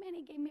just came in,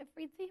 he gave me a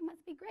free seed, it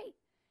must be great.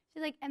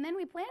 She's like, and then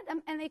we plant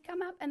them, and they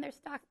come up, and their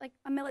stalks, like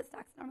a millet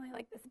stalk's normally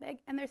like this big,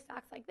 and their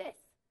stalks like this.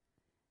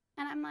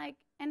 And I'm like,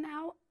 and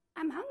now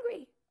I'm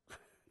hungry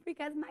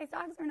because my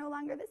stalks are no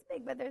longer this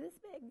big, but they're this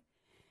big.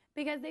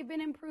 because they've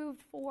been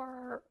improved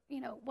for,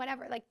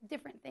 whatever, like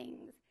different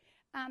things.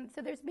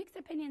 So there's mixed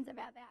opinions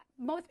about that.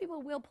 Most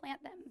people will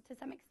plant them to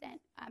some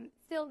extent.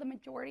 Still, the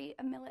majority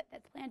of millet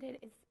that's planted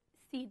is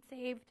seed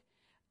saved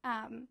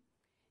and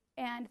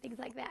things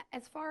like that.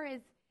 As far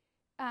as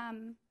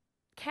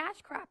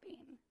cash cropping,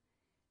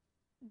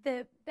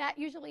 that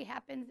usually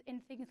happens in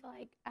things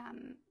like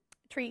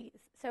trees.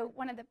 So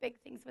one of the big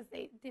things was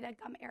they did a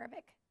gum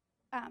arabic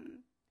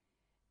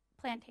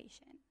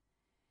plantation,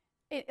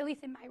 at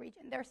least in my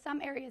region. There are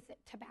some areas that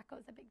tobacco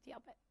is a big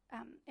deal, but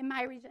in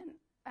my region,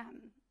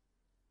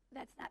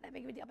 that's not that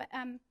big of a deal.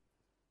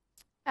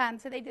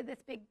 But so they did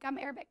this big gum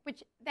arabic,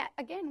 which that,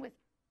 again, was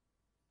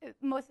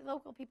most of the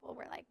local people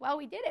were like, well,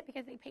 we did it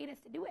because they paid us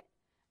to do it.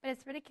 But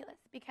it's ridiculous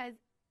because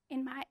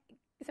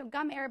so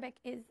gum arabic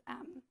is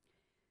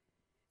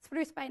it's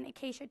produced by an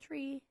acacia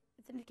tree.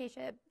 It's an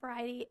acacia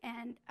variety,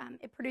 and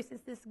it produces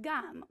this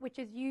gum, which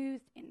is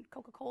used in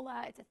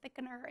Coca-Cola. It's a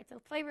thickener. It's a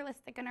flavorless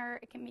thickener.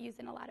 It can be used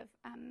in a lot of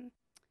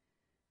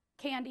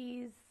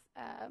candies,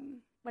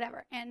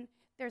 whatever. And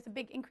there's a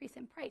big increase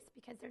in price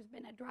because there's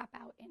been a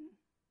dropout in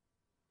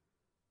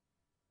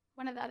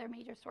one of the other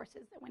major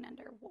sources that went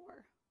under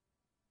war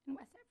in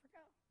West Africa.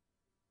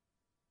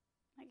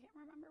 I can't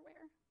remember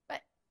where,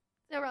 but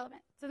it's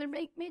irrelevant. So there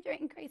are major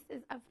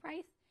increases of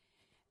price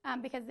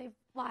because they've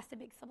lost a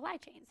big supply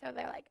chain. So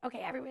they're like,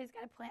 okay, everybody's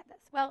got to plant this.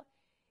 Well,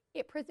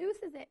 it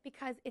produces it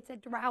because it's a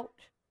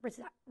drought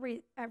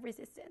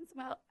resistance.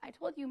 Well, I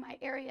told you my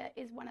area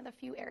is one of the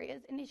few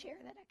areas in Niger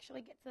that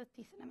actually gets a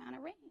decent amount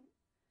of rain.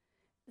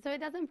 So it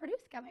doesn't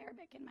produce gum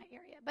arabic in my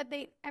area, but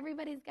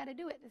everybody's got to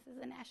do it. This is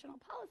a national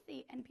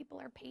policy, and people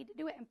are paid to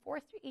do it, and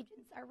forestry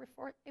agents are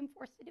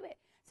enforced to do it.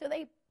 So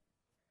they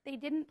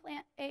didn't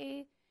plant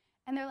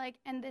and they're like,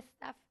 and this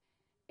stuff,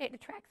 it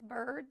attracts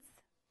birds,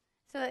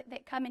 so that they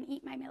come and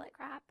eat my millet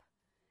crop,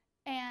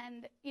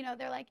 and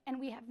they're like, and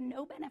we have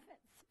no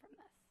benefits from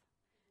this.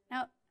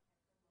 Now,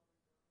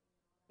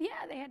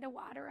 yeah, they had to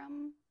water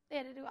them, they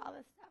had to do all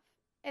this stuff.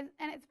 And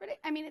it's pretty,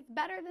 it's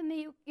better than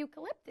the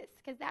eucalyptus,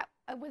 because that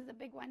was a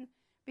big one.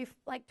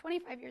 Like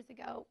 25 years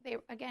ago,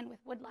 again,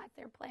 with woodlots,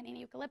 they were planting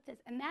eucalyptus,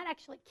 and that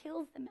actually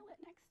kills the millet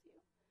next to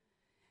you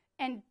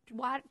and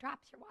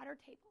drops your water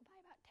table by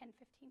about 10,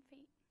 15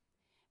 feet,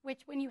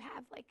 which when you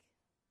have, like,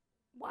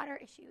 water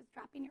issues,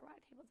 dropping your water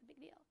table is a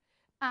big deal.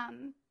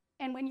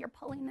 And when you're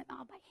pulling them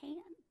all by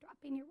hand,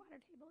 dropping your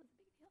water table is a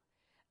big deal.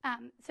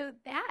 So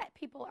that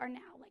people are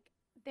now, like,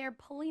 they're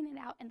pulling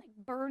it out and like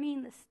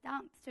burning the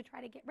stumps to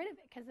try to get rid of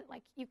it because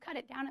you cut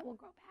it down, it will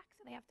grow back.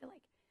 So they have to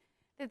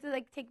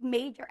take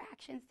major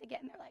actions to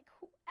get. And they're like,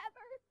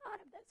 whoever thought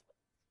of this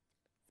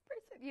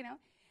person,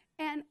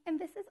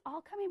 And this is all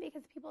coming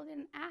because people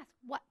didn't ask,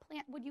 what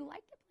plant would you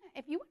like to plant?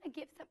 If you want to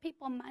give some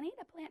people money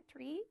to plant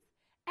trees,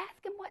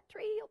 ask them what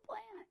tree you'll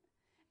plant,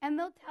 and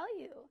they'll tell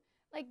you.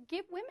 Like,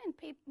 give women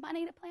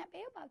money to plant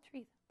baobab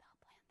trees. They'll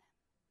plant them.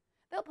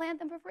 They'll plant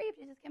them for free if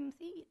you just give them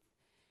seeds,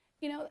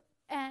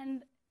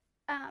 And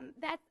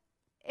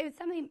it was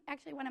something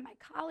actually one of my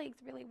colleagues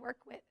really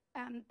worked with.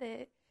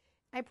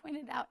 I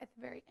pointed out at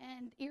the very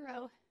end,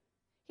 Eero,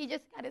 he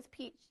just got his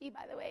PhD,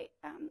 by the way.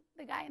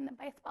 The guy in the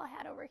baseball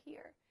hat over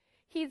here,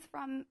 he's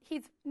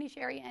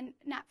Nigerian,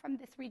 not from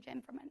this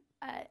region, from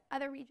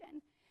other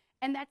region,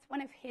 and that's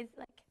one of his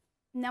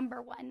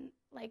number one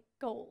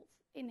goals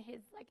in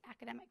his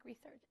academic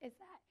research is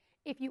that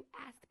if you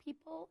ask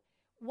people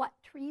what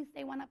trees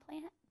they want to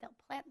plant, they'll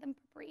plant them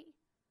for free.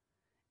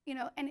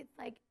 And it's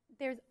like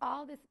there's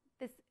all this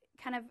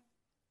kind of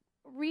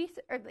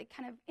research, or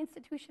kind of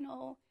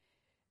institutional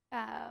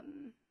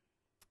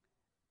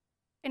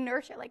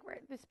inertia, where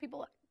there's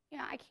people,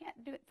 I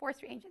can't do it.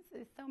 Forestry agents,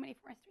 there's so many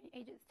forestry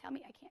agents tell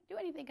me I can't do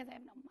anything because I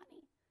have no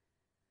money.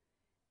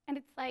 And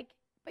it's like,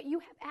 but you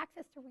have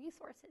access to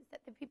resources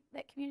that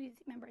that community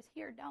members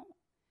here don't.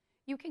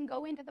 You can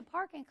go into the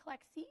park and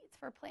collect seeds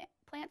for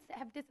plants that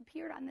have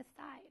disappeared on this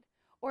side,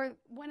 or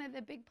one of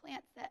the big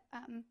plants that.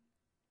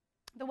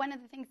 One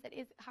of the things that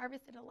is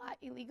harvested a lot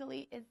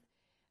illegally is,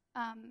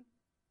 a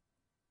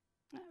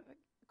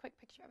quick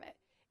picture of it,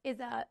 is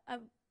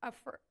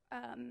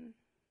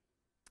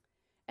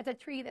it's a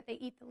tree that they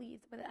eat the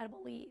leaves with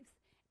edible leaves.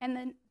 And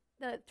then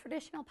the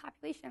traditional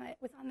population of it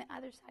was on the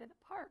other side of the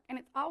park, and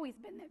it's always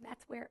been there.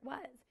 That's where it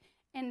was.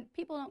 And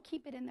people don't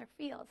keep it in their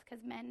fields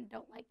because men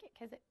don't like it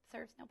because it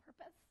serves no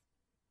purpose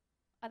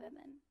other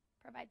than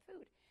provide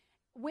food.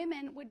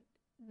 Women would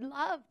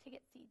love to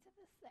get seeds of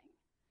this thing,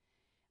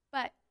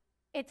 but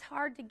it's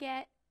hard to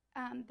get.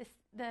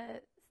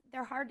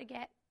 They're hard to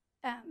get.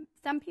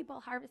 Some people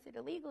harvest it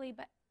illegally,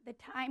 but the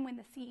time when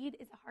the seed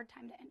is a hard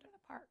time to enter the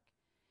park.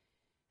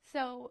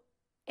 So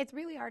it's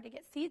really hard to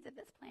get seeds of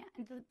this plant,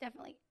 and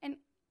definitely.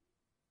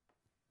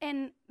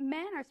 And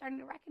men are starting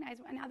to recognize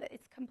now that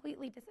it's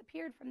completely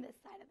disappeared from this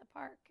side of the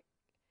park.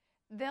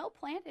 They'll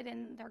plant it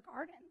in their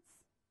gardens,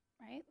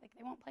 right? Like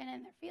they won't plant it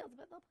in their fields,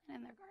 but they'll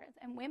plant it in their gardens.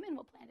 And women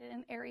will plant it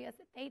in areas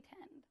that they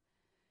tend.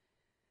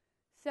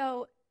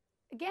 So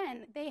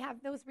again, they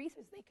have those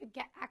resources. They could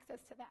get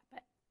access to that,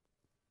 but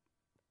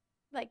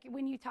like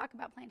when you talk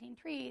about planting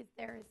trees,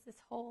 there's this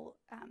whole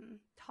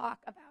talk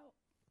about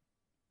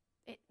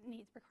it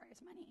requires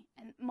money,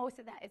 and most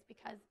of that is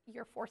because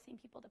you're forcing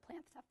people to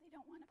plant stuff they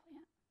don't want to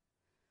plant.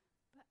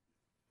 But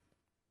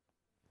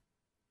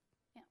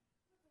yeah. A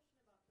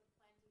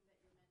question about the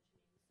planting that you're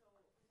mentioning. So,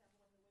 for example,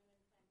 when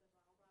the women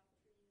plant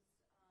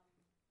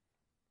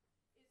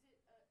the baobab trees, is it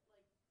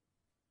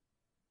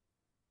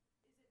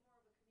is it more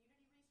of a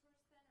community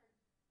resource then, or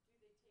do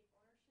they take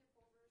ownership over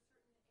certain areas,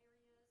 or is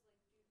it more like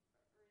open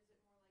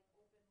land that they all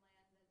sort of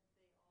share,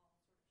 or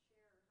how do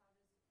the resources sort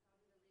of get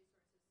allocated in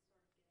that way?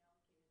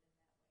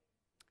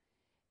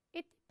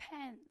 It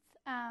depends.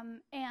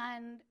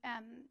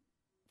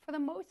 For the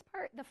most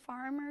part, the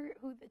farmer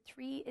who the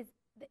tree is,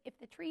 if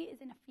the tree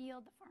is in a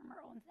field, the farmer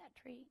owns that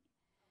tree.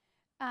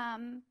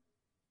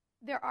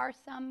 There are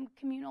some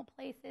communal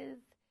places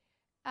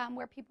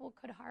where people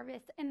could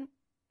harvest. And,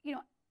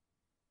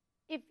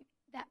 if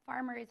that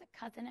farmer is a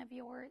cousin of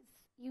yours,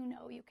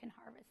 you can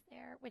harvest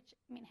there, which,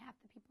 half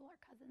the people are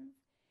cousins.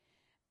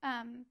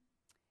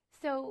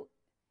 So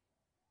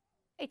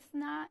it's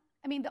not,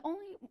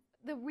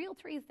 the real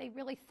trees they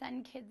really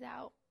send kids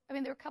out.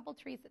 There are a couple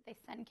trees that they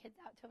send kids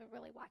out to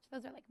really watch.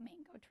 Those are like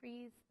mango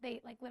trees. They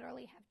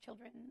literally have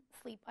children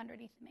sleep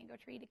underneath the mango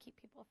tree to keep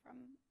people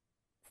from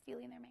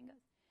stealing their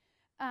mangoes.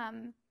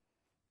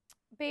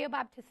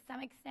 Baobab to some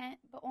extent,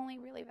 but only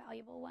really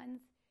valuable ones.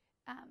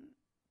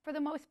 For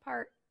the most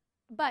part,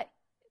 but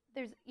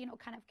there's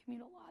kind of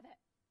communal law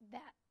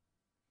that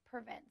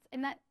prevents,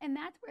 and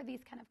that's where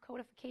these kind of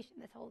codification,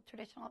 this whole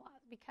traditional law,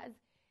 because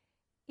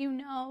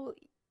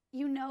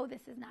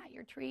this is not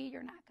your tree,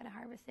 you're not going to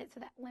harvest it, so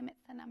that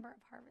limits the number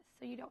of harvests,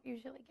 so you don't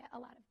usually get a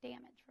lot of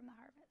damage from the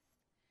harvest.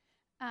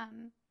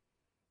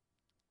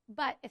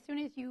 But as soon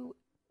as you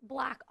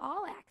block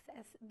all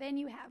access, then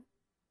you have,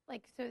 so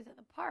to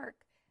the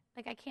park,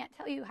 I can't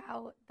tell you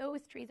how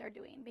those trees are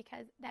doing,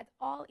 because that's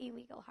all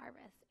illegal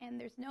harvest, and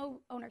there's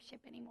no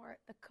ownership anymore.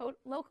 The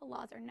local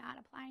laws are not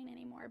applying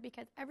anymore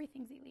because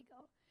everything's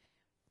illegal.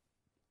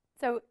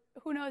 So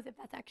who knows if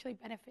that's actually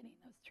benefiting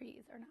those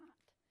trees or not.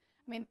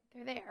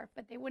 They're there,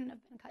 but they wouldn't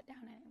have been cut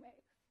down anyway.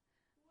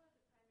 Who are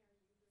the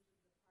primary users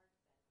of the park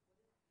then?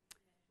 What is the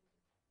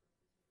national purpose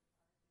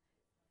of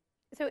the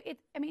park? So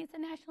it's a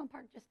national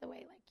park just the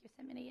way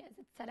Yosemite is.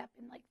 It's set up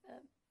in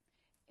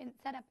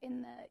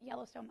the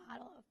Yellowstone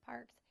model of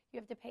parks.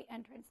 You have to pay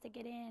entrance to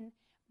get in.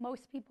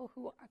 Most people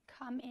who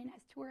come in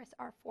as tourists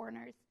are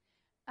foreigners.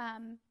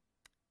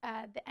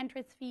 The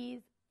entrance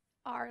fees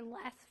are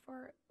less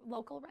for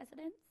local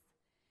residents,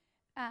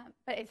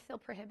 but it's still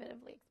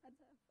prohibitively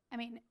expensive.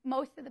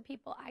 Most of the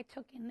people I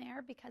took in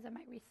there because of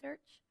my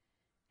research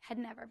had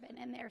never been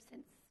in there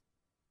since,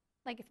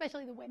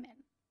 especially the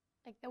women.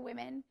 The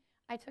women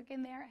I took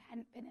in there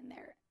hadn't been in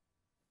there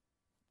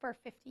for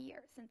 50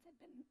 years since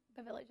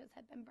the villages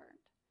had been burned.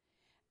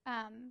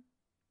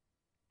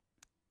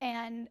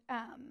 And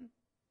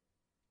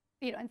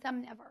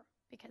some never,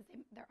 because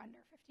they're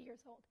under 50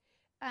 years old.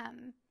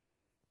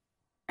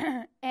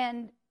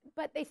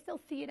 But they still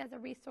see it as a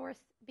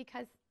resource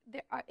because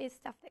there is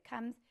stuff that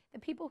comes. The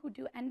people who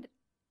do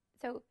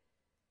so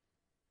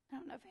I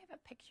don't know if I have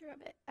a picture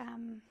of it.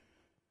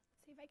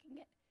 Let's see if I can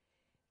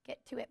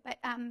get to it. But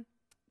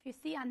if you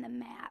see on the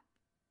map,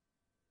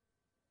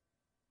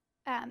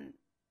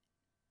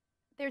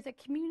 there's a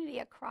community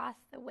across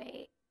the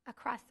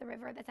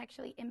river that's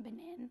actually in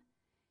Benin.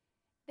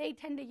 They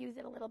tend to use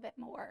it a little bit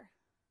more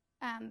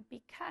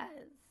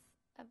because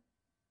of.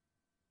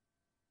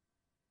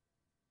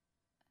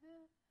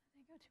 Did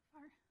I go too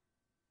far?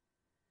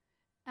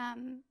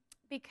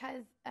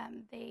 Because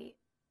they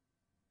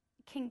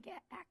can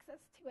get access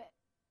to it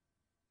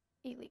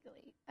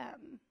illegally.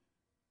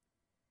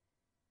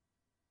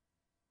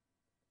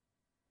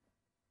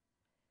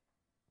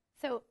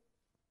 So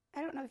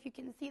I don't know if you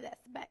can see this,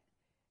 but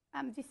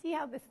do you see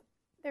how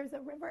there's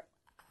a river?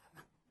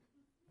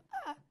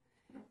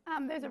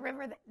 There's a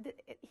river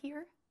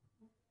here.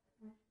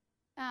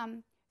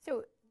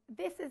 So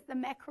this is the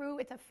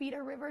Mekru. It's a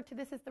feeder river to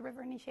this is the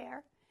river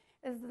Niger.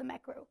 This is the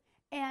Mekru.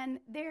 And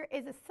there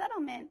is a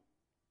settlement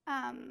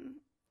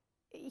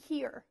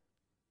here,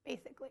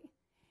 basically.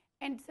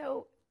 And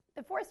so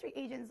the forestry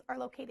agents are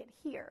located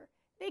here.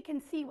 They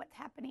can see what's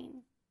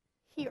happening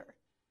here.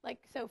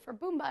 So for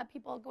Boomba,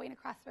 people going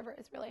across the river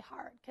is really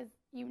hard because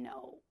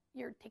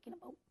you're taking a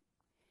boat.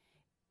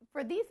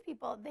 For these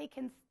people, they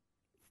can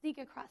sneak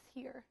across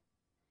here,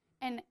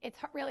 and it's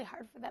really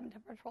hard for them to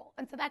patrol.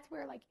 And so that's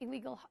where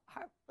illegal,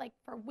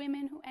 for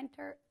women who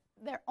enter,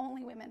 they're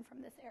only women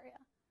from this area.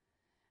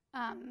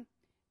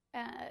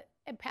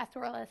 And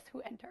pastoralists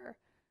who enter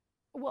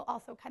will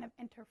also kind of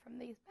enter from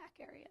these back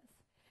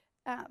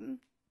areas.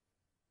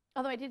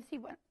 Although I did see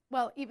one,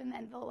 even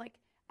then,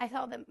 I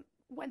saw them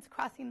once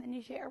crossing the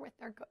Niger with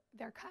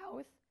their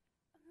cows.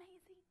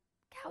 Amazing.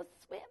 Cows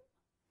swim.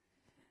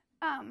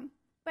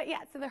 But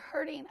yeah, so they're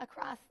herding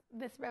across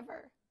this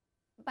river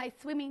by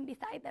swimming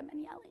beside them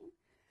and yelling.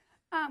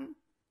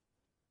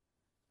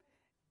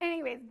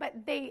 Anyways,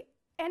 but they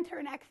enter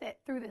and exit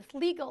through this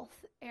legal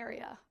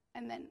area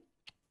and then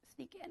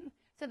sneak in.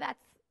 So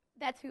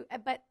that's who.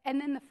 But and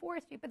then the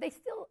forestry. But they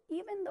still,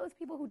 even those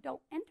people who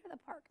don't enter the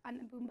park on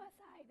the Boomba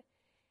side,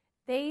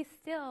 they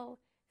still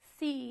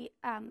see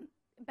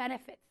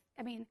benefits.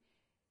 I mean,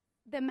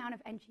 the amount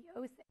of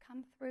NGOs that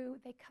come through,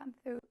 they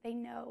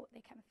know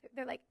they come through.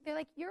 They're like,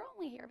 you're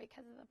only here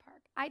because of the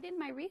park. I did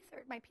my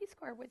research. My Peace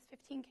Corps was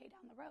 15K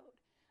down the road.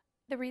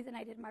 The reason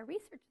I did my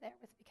research there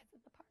was because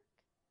of the park.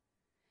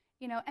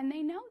 You know, and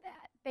they know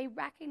that. They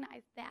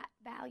recognize that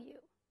value.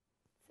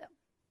 So this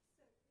is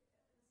just a question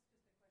about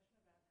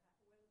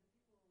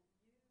whether the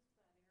people used that area before the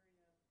park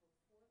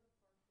was there or not. Because, for example, in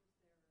Ecuador,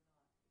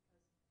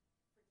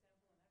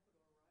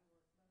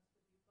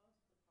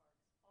 where I work, most of the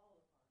parks, all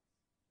the parks, just about, are places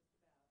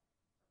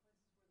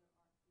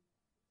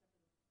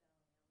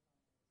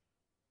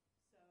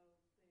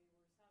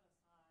where there aren't people, except for down on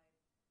the Amazon base. So they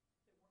were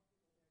set aside. There weren't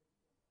people there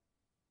to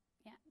begin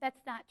with. yeah,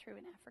 that's not true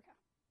in Africa.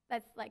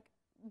 That's like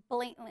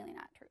blatantly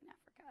not true in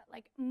Africa.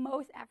 Like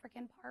most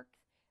African parks,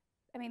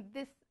 I mean,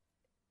 this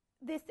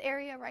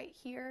area right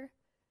here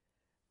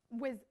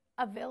was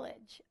a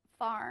village,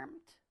 farmed,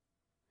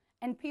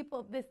 and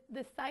people. The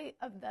site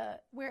of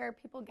where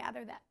people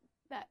gather that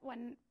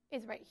one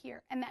is right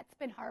here, and that's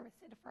been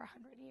harvested for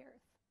 100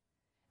 years.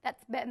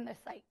 That's been the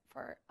site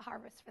for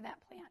harvest for that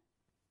plant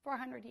for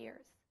 100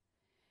 years,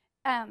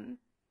 and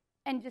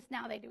just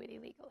now they do it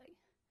illegally.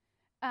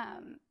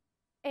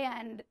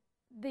 And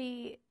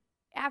the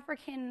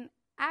African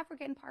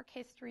park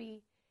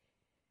history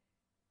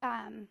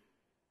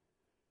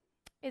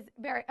is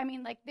very, I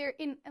mean, like there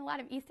in a lot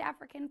of East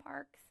African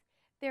parks,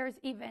 there's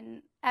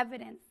even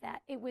evidence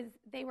that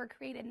they were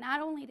created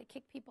not only to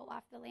kick people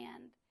off the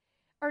land,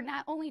 or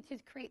not only to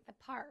create the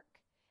park,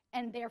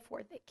 and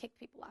therefore they kicked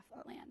people off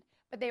the land,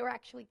 but they were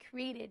actually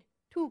created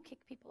to kick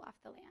people off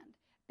the land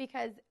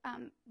because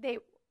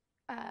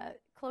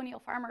colonial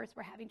farmers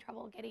were having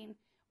trouble getting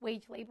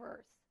wage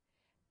laborers.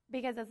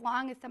 Because as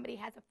long as somebody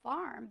has a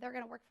farm, they're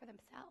going to work for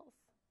themselves.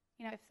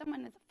 You know, if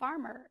someone is a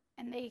farmer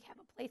and they have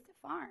a place to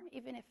farm,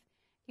 even if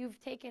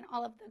you've taken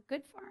all of the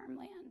good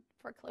farmland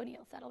for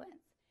colonial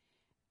settlements,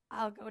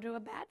 I'll go to a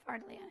bad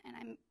farmland,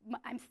 and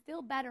I'm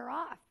still better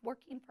off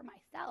working for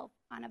myself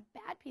on a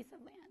bad piece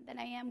of land than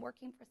I am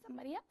working for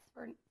somebody else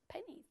for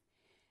pennies.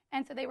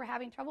 And so they were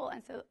having trouble.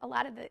 And so a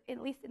lot of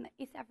at least in the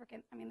East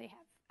African, I mean, they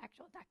have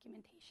actual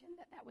documentation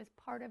that was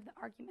part of the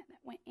argument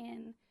that went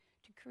in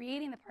to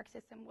creating the park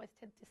system was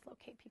to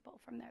dislocate people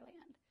from their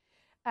land.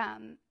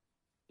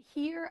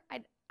 Here,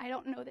 I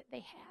don't know that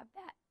they have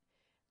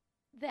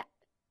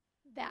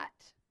that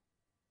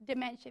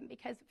dimension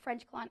because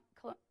French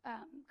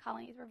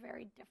colonies were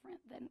very different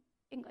than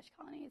English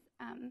colonies.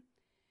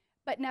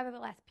 But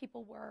nevertheless,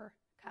 people were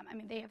come. I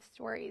mean, they have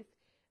stories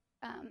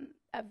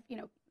of, you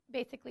know,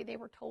 basically they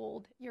were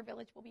told your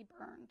village will be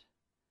burned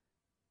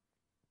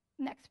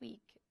next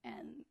week,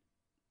 and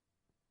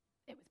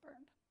it was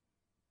burned.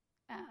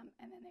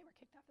 And then they were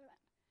kicked off their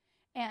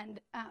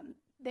land. And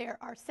there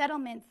are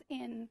settlements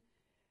in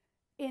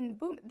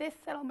Boom. This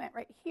settlement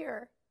right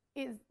here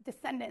is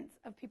descendants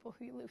of people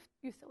who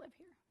used to live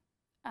here.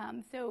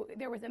 So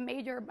there was a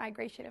major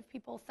migration of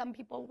people. Some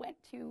people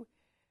went to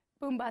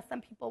Boomba.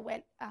 Some people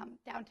went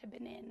down to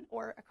Benin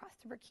or across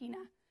to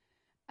Burkina.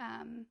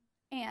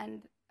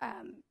 And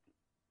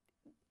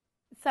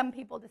some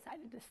people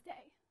decided to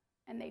stay,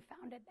 and they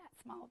founded that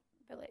small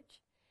village.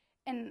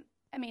 And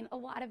I mean, a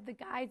lot of the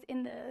guys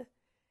in the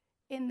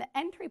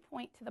entry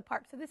point to the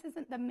park. So this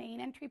isn't the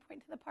main entry point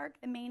to the park.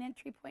 The main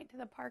entry point to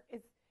the park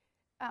is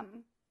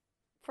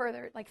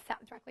further, like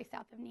directly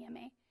south of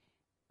Niamey.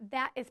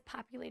 That is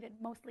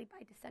populated mostly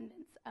by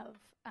descendants of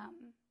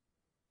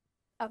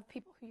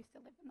people who used to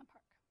live in the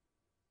park.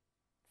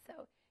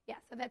 So yeah,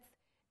 so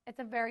it's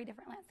a very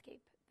different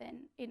landscape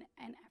than in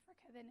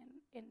Africa than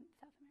in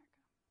South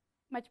America.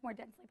 Much more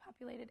densely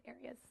populated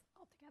areas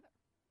altogether.